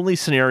the only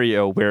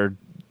scenario where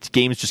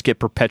games just get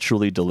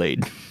perpetually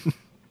delayed.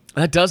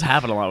 That does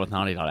happen a lot with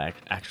Naughty Dog,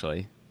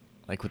 actually.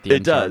 Like with the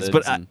It does,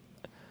 but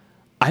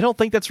I don't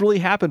think that's really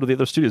happened with the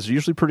other studios. They're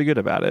usually pretty good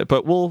about it,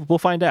 but we'll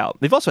find out.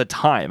 They've also had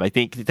time. I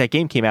think that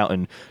game came out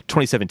in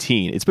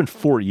 2017. It's been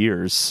 4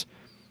 years.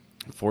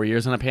 4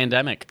 years in a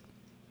pandemic.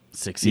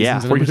 6 seasons. Yeah,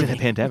 in 4 a years in movie.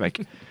 a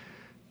pandemic.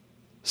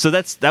 So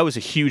that was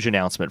a huge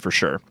announcement for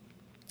sure.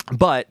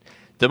 But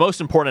the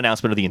most important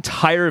announcement of the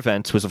entire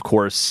event was, of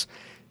course,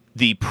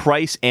 the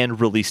price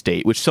and release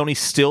date, which Sony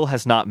still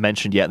has not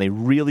mentioned yet, and they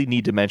really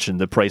need to mention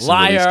the price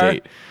and release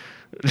date.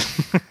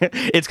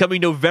 It's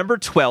coming November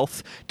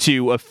 12th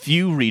to a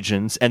few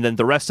regions, and then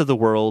the rest of the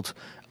world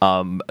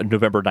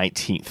November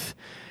 19th.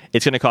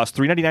 It's going to cost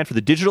 $3.99 for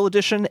the digital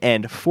edition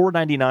and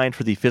 $4.99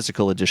 for the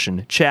physical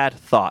edition. Chad,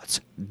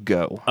 thoughts?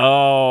 Go.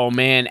 Oh,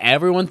 man.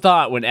 Everyone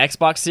thought when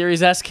Xbox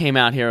Series S came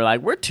out here,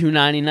 like, we're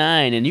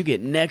 $2.99 and you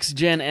get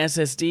next-gen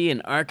SSD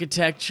and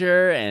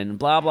architecture and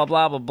blah, blah,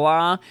 blah, blah,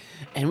 blah,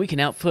 and we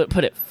can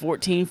put it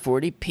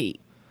 1440p.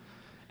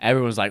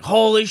 Everyone's like,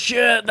 holy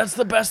shit, that's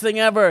the best thing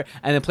ever.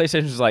 And then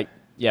PlayStation was like,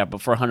 yeah,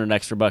 but for $100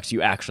 extra bucks,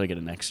 you actually get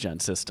a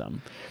next-gen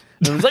system.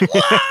 And I was like,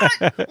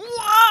 what?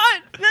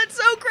 What? That's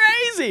so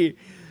crazy.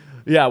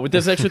 Yeah, with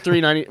this extra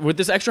 $3.90, with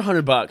this extra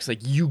 $100, like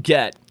you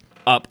get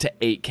up to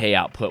 8K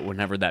output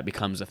whenever that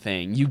becomes a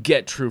thing. You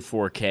get true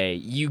 4K.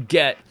 You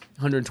get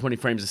 120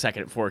 frames a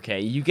second at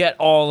 4K. You get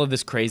all of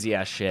this crazy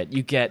ass shit.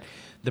 You get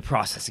the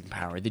processing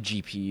power, the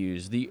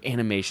GPUs, the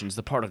animations,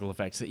 the particle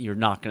effects that you're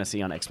not going to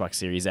see on Xbox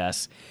Series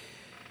S.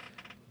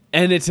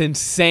 And it's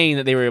insane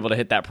that they were able to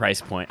hit that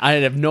price point. I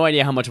have no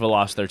idea how much of a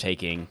loss they're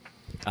taking.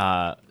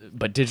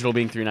 But digital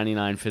being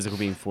 $3.99, physical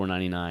being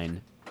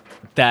 $4.99.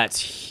 That's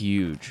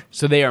huge.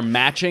 So they are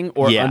matching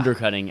or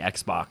undercutting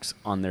Xbox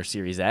on their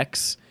Series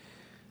X,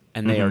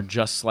 and they are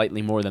just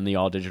slightly more than the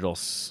all-digital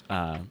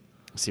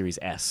Series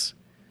S.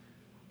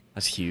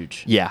 That's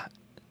huge. Yeah.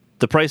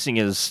 The pricing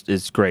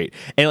is great.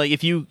 And like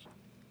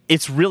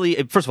it's really,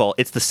 first of all,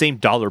 it's the same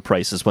dollar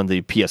price as when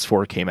the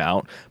PS4 came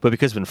out, but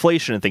because of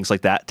inflation and things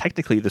like that,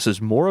 technically this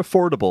is more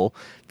affordable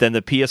than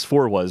the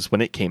PS4 was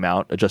when it came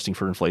out, adjusting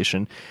for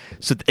inflation.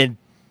 So, and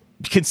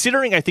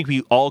considering I think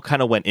we all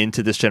kind of went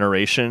into this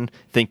generation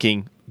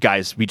thinking,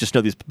 guys, we just know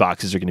these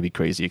boxes are going to be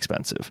crazy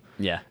expensive.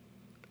 Yeah.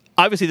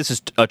 Obviously, this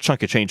is a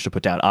chunk of change to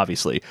put down,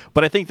 obviously.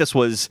 But I think this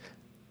was,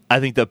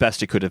 the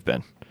best it could have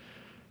been.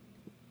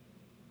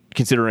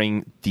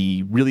 Considering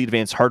the really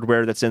advanced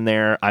hardware that's in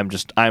there, I'm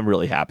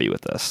really happy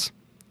with this.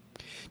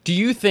 Do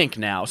you think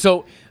now,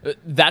 so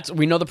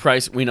we know the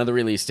price, we know the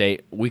release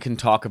date, we can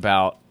talk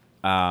about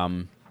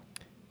the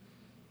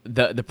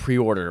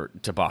pre-order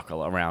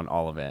debacle around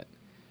all of it.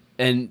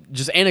 And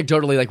just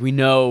anecdotally, like we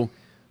know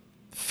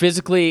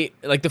physically,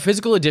 like the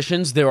physical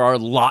editions, there are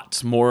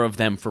lots more of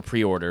them for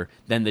pre-order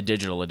than the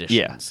digital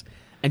editions. Yeah.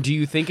 And do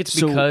you think it's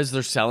because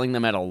they're selling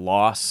them at a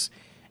loss,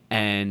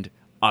 and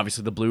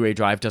obviously the Blu-ray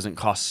drive doesn't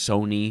cost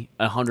Sony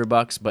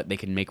 $100, but they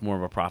can make more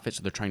of a profit,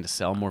 so they're trying to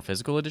sell more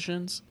physical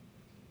editions?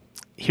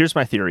 Here's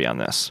my theory on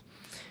this.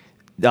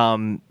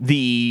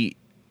 The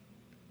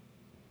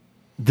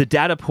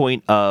data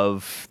point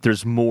of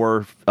there's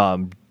more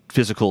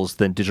physicals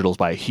than digitals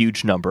by a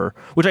huge number,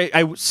 which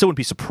I still wouldn't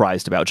be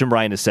surprised about. Jim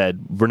Ryan has said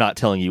we're not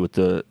telling you what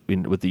the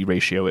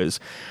ratio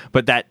is,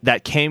 but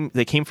that came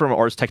from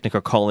Ars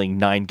Technica calling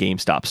 9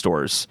 GameStop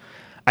stores.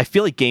 I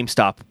feel like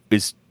GameStop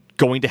is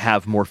going to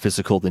have more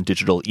physical than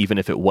digital, even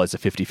if it was a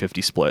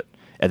 50-50 split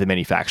at the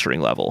manufacturing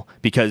level,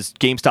 because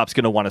GameStop's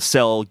going to want to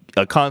sell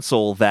a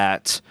console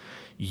that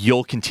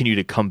you'll continue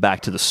to come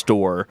back to the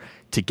store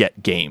to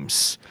get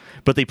games.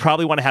 but they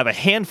probably want to have a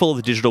handful of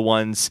the digital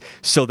ones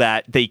so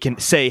that they can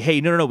say,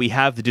 hey, no, we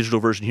have the digital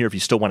version here. If you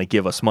still want to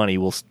give us money,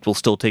 we'll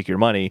still take your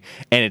money.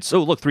 And it's,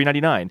 oh, look,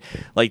 $3.99.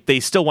 Like, they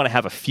still want to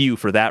have a few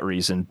for that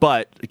reason,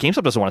 but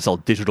GameStop doesn't want to sell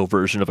a digital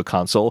version of a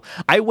console.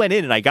 I went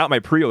in and I got my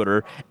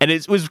pre-order, and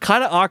it was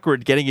kind of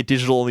awkward getting a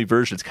digital-only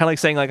version. It's kind of like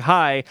saying, like,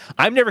 hi,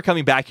 I'm never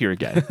coming back here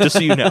again, just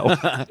so you know.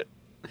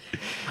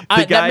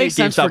 That makes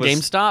sense for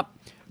GameStop,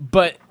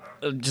 but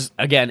just,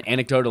 again,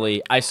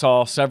 anecdotally, I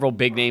saw several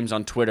big names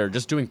on Twitter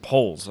just doing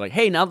polls, like,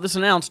 hey, now that this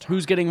announced,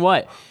 who's getting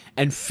what?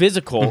 And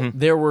physical,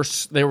 there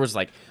was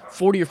like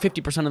 40 or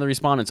 50% of the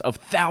respondents of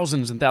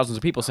thousands and thousands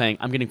of people saying,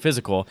 I'm getting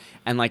physical,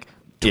 and like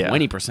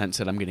 20%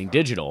 said I'm getting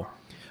digital.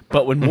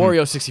 But when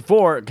Wario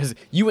 64, because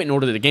you went and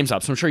ordered it at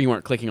GameStop, so I'm sure you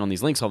weren't clicking on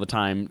these links all the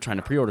time trying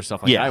to pre-order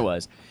stuff like I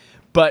was.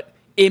 But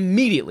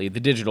immediately, the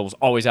digital was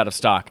always out of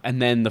stock, and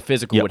then the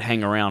physical would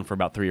hang around for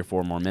about 3 or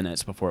 4 more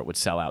minutes before it would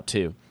sell out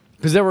too.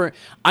 Because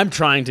I'm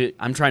trying to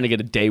get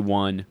a day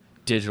one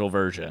digital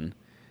version,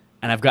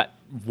 and I've got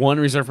one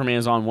reserved from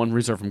Amazon, one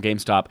reserved from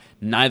GameStop.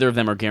 Neither of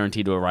them are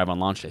guaranteed to arrive on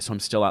launch day, so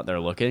I'm still out there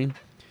looking.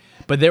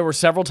 But there were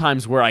several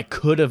times where I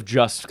could have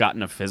just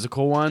gotten a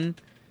physical one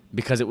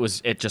because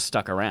it just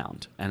stuck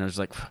around, and it was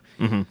like,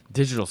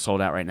 digital sold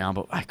out right now,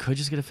 but I could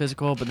just get a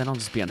physical, but then I'll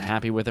just be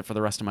unhappy with it for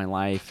the rest of my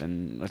life,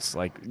 and it's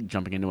like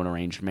jumping into an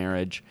arranged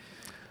marriage.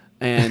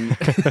 And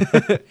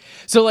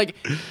so, like,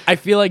 I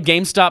feel like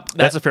GameStop,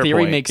 that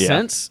theory makes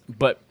sense,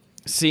 but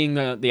seeing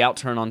the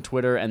outturn on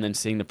Twitter and then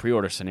seeing the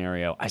pre-order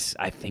scenario, I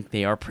think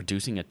they are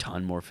producing a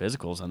ton more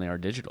physicals than they are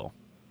digital.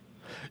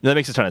 No, that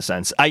makes a ton of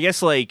sense. I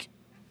guess, like,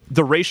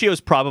 the ratio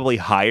is probably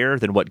higher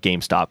than what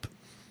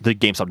the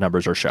GameStop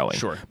numbers are showing.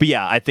 Sure. But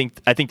yeah, I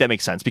think that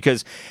makes sense,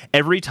 because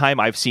every time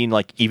I've seen,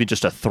 like, even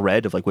just a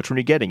thread of, like, which one are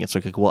you getting? It's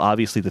like, well,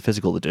 obviously the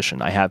physical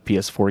edition. I have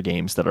PS4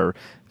 games that are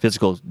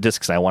physical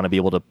discs, and I want to be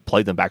able to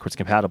play them backwards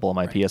compatible on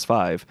my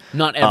PS5.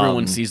 Not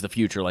everyone sees the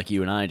future like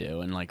you and I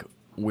do, and, like,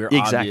 we're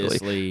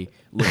obviously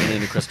looking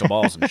into crystal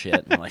balls and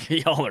shit. And like,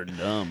 y'all are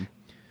dumb.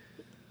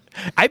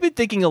 I've been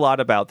thinking a lot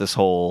about this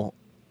whole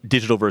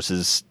digital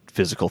versus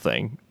physical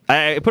thing.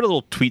 I put a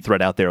little tweet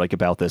thread out there, like,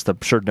 about this. I'm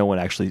sure no one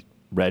actually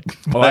read.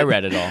 But, I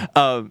read it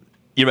all.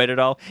 You read it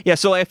all? Yeah,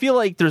 so I feel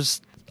like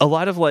there's a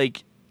lot of,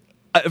 like,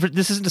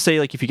 this isn't to say,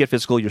 like, if you get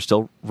physical, you're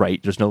still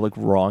right. There's no, like,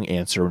 wrong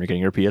answer when you're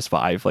getting your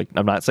PS5. Like,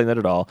 I'm not saying that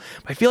at all.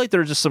 But I feel like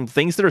there are just some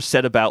things that are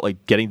said about,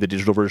 like, getting the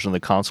digital version of the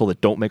console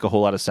that don't make a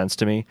whole lot of sense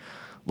to me.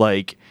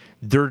 Like,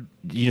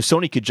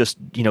 Sony could just,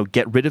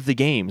 get rid of the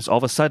games all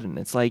of a sudden.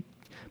 It's like,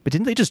 but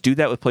didn't they just do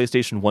that with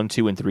PlayStation 1,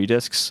 2, and 3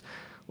 discs?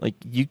 Like,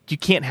 you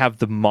can't have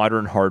the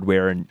modern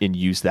hardware and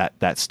use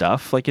that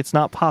stuff. Like, it's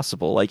not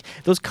possible. Like,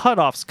 those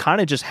cutoffs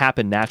kind of just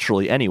happen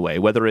naturally anyway,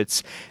 whether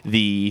it's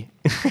your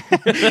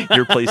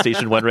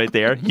PlayStation 1 right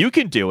there. You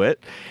can do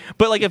it.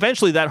 But, like,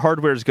 eventually that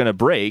hardware is going to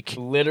break.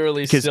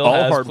 Literally because still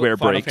all has hardware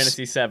Final breaks.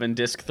 Fantasy VII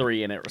Disc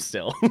 3 in it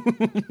still.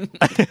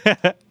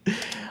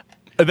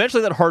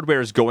 Eventually that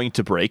hardware is going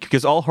to break,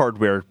 because all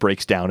hardware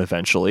breaks down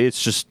eventually.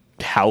 It's just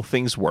how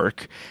things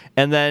work.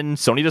 And then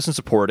Sony doesn't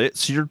support it,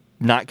 so you're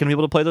not going to be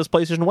able to play those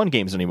PlayStation 1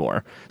 games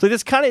anymore. So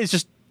this kind of is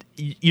just,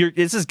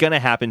 this is going to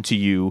happen to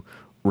you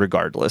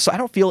regardless. So I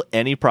don't feel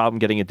any problem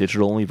getting a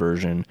digital-only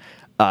version.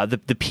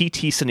 The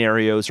PT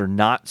scenarios are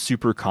not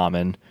super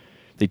common.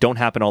 They don't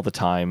happen all the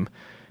time.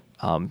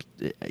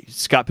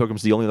 Scott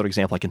Pilgrim's the only other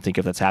example I can think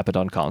of that's happened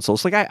on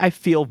consoles. Like, I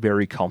feel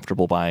very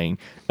comfortable buying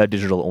a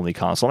digital-only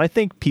console, and I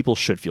think people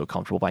should feel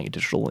comfortable buying a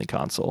digital-only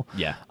console.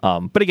 Yeah.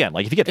 But again,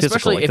 like, if you get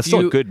physical, like, that's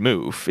still a good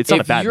move. It's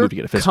not a bad move to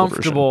get a physical version.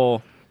 If you're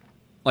comfortable,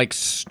 like,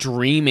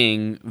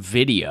 streaming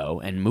video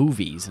and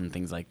movies and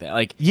things like that,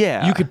 like,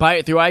 you could buy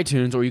it through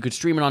iTunes, or you could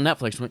stream it on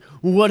Netflix. Like,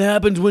 what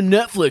happens when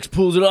Netflix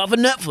pulls it off of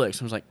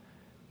Netflix? I was like,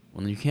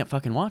 well, then you can't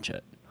fucking watch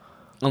it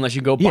unless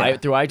you go buy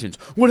it through iTunes.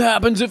 What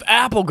happens if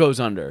Apple goes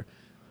under?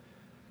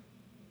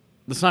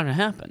 That's not going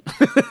to happen.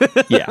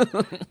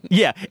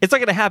 Yeah, it's not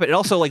going to happen. And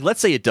also, like, let's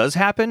say it does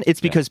happen, it's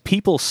because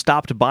people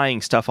stopped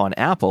buying stuff on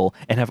Apple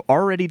and have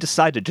already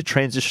decided to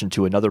transition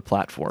to another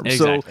platform.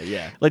 Exactly,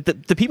 so, like,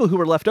 the people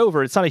who are left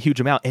over, it's not a huge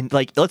amount. And,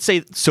 like, let's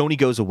say Sony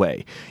goes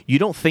away. You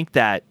don't think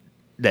that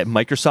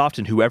Microsoft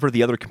and whoever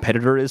the other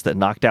competitor is that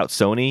knocked out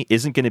Sony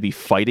isn't going to be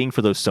fighting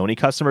for those Sony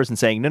customers and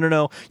saying,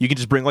 no, you can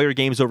just bring all your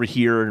games over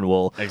here and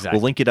we'll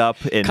link it up.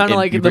 And kind of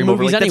like the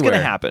movies anywhere. That's going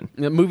to happen.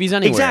 The movies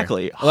anywhere.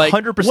 Exactly. Like,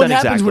 100% what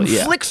happens when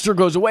exactly, Flixster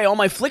goes away? All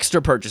my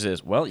Flixster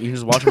purchases. Well, you can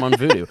just watch them on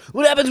Vudu.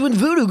 What happens when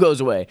Vudu goes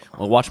away?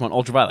 Well, watch them on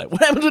Ultraviolet. What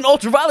happens when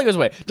Ultraviolet goes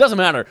away? Doesn't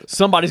matter.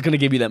 Somebody's going to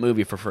give you that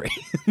movie for free.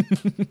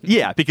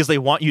 Yeah, because they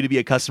want you to be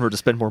a customer to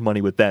spend more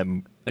money with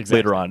them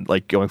later on,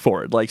 like, going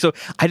forward. Like, so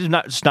I'm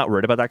just not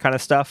worried about that kind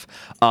of stuff.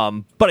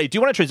 But I do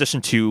want to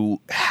transition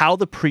to how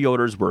the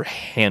pre-orders were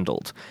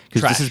handled,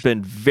 because this has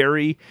been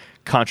very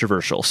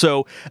controversial.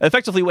 So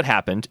effectively what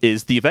happened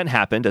is the event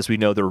happened. As we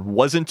know, there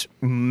wasn't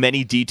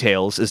many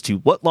details as to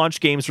what launch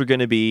games were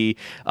going to be,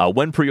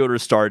 when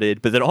pre-orders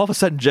started, but then all of a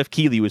sudden Jeff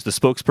Keighley was the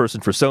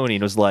spokesperson for Sony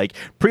and was like,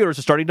 pre-orders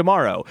are starting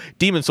tomorrow.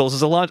 Demon's Souls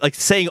is a launch, like,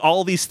 saying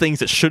all these things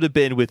that should have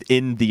been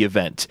within the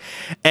event.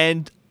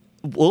 And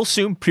we'll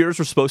assume pre-orders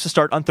were supposed to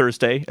start on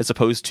Thursday, as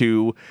opposed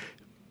to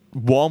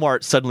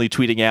Walmart suddenly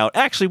tweeting out,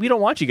 actually, we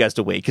don't want you guys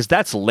to wait because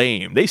that's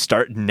lame. They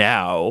start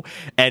now,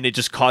 and it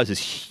just causes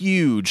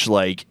huge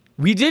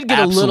we did get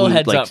a little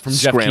heads up from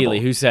Jeff scramble. Keighley,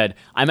 who said,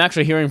 I'm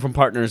actually hearing from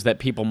partners that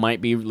people might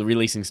be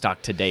releasing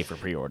stock today for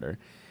pre-order.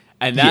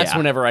 And that's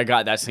whenever I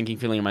got that sinking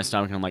feeling in my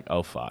stomach, and I'm like,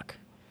 oh, fuck.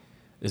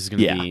 This is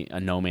going to be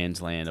a no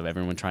man's land of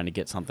everyone trying to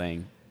get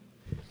something.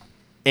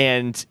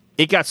 And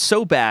it got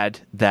so bad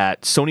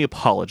that Sony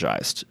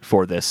apologized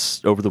for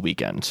this over the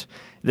weekend.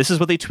 This is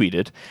what they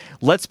tweeted.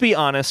 Let's be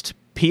honest,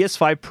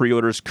 PS5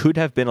 pre-orders could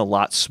have been a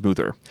lot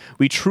smoother.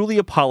 We truly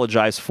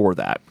apologize for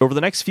that. Over the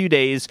next few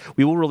days,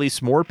 we will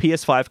release more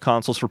PS5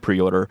 consoles for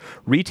pre-order,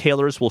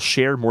 retailers will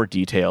share more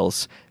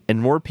details,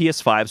 and more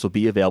PS5s will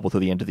be available through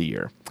the end of the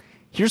year.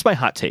 Here's my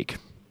hot take.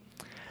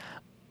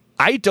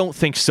 I don't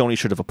think Sony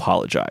should have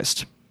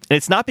apologized. And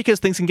it's not because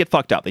things can get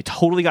fucked up. They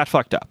totally got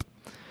fucked up.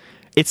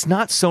 It's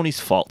not Sony's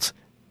fault.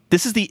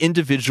 This is the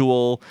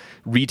individual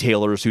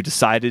retailers who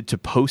decided to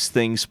post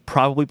things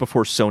probably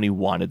before Sony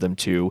wanted them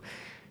to,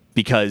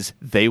 because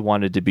they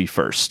wanted to be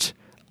first.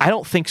 I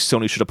don't think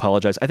Sony should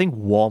apologize. I think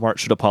Walmart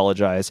should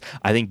apologize.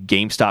 I think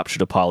GameStop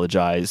should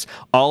apologize.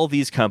 All of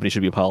these companies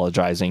should be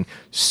apologizing.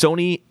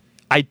 Sony,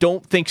 I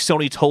don't think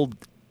Sony told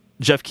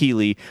Jeff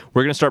Keighley,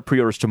 we're going to start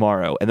pre-orders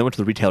tomorrow, and then went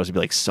to the retailers and be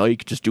like,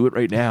 psych, just do it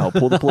right now.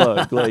 Pull the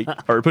plug,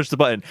 or push the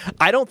button.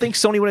 I don't think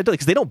Sony would have done it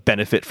because they don't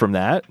benefit from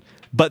that.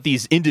 But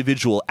these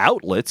individual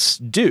outlets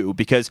do,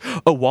 because,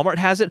 Walmart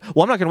has it?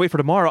 Well, I'm not going to wait for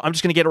tomorrow. I'm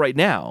just going to get it right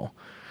now.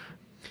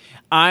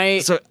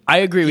 I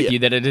agree with you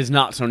that it is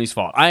not Sony's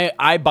fault.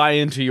 I buy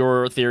into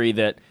your theory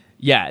that,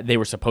 they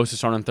were supposed to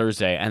start on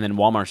Thursday, and then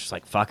Walmart's just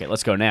like, fuck it,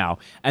 let's go now.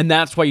 And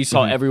that's why you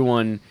saw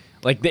everyone,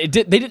 they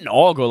didn't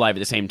all go live at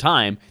the same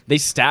time. They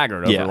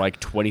staggered over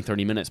 20,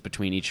 30 minutes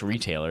between each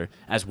retailer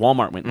as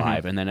Walmart went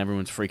live, and then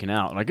everyone's freaking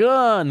out. Like,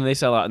 and then they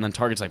sell out, and then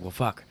Target's like, well,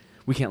 fuck,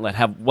 we can't let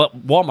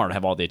Walmart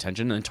have all the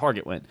attention, and then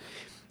Target went.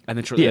 And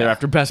then shortly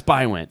thereafter, Best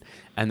Buy went.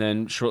 And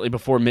then shortly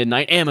before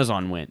midnight,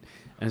 Amazon went.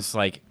 And it's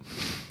like...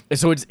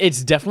 So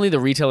it's definitely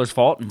the retailer's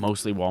fault,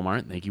 mostly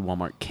Walmart. Thank you,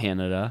 Walmart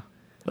Canada.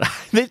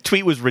 That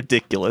tweet was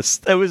ridiculous.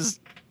 That was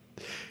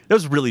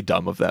really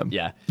dumb of them.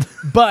 Yeah.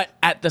 But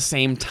at the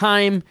same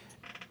time,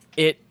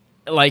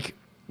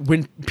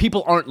 when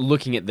people aren't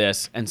looking at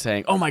this and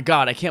saying, oh my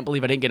God, I can't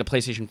believe I didn't get a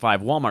PlayStation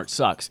 5, Walmart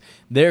sucks.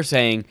 They're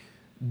saying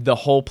the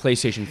whole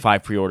PlayStation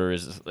 5 pre-order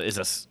is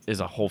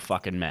a whole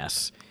fucking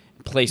mess.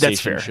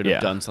 PlayStation should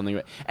have done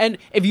something. And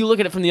if you look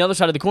at it from the other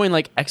side of the coin,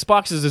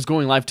 Xbox's is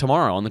going live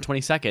tomorrow on the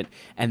 22nd,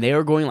 and they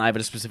are going live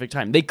at a specific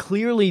time. They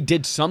clearly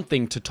did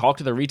something to talk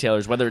to the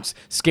retailers, whether it's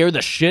scare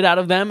the shit out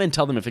of them and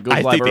tell them if it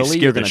goes live early,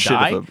 you're going to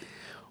die.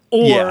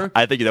 Or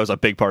I think that was a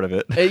big part of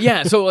it.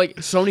 So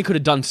Sony could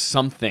have done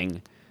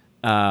something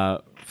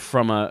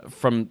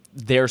from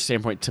their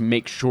standpoint to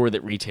make sure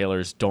that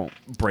retailers don't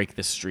break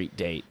the street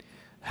date,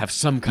 have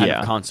some kind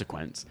of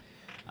consequence.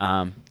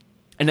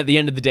 And at the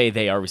end of the day,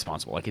 they are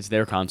responsible. It's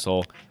their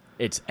console.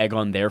 It's egg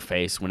on their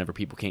face whenever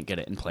people can't get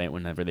it and play it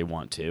whenever they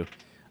want to.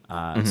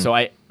 So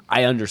I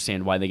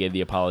understand why they gave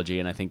the apology,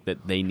 and I think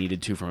that they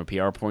needed to from a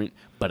PR point.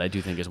 But I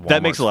do think Walmart's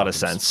that makes a lot of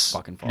sense.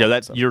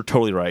 You're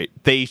totally right.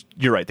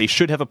 You're right. They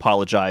should have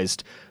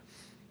apologized,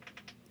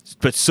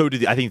 but so do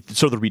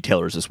the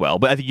retailers as well.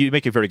 But I think you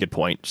make a very good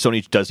point.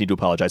 Sony does need to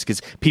apologize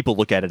because people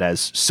look at it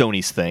as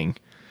Sony's thing.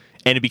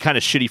 And it'd be kind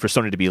of shitty for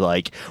Sony to be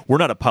like, we're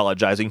not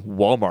apologizing.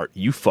 Walmart,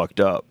 you fucked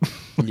up.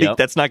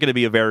 That's not going to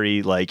be a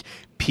very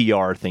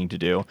PR thing to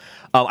do.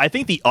 I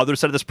think the other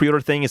side of this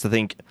pre-order thing is I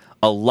think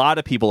a lot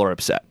of people are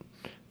upset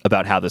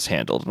about how this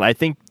handled. And I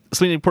think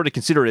something important to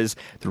consider is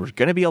there are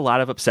going to be a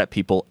lot of upset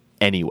people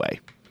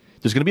anyway.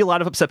 There's going to be a lot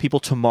of upset people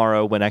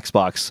tomorrow when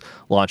Xbox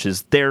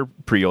launches their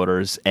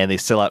pre-orders and they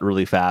sell out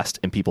really fast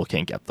and people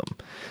can't get them.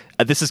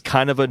 This is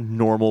kind of a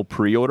normal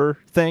pre-order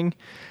thing,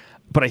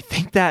 but I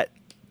think that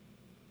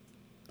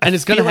and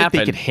it's going to happen.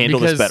 They could handle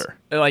this better.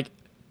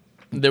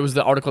 There was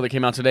the article that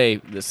came out today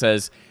that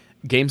says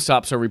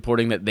GameStops are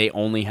reporting that they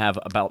only have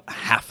about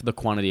half the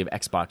quantity of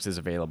Xboxes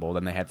available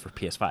than they had for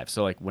PS5.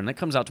 So when it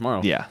comes out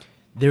tomorrow,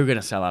 they're going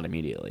to sell out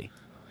immediately.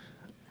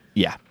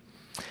 Yeah.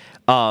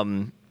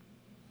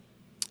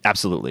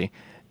 Absolutely.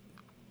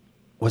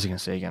 What was I going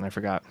to say again? I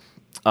forgot.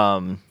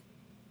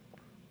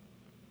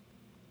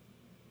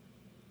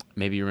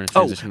 Maybe you're going to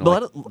transition to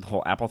the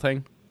whole Apple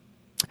thing?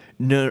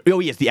 No. Oh,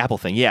 yes, the Apple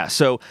thing. Yeah.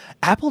 So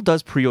Apple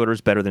does pre-orders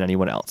better than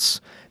anyone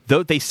else.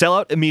 Though they sell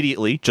out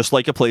immediately, just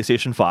like a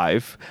PlayStation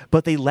 5,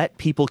 but they let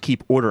people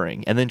keep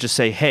ordering and then just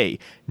say, hey,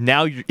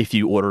 now if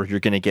you order,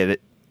 you're going to get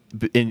it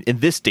in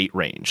this date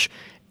range.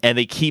 And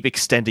they keep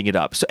extending it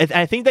up. So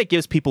I think that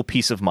gives people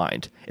peace of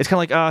mind. It's kind of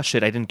like, oh,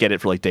 shit, I didn't get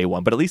it for day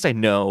one, but at least I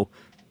know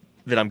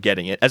that I'm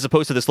getting it, as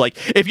opposed to this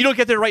if you don't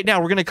get there right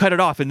now, we're going to cut it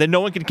off, and then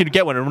no one can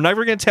get one, and we're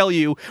never going to tell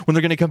you when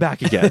they're going to come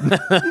back again.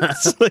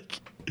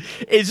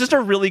 It's just a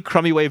really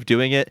crummy way of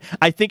doing it.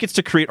 I think it's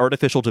to create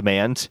artificial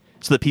demand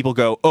so that people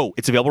go, oh,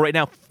 it's available right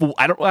now.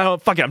 I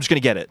don't fuck it, I'm just going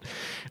to get it.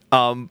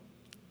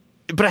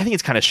 But I think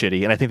it's kind of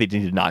shitty, and I think they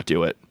need to not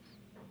do it.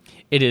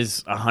 It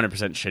is 100%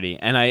 shitty,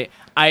 and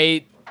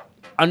I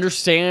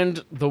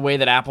understand the way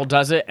that Apple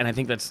does it, and I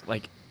think that's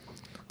like.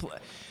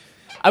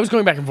 I was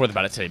going back and forth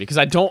about it today because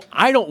I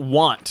don't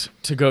want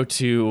to go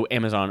to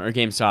Amazon or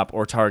GameStop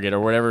or Target or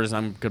whatever it is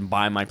I'm going to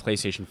buy my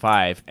PlayStation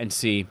 5 and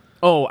see,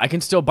 oh, I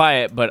can still buy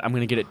it, but I'm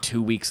going to get it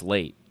 2 weeks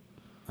late.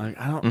 Like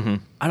I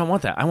don't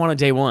want that. I want a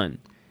day one.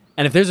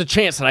 And if there's a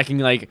chance that I can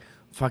like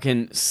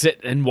fucking sit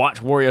and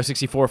watch Wario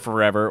 64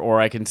 forever,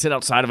 or I can sit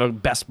outside of a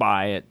Best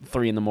Buy at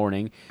 3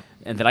 a.m,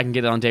 and that I can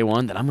get it on day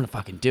one, then I'm going to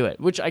fucking do it.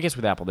 Which I guess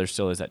with Apple there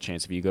still is that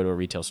chance if you go to a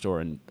retail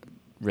store and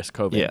risk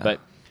COVID. Yeah.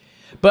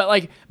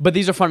 But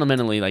these are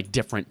fundamentally like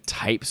different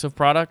types of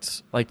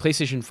products. Like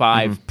PlayStation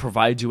 5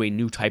 provides you a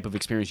new type of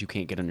experience you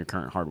can't get on your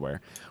current hardware.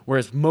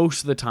 Whereas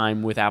most of the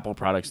time with Apple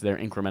products, they're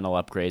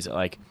incremental upgrades.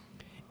 Like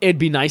it'd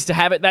be nice to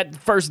have it that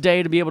first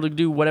day to be able to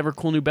do whatever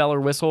cool new bell or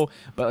whistle,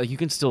 but like you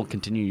can still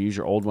continue to use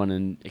your old one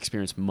and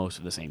experience most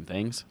of the same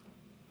things.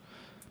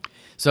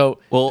 So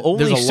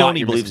only there's a lot Sony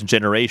you're believes missing. in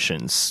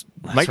generations.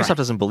 Microsoft right.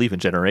 doesn't believe in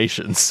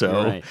generations.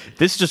 So Right.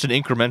 this is just an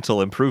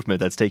incremental improvement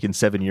that's taken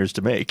 7 years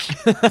to make.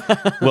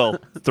 Well,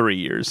 3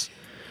 years.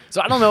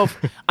 So I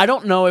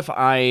don't know if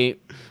I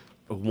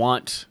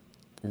want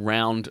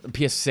round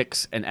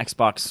PS6 and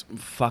Xbox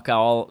fuck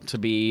all to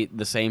be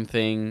the same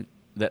thing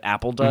that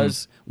Apple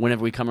does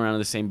whenever we come around to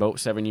the same boat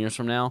 7 years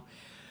from now.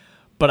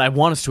 But I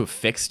want us to have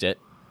fixed it.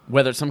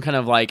 Whether it's some kind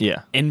of like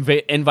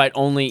invite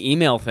only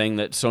email thing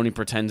that Sony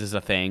pretends is a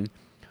thing,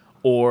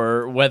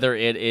 or whether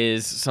it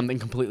is something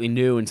completely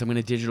new and some kind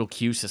of digital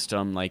queue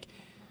system. Like,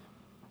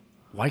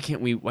 why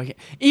can't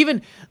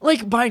even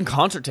like buying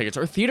concert tickets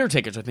or theater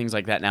tickets or things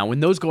like that now? When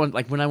those go on,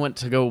 like when I went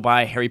to go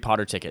buy Harry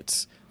Potter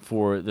tickets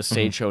for the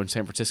stage show in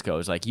San Francisco,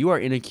 it's like you are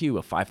in a queue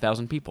of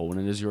 5,000 people. When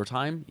it is your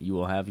time, you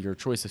will have your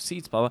choice of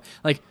seats. Blah blah.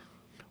 Like,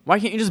 why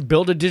can't you just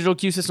build a digital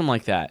queue system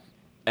like that?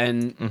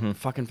 And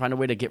fucking find a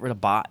way to get rid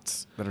of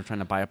bots that are trying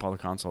to buy up all the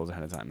consoles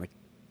ahead of time. Like,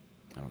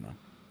 I don't know.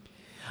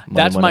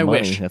 That's my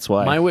wish. That's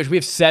why. My wish. We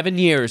have 7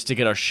 years to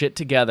get our shit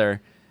together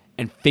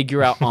and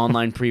figure out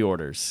online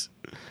pre-orders.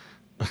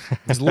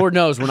 Because Lord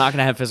knows we're not going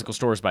to have physical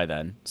stores by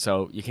then.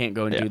 So you can't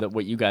go and do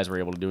what you guys were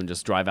able to do and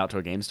just drive out to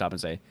a GameStop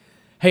and say,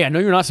 hey, I know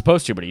you're not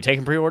supposed to, but are you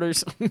taking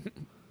pre-orders?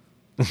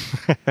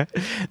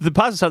 The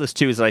positive side of this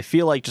too is that I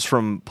feel like just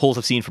from polls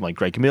I've seen from like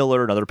Greg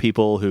Miller and other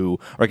people who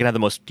are going to have the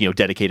most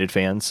dedicated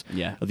fans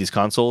of these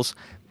consoles,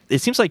 it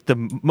seems like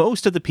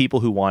most of the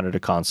people who wanted a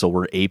console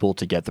were able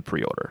to get the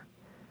pre-order.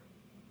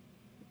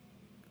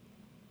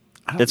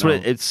 That's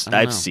what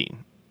I've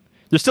seen.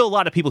 There's still a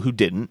lot of people who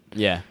didn't.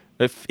 Yeah.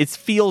 It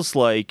feels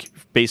like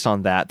based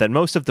on that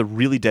most of the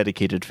really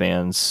dedicated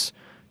fans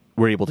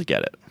were able to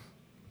get it.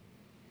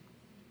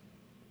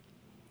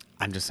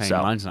 I'm just saying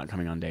mine's not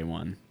coming on day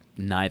one.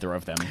 Neither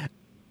of them.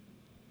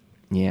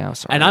 Yeah, I'm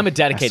sorry. And I'm a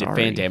dedicated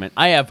fan, damn it.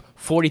 I have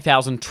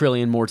 40,000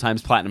 trillion more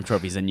times platinum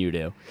trophies than you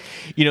do.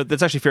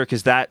 That's actually fair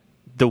because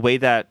the way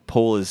that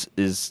poll is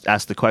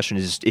asked the question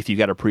is if you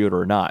got a pre-order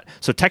or not.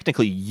 So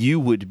technically you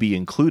would be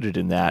included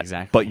in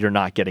that, but you're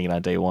not getting it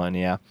on day one,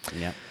 yeah.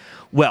 Yeah.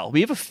 Well,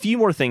 we have a few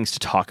more things to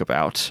talk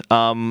about. Do you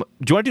want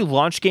to do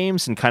launch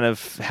games and kind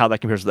of how that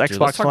compares with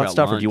Xbox and all that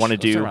stuff, or do you want to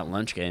Let's talk about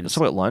lunch games? Let's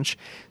talk about lunch.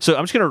 So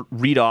I'm just going to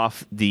read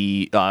off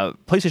the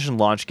PlayStation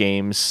launch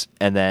games,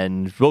 and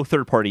then both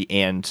third party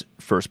and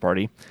first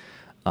party.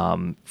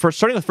 First,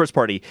 starting with first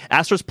party,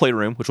 Astro's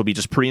Playroom, which will be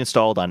just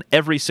pre-installed on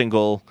every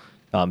single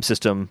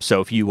system. So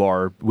if you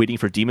are waiting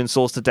for Demon's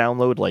Souls to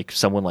download, like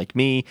someone like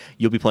me,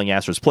 you'll be playing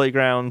Astro's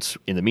Playground.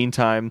 In the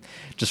meantime,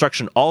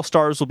 Destruction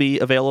All-Stars will be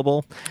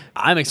available.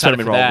 I'm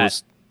excited for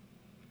that.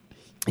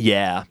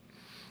 Yeah.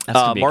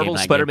 Marvel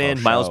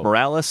Spider-Man, Miles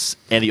Morales,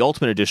 and the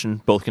Ultimate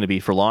Edition, both going to be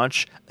for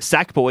launch.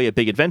 Sackboy, A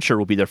Big Adventure,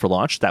 will be there for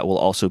launch. That will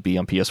also be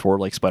on PS4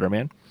 like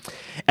Spider-Man.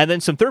 And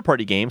then some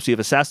third-party games. We have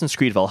Assassin's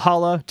Creed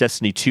Valhalla,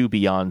 Destiny 2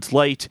 Beyond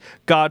Light,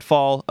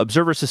 Godfall,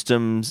 Observer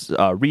Systems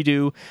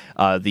Redo,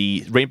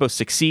 the Rainbow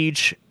Six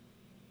Siege,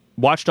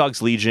 Watch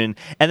Dogs Legion,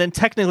 and then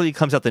technically it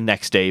comes out the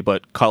next day,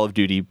 but Call of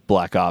Duty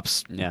Black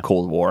Ops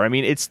Cold War. I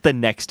mean, it's the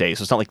next day,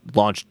 so it's not like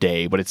launch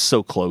day, but it's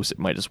so close it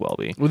might as well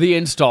be. With the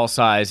install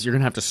size, you're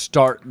going to have to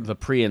start the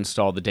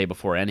pre-install the day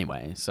before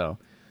anyway, so...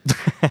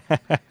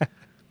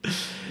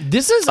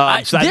 This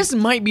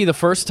might be the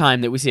first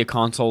time that we see a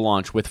console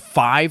launch with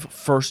 5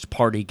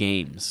 first-party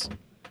games.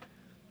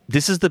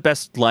 This is the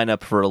best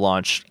lineup for a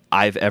launch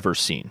I've ever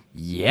seen.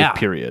 Yeah.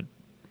 Period.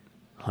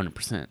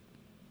 100%.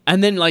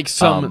 And then, like,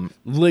 some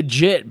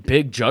legit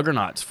big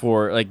juggernauts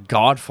for, like,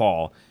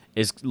 Godfall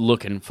is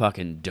looking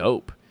fucking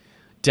dope.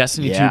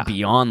 Destiny 2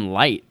 Beyond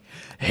Light.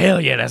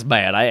 Hell yeah, that's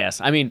badass.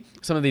 I mean,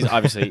 some of these,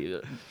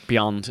 obviously,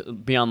 Beyond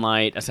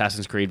Light,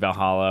 Assassin's Creed,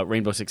 Valhalla,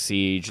 Rainbow Six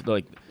Siege,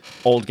 like,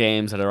 old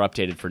games that are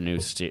updated for new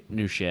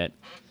shit.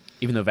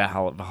 Even though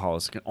Valhalla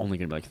is only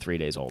going to be, like, 3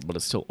 days old, but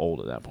it's still old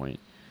at that point.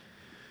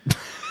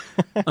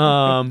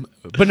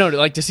 But no,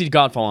 like, to see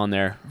Godfall on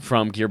there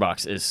from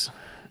Gearbox is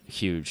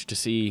huge. To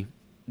see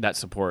that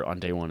support on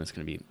day one is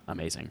going to be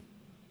amazing.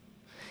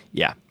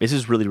 Yeah, this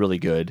is really, really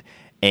good.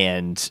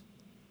 And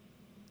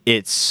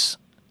it's...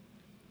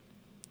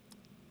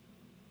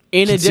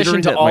 In addition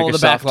considering to that all of the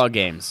Microsoft- backlog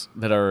games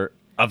that are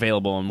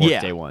available on Work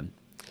Yeah. Day 1.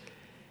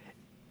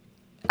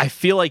 I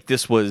feel like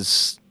this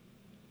was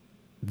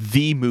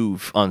the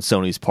move on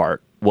Sony's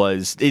part. It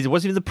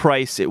wasn't even the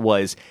price, it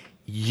was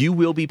you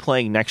will be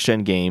playing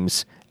next-gen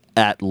games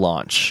at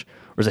launch.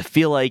 Whereas I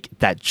feel like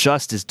that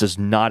does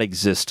not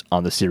exist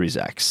on the Series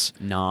X.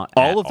 Not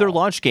All at of their all.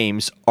 launch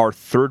games are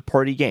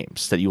third-party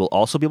games that you will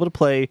also be able to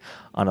play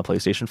on a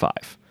PlayStation 5.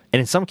 And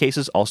in some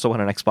cases, also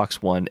on an Xbox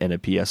One and a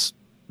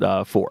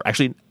PS4.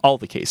 Actually, all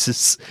the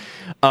cases.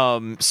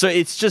 So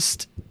it's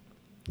just...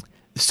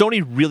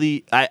 Sony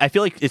really... I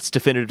feel like it's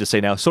definitive to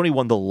say now, Sony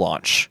won the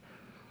launch.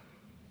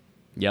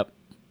 Yep.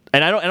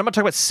 And I'm not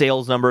talking about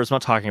sales numbers. I'm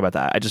not talking about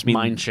that. I just mean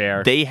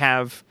Mindshare. They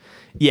have,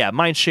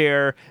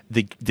 mindshare.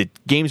 The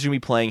games you're gonna be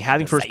playing,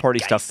 having first party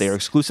stuff there,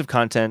 exclusive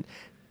content.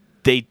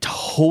 They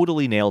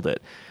totally nailed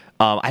it.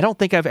 I don't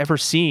think I've ever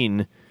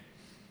seen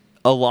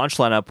a launch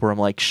lineup where I'm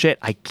like, shit,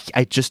 I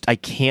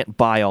can't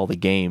buy all the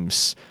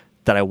games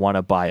that I want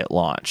to buy at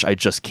launch. I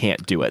just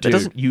can't do it. That Dude,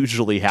 doesn't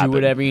usually happen. Do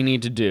whatever you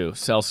need to do.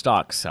 Sell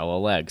stock, sell a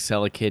leg,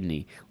 sell a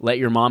kidney. Let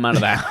your mom out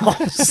of the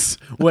house.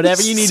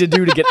 Whatever you need to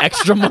do to get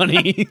extra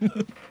money.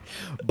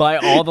 Buy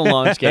all the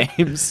launch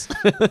games.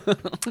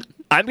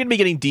 I'm going to be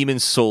getting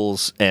Demon's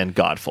Souls and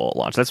Godfall at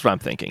launch. That's what I'm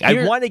thinking. I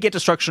Here- want to get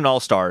Destruction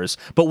All-Stars,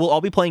 but we'll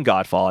all be playing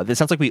Godfall. It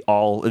sounds like we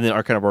all, in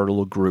our kind of our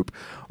little group,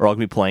 are all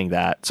going to be playing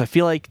that. So I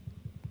feel like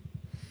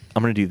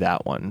I'm going to do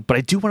that one. But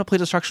I do want to play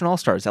Destruction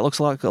All-Stars. That looks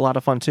like a lot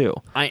of fun, too.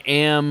 I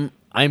am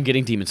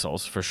getting Demon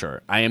Souls for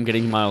sure. I am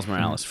getting Miles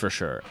Morales for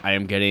sure.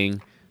 I'm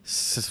getting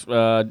Destruction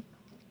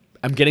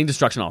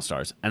All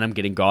Stars, and I'm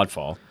getting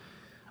Godfall.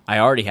 I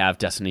already have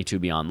Destiny 2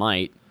 Beyond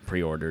Light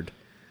pre-ordered.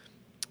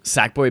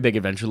 Sackboy Big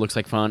Adventure looks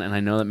like fun, and I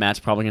know that Matt's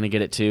probably going to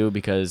get it too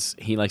because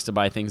he likes to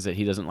buy things that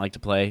he doesn't like to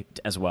play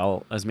as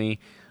well as me.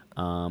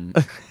 And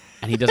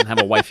he doesn't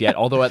have a wife yet,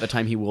 although at the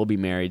time he will be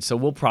married. So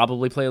we'll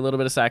probably play a little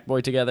bit of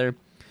Sackboy together.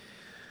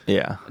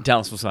 Yeah.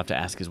 Dallas will still have to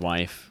ask his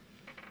wife.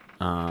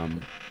 So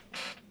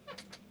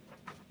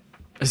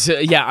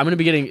yeah, I'm gonna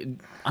be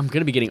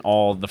getting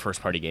all the first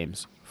party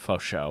games for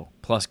show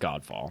plus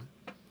Godfall.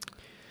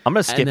 I'm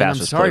going to skip And then I'm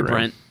Ashes sorry, Playroom.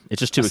 Brent. It's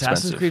just too Assassin's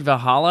expensive. Creed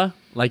Valhalla,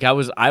 like I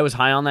was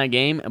high on that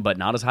game, but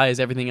not as high as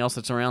everything else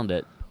that's around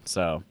it.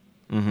 So,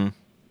 good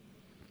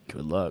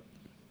luck.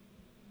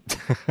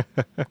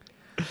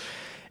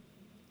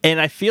 And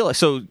I feel like,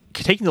 so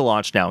taking the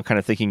launch now and kind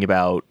of thinking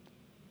about,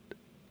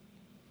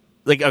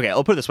 like, okay,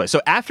 I'll put it this way. So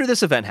after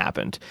this event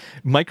happened,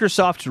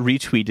 Microsoft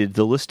retweeted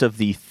the list of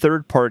the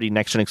third-party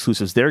next-gen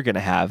exclusives they're going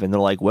to have, and they're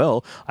like,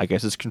 well, I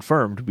guess it's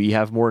confirmed. We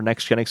have more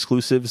next-gen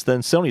exclusives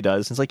than Sony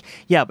does. And it's like,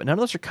 yeah, but none of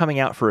those are coming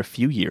out for a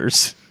few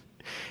years.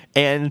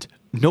 And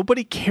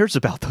nobody cares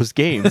about those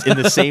games in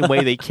the same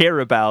way they care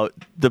about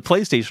the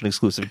PlayStation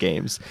exclusive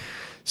games.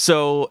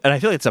 So, and I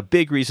feel like it's a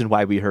big reason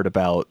why we heard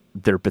about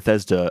their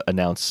Bethesda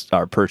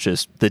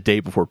purchase the day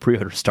before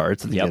pre-order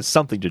starts. I think it has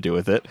something to do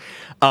with it.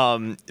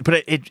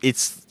 But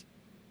it's,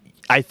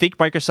 I think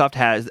Microsoft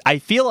has, I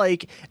feel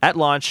like at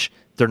launch,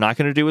 they're not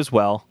going to do as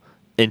well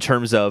in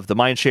terms of the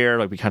mindshare,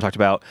 like we kind of talked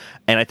about.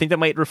 And I think that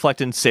might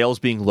reflect in sales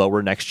being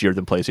lower next year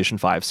than PlayStation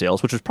 5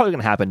 sales, which is probably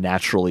going to happen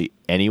naturally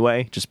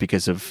anyway, just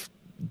because of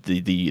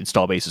the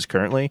install bases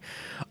currently.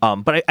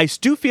 But I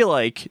do feel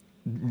like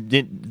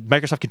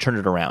Microsoft can turn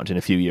it around in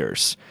a few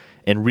years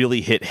and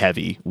really hit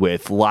heavy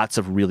with lots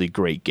of really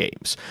great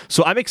games.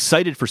 So I'm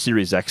excited for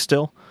Series X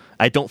still.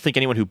 I don't think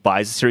anyone who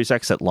buys a Series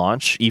X at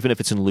launch, even if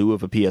it's in lieu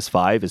of a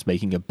PS5, is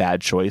making a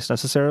bad choice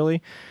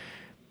necessarily.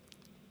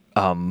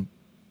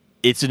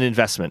 It's an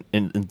investment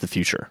in the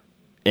future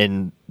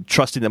and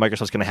trusting that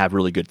Microsoft's going to have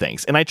really good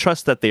things. And I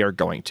trust that they are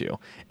going to.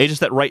 It's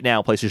just that right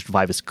now, PlayStation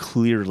 5 is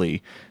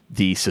clearly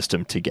the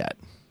system to get.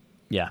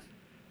 Yeah.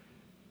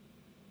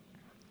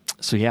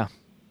 So yeah,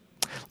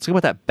 let's talk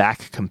about that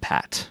back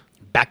compat.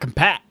 Back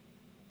compat.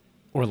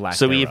 Or lack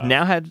So we've thereof.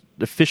 now had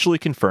officially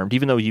confirmed,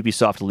 even though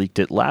Ubisoft leaked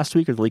it last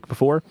week or the week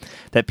before,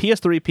 that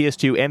PS3,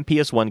 PS2, and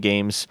PS1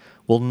 games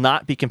will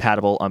not be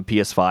compatible on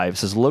PS5.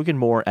 Says Logan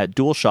Moore at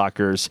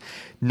DualShockers.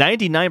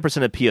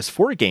 99% of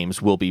PS4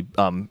 games will be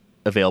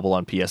available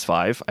on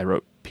PS5. I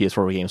wrote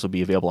PS4 games will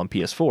be available on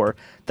PS4.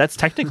 That's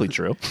technically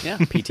true. Yeah,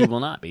 PT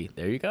will not be.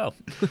 There you go.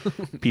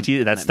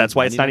 PT. That's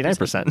why it's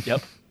 99%.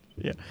 Yep.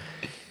 Yeah.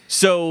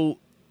 So,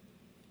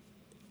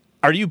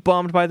 are you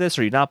bummed by this?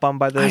 Are you not bummed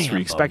by this? Were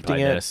you expecting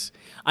it? This.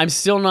 I'm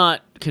still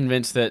not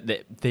convinced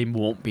that they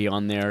won't be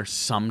on there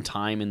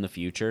sometime in the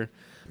future.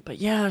 But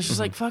yeah, it's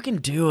just like, fucking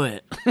do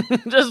it.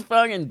 Just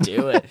fucking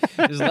do it.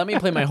 Just let me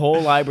play my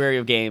whole library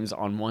of games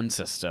on one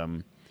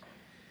system.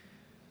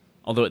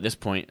 Although at this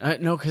point,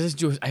 no,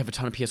 because I have a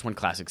ton of PS1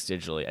 classics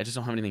digitally. I just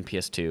don't have anything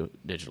PS2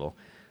 digital.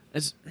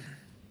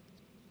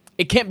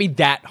 It can't be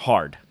that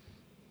hard.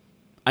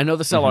 I know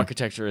the cell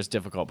architecture is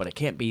difficult, but it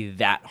can't be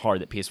that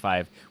hard that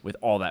PS5, with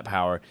all that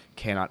power,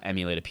 cannot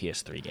emulate a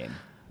PS3 game.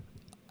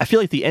 I feel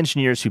like the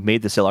engineers who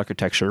made the cell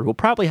architecture will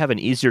probably have an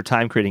easier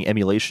time creating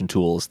emulation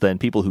tools than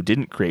people who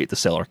didn't create the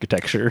cell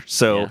architecture.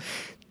 So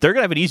they're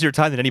going to have an easier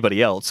time than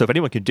anybody else. So if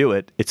anyone can do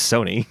it, it's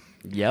Sony.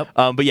 Yep.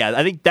 But yeah,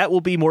 I think that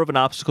will be more of an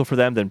obstacle for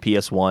them than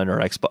PS1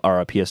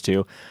 or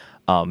PS2.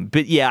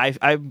 But yeah,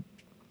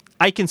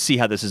 I can see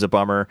how this is a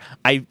bummer.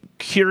 I'm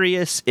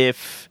curious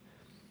if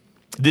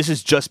this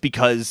is just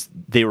because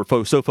they were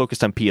so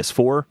focused on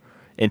PS4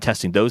 and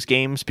testing those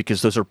games,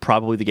 because those are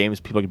probably the games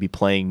people are going to be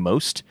playing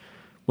most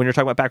when you're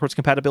talking about backwards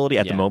compatibility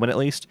at the moment, at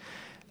least.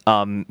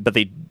 But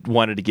they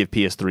wanted to give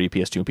PS3,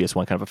 PS2, and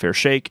PS1 kind of a fair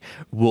shake.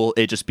 Will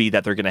it just be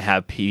that they're going to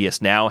have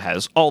PS Now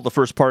has all the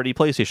first-party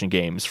PlayStation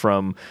games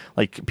from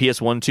like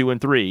PS1, 2,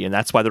 and 3, and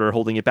that's why they're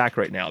holding it back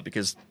right now,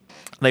 because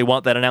they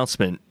want that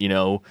announcement,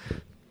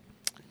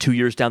 2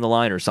 years down the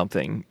line or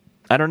something.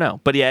 I don't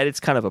know. But yeah,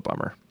 it's kind of a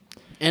bummer.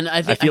 And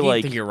I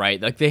think you're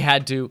right. Like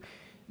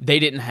they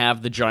didn't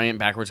have the giant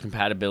backwards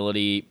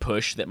compatibility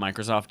push that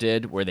Microsoft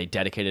did, where they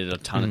dedicated a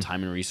ton of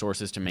time and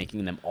resources to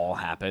making them all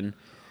happen.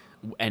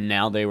 And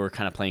now they were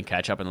kind of playing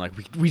catch up, and like,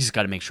 we just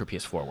got to make sure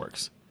PS4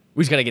 works.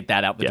 We just got to get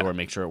that out the door and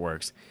make sure it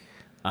works.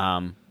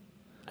 And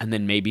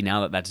then maybe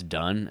now that that's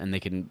done and they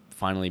can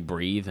finally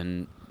breathe,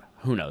 and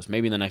who knows,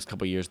 maybe in the next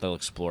couple of years they'll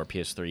explore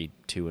PS3,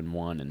 2, and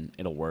 1, and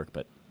it'll work.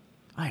 But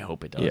I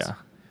hope it does. Yeah.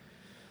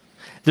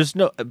 There's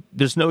no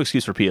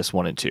excuse for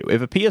PS1 and 2.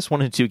 If a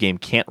PS1 and 2 game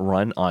can't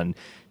run on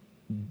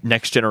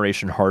next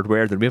generation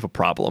hardware, then we have a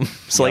problem.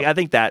 So I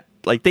think that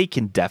they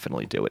can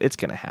definitely do it. It's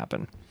going to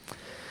happen.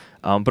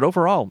 But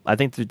overall, I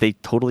think that they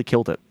totally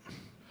killed it.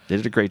 They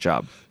did a great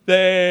job.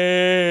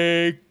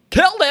 They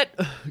killed it.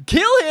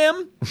 Kill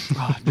him.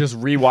 Just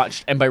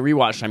rewatched, and by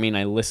rewatched I mean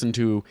I listened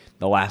to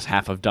the last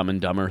half of Dumb and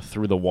Dumber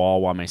through the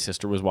wall while my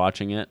sister was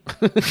watching it.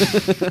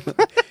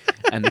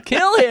 And the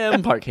kill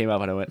him part came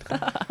up, and I went,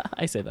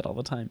 I say that all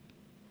the time.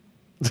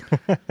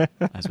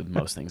 As with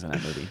most things in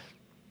that movie.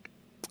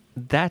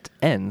 That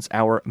ends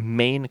our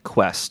main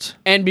quest.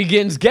 And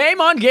begins Game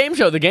On Game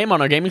Show, the game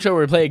on our gaming show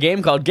where we play a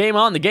game called Game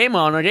On, the game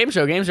on our game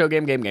show, game, show,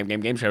 game,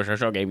 show.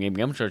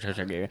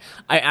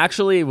 I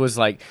actually was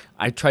like,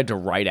 I tried to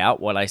write out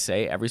what I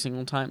say every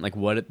single time, like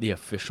what the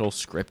official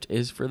script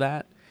is for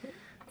that.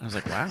 I was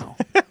like, wow,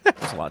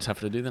 that's a lot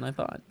tougher to do than I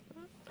thought.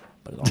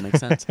 But it all makes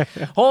sense.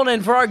 Hold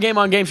in for our Game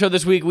On Game Show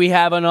this week. We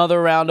have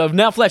another round of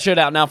Now Flesh It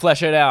Out, Now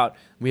Flesh It Out.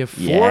 We have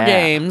 4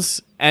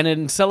 games, and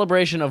in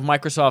celebration of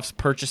Microsoft's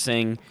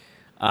purchasing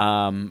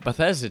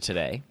Bethesda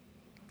today,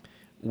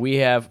 we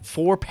have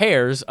 4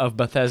 pairs of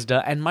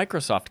Bethesda and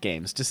Microsoft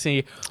games to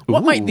see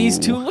what might these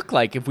two look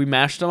like if we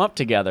mashed them up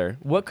together.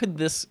 What could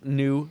this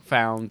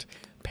newfound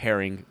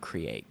pairing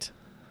create?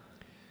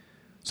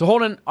 So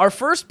Holden, our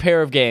first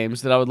pair of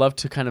games that I would love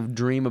to kind of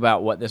dream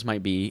about what this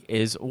might be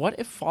is, what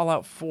if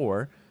Fallout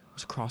 4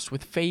 was crossed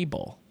with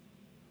Fable?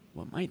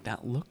 What might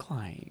that look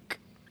like?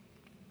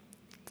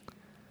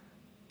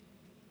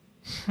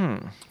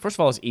 First of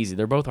all, it's easy.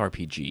 They're both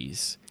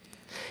RPGs.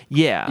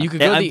 Yeah. I'm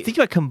thinking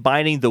about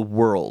combining the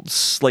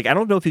worlds. Like, I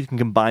don't know if you can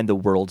combine the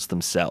worlds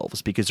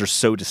themselves because they're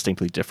so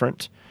distinctly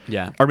different.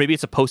 Yeah. Or maybe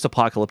it's a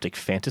post-apocalyptic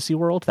fantasy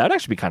world. That would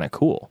actually be kind of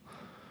cool.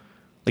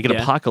 Like an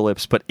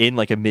apocalypse, but in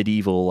like a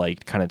medieval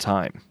like kind of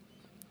time.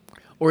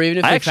 Or even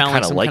if they found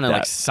like some kind of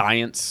like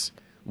science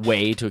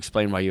way to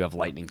explain why you have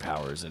lightning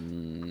powers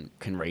and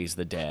can raise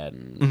the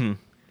dead.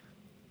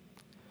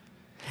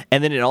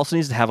 And then it also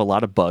needs to have a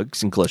lot of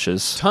bugs and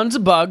glitches. Tons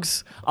of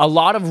bugs. A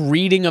lot of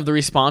reading of the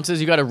responses.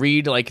 You got to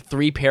read like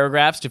 3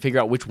 paragraphs to figure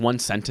out which one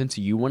sentence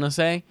you want to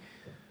say.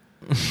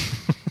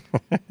 Sounds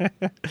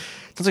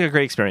like a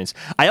great experience.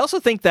 I also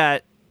think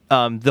that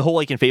the whole,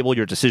 like in Fable,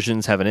 your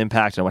decisions have an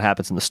impact on what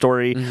happens in the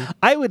story.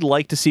 I would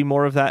like to see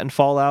more of that in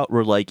Fallout,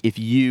 where like if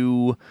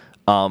you,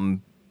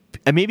 and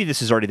maybe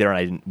this is already there and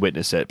I didn't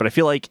witness it, but I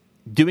feel like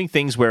doing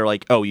things where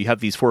like, oh, you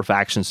have these 4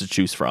 factions to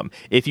choose from.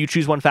 If you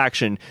choose one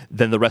faction,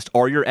 then the rest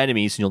are your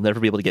enemies and you'll never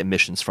be able to get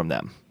missions from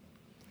them.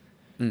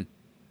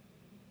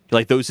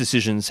 Like those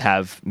decisions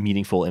have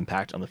meaningful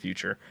impact on the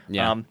future.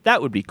 Yeah.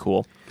 That would be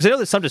cool. Because I know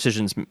that some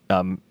decisions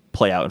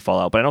play out in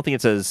Fallout, but I don't think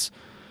it's as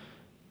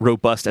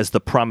robust as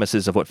the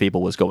promises of what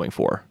Fable was going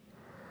for.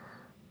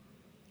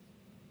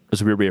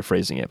 There's a weird way of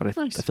phrasing it, but I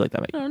feel like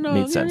that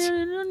made sense.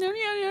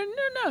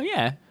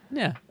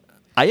 Yeah.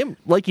 I am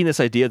liking this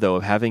idea, though,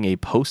 of having a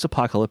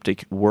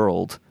post-apocalyptic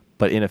world,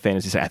 but in a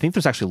fantasy setting. I think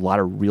there's actually a lot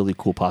of really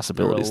cool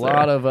possibilities there. There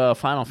are a lot of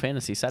Final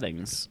Fantasy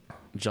settings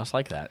just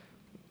like that.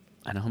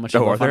 I know how much I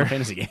love Final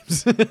Fantasy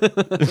games.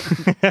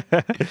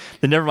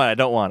 Then never mind, I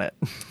don't want it.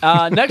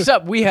 Next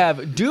up, we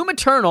have Doom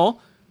Eternal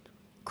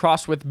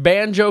crossed with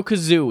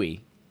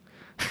Banjo-Kazooie.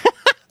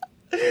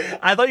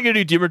 I thought you were going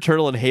to do Doom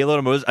Eternal and Halo,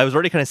 and I was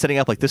already kind of setting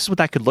up, like, this is what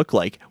that could look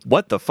like.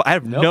 What the fuck? I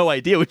have no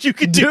idea what you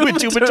could do with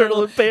Doom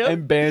Eternal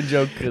and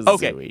Banjo-Kazooie.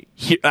 Okay,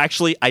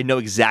 actually, I know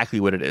exactly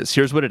what it is.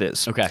 Here's what it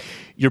is. Okay.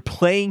 You're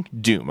playing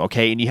Doom,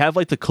 okay? And you have,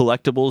 like, the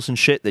collectibles and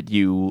shit that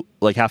you,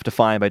 like, have to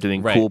find by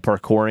doing cool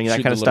parkouring and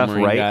that kind of stuff,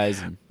 right?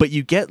 But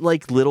you get,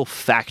 like, little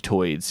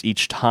factoids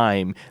each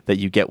time that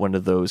you get one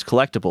of those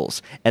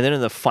collectibles. And then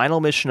in the final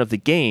mission of the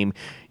game,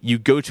 you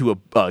go to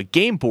a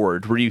game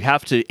board where you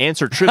have to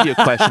answer trivia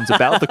questions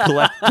about the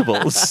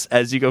collectibles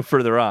as you go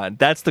further on.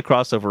 That's the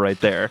crossover right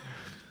there.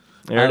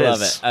 There it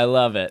is. I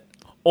love it.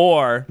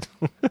 Or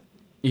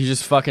You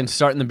just fucking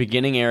start in the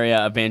beginning area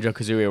of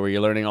Banjo-Kazooie where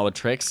you're learning all the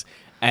tricks,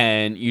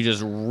 and you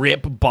just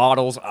rip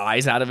Bottle's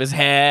eyes out of his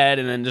head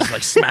and then just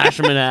like smash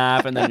him in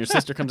half, and then your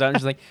sister comes out and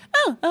she's like,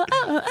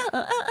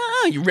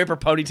 you rip her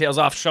ponytails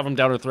off, shove them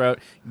down her throat.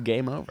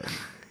 Game over.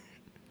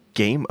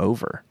 Game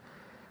over.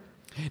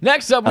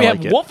 Next up, we have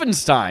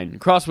Wolfenstein,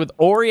 crossed with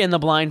Ori and the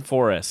Blind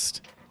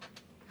Forest.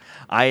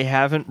 I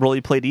haven't really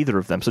played either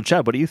of them. So,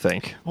 Chad, what do you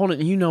think? Hold on,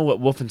 you know what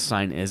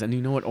Wolfenstein is, and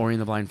you know what Ori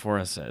and the Blind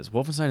Forest is.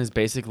 Wolfenstein is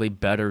basically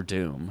better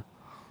Doom.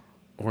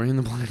 Ori and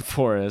the Blind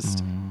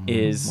Forest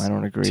is I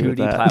don't agree 2D with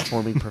that.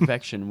 platforming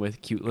perfection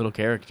with cute little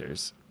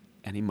characters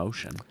and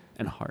emotion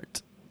and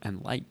heart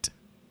and light.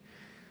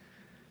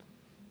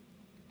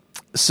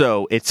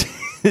 So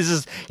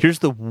here's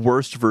the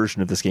worst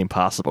version of this game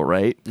possible,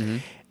 right? Mm-hmm.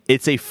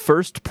 It's a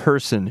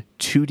first-person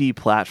 2D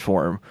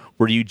platform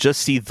where you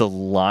just see the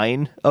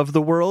line of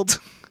the world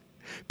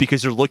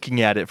because you're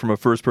looking at it from a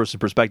first-person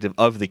perspective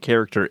of the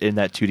character in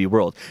that 2D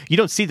world. You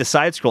don't see the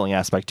side-scrolling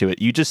aspect to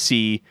it. You just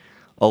see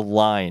a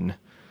line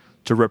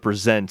to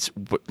represent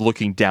what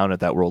looking down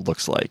at that world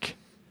looks like.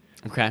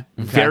 Okay.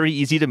 Very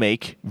easy to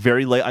make,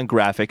 very light on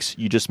graphics.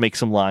 You just make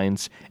some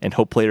lines and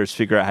hope players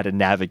figure out how to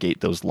navigate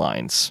those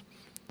lines.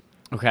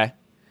 Okay.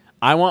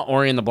 I want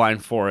Ori and the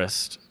Blind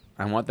Forest.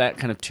 I want that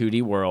kind of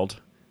 2D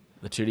world,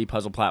 the 2D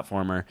puzzle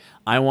platformer.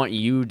 I want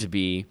you to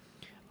be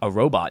a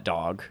robot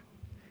dog.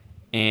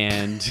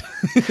 And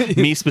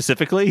Me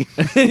specifically?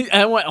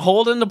 I want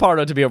Holden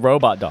DePardo to be a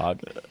robot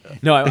dog.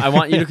 No, I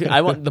want you to.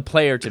 I want the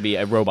player to be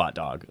a robot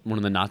dog, one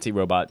of the Nazi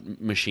robot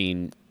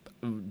machine,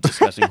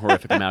 disgusting,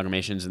 horrific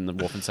amalgamations in the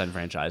Wolfenstein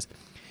franchise.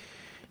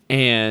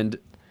 And,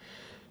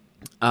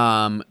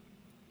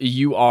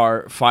 you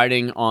are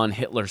fighting on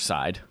Hitler's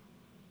side,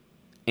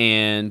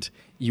 and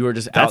you are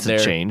just out there.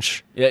 That's a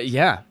change.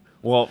 Yeah.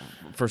 Well,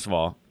 first of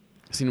all,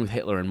 scene with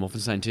Hitler in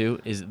Wolfenstein 2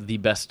 is the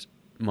best,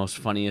 most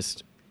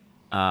funniest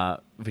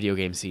video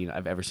game scene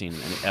I've ever seen,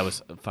 and I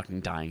was fucking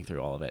dying through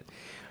all of it.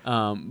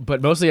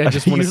 But mostly I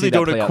just want to see that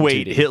don't play out in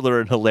equate 2D. Hitler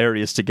and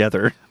hilarious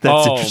together.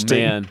 That's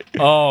interesting.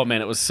 Oh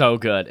man, it was so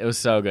good. It was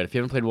so good. If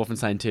you haven't played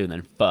Wolfenstein 2,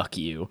 then fuck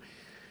you.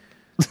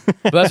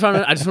 But that's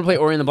why I just want to play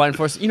Ori and the Blind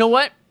Forest. You know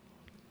what?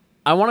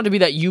 I wanted to be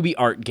that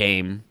UbiArt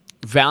game,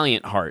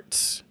 Valiant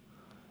Hearts.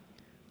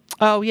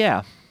 Oh,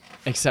 yeah.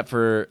 Except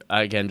for,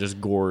 again, just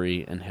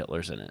gory and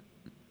Hitler's in it.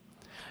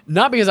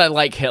 Not because I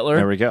like Hitler.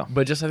 There we go.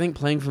 But just I think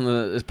playing from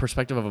the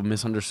perspective of a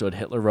misunderstood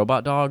Hitler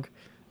robot dog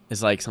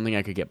is like something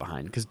I could get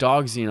behind. Because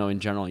dogs, you know, in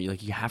general,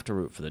 you have to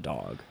root for the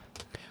dog.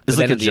 It's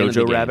like a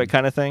Jojo Rabbit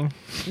kind of thing?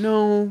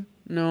 No.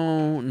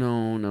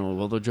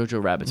 Well, the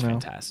Jojo Rabbit's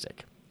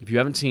fantastic. If you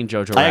haven't seen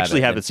Jojo Rabbit, I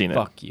actually haven't seen it.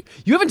 Fuck you.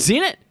 You haven't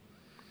seen it?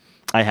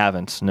 I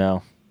haven't,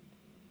 no.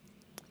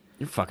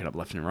 You're fucking up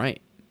left and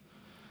right.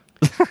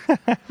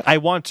 I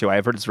want to.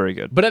 I've heard it's very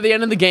good. But at the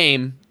end of the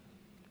game,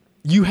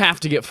 you have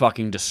to get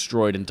fucking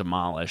destroyed and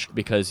demolished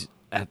because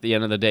at the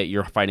end of the day,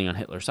 you're fighting on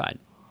Hitler's side.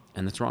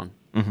 And that's wrong.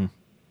 Mm-hmm.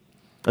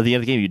 At the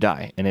end of the game, you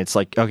die. And it's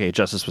like, okay,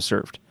 justice was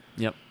served.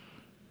 Yep.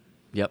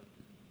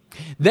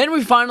 Then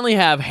we finally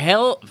have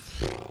Elder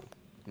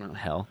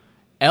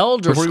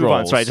Before we move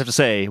on, Scrolls. so I just have to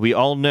say, we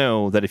all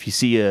know that if you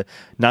see a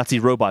Nazi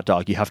robot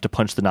dog, you have to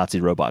punch the Nazi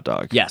robot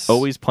dog. Yes.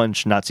 Always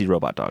punch Nazi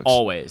robot dogs.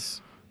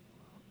 Always.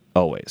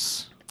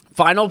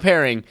 Final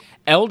pairing,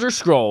 Elder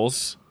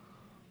Scrolls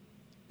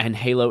and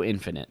Halo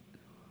Infinite.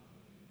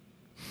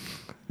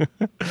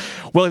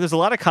 Well, there's a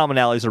lot of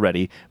commonalities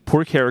already.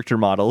 Poor character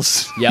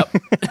models. Yep.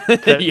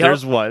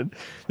 There's one.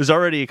 There's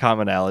already a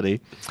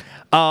commonality.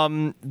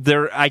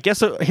 I guess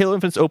Halo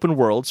Infinite's open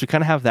world, so you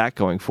kind of have that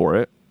going for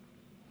it.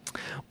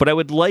 But I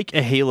would like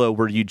a Halo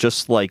where you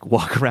just like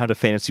walk around a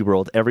fantasy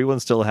world. Everyone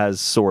still has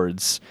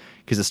swords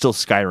because it's still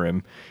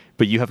Skyrim,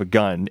 but you have a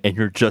gun and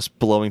you're just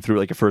blowing through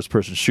like a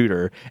first-person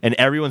shooter, and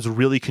everyone's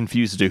really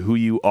confused as to who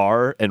you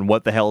are and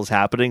what the hell is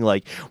happening.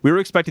 Like, we were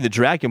expecting the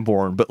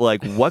Dragonborn, but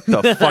like, what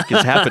the fuck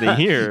is happening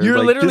here? You're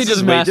like, literally this is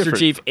just way Master different.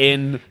 Chief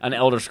in an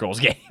Elder Scrolls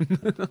game.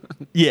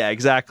 Yeah,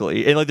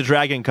 exactly. And like the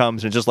dragon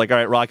comes and just like, all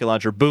right, rocket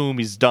launcher, boom,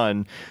 he's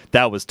done.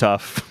 That was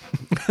tough.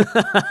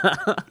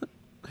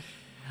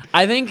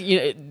 I think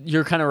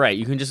you're kind of right.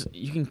 You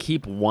can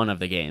keep one of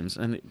the games,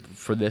 and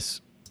for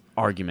this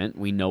argument,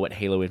 we know what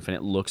Halo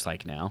Infinite looks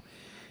like now,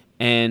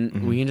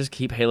 and we can just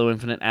keep Halo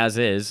Infinite as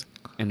is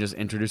and just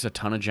introduce a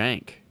ton of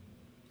jank.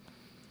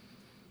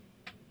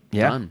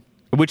 Yeah, Done.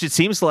 which it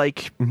seems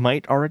like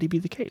might already be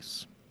the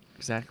case.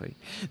 Exactly.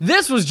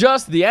 This was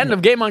just the end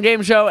of Game on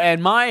Game Show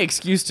and my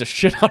excuse to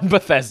shit on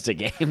Bethesda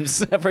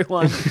games,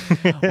 everyone,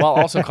 while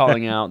also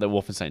calling out that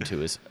Wolfenstein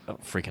 2 is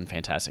freaking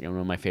fantastic and one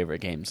of my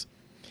favorite games.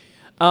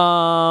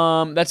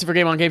 That's it for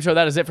Game on Game Show.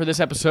 That is it for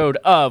this episode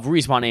of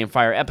Respawn Aim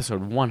Fire,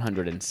 episode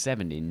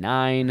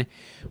 179.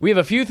 We have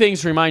a few things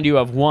to remind you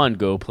of. One,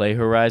 go play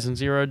Horizon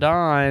Zero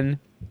Dawn.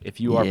 If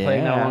you are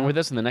playing that along with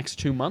us in the next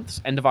 2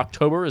 months, end of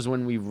October is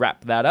when we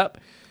wrap that up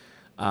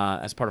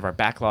as part of our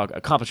backlog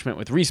accomplishment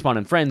with Respawn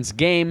and Friends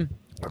game,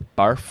 or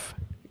BARF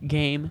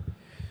game.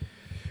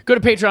 Go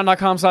to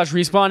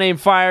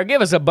patreon.com/RespawnAimFire.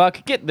 Give us a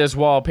buck. Get this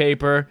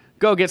wallpaper.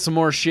 Go get some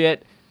more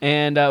shit.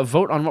 and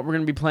vote on what we're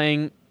going to be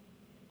playing.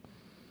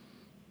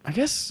 I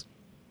guess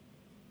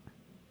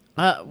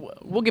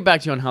we'll get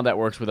back to you on how that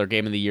works with our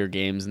Game of the Year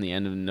games in the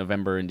end of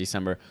November and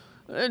December.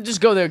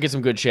 Just go there, get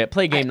some good shit,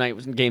 play game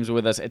night games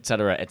with us,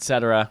 etc.,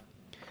 etc.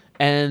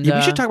 And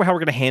we should talk about how we're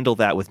going to handle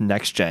that with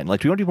next gen. Like,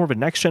 do we want to do more of a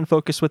next gen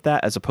focus with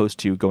that as opposed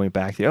to going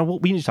back? Well,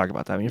 we need to talk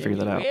about that. We need to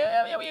figure that out.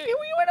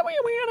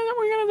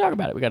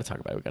 We gotta talk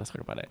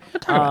about it.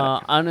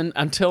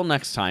 Until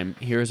next time,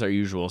 here's our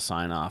usual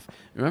sign off.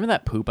 Remember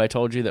that poop I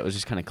told you that was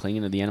just kind of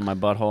clinging to the end of my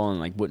butthole and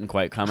like wouldn't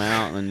quite come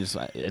out, and just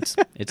it's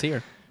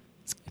here.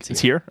 It's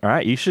here. All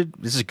right, you should.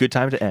 This is a good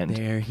time to end.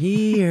 They're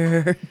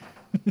here.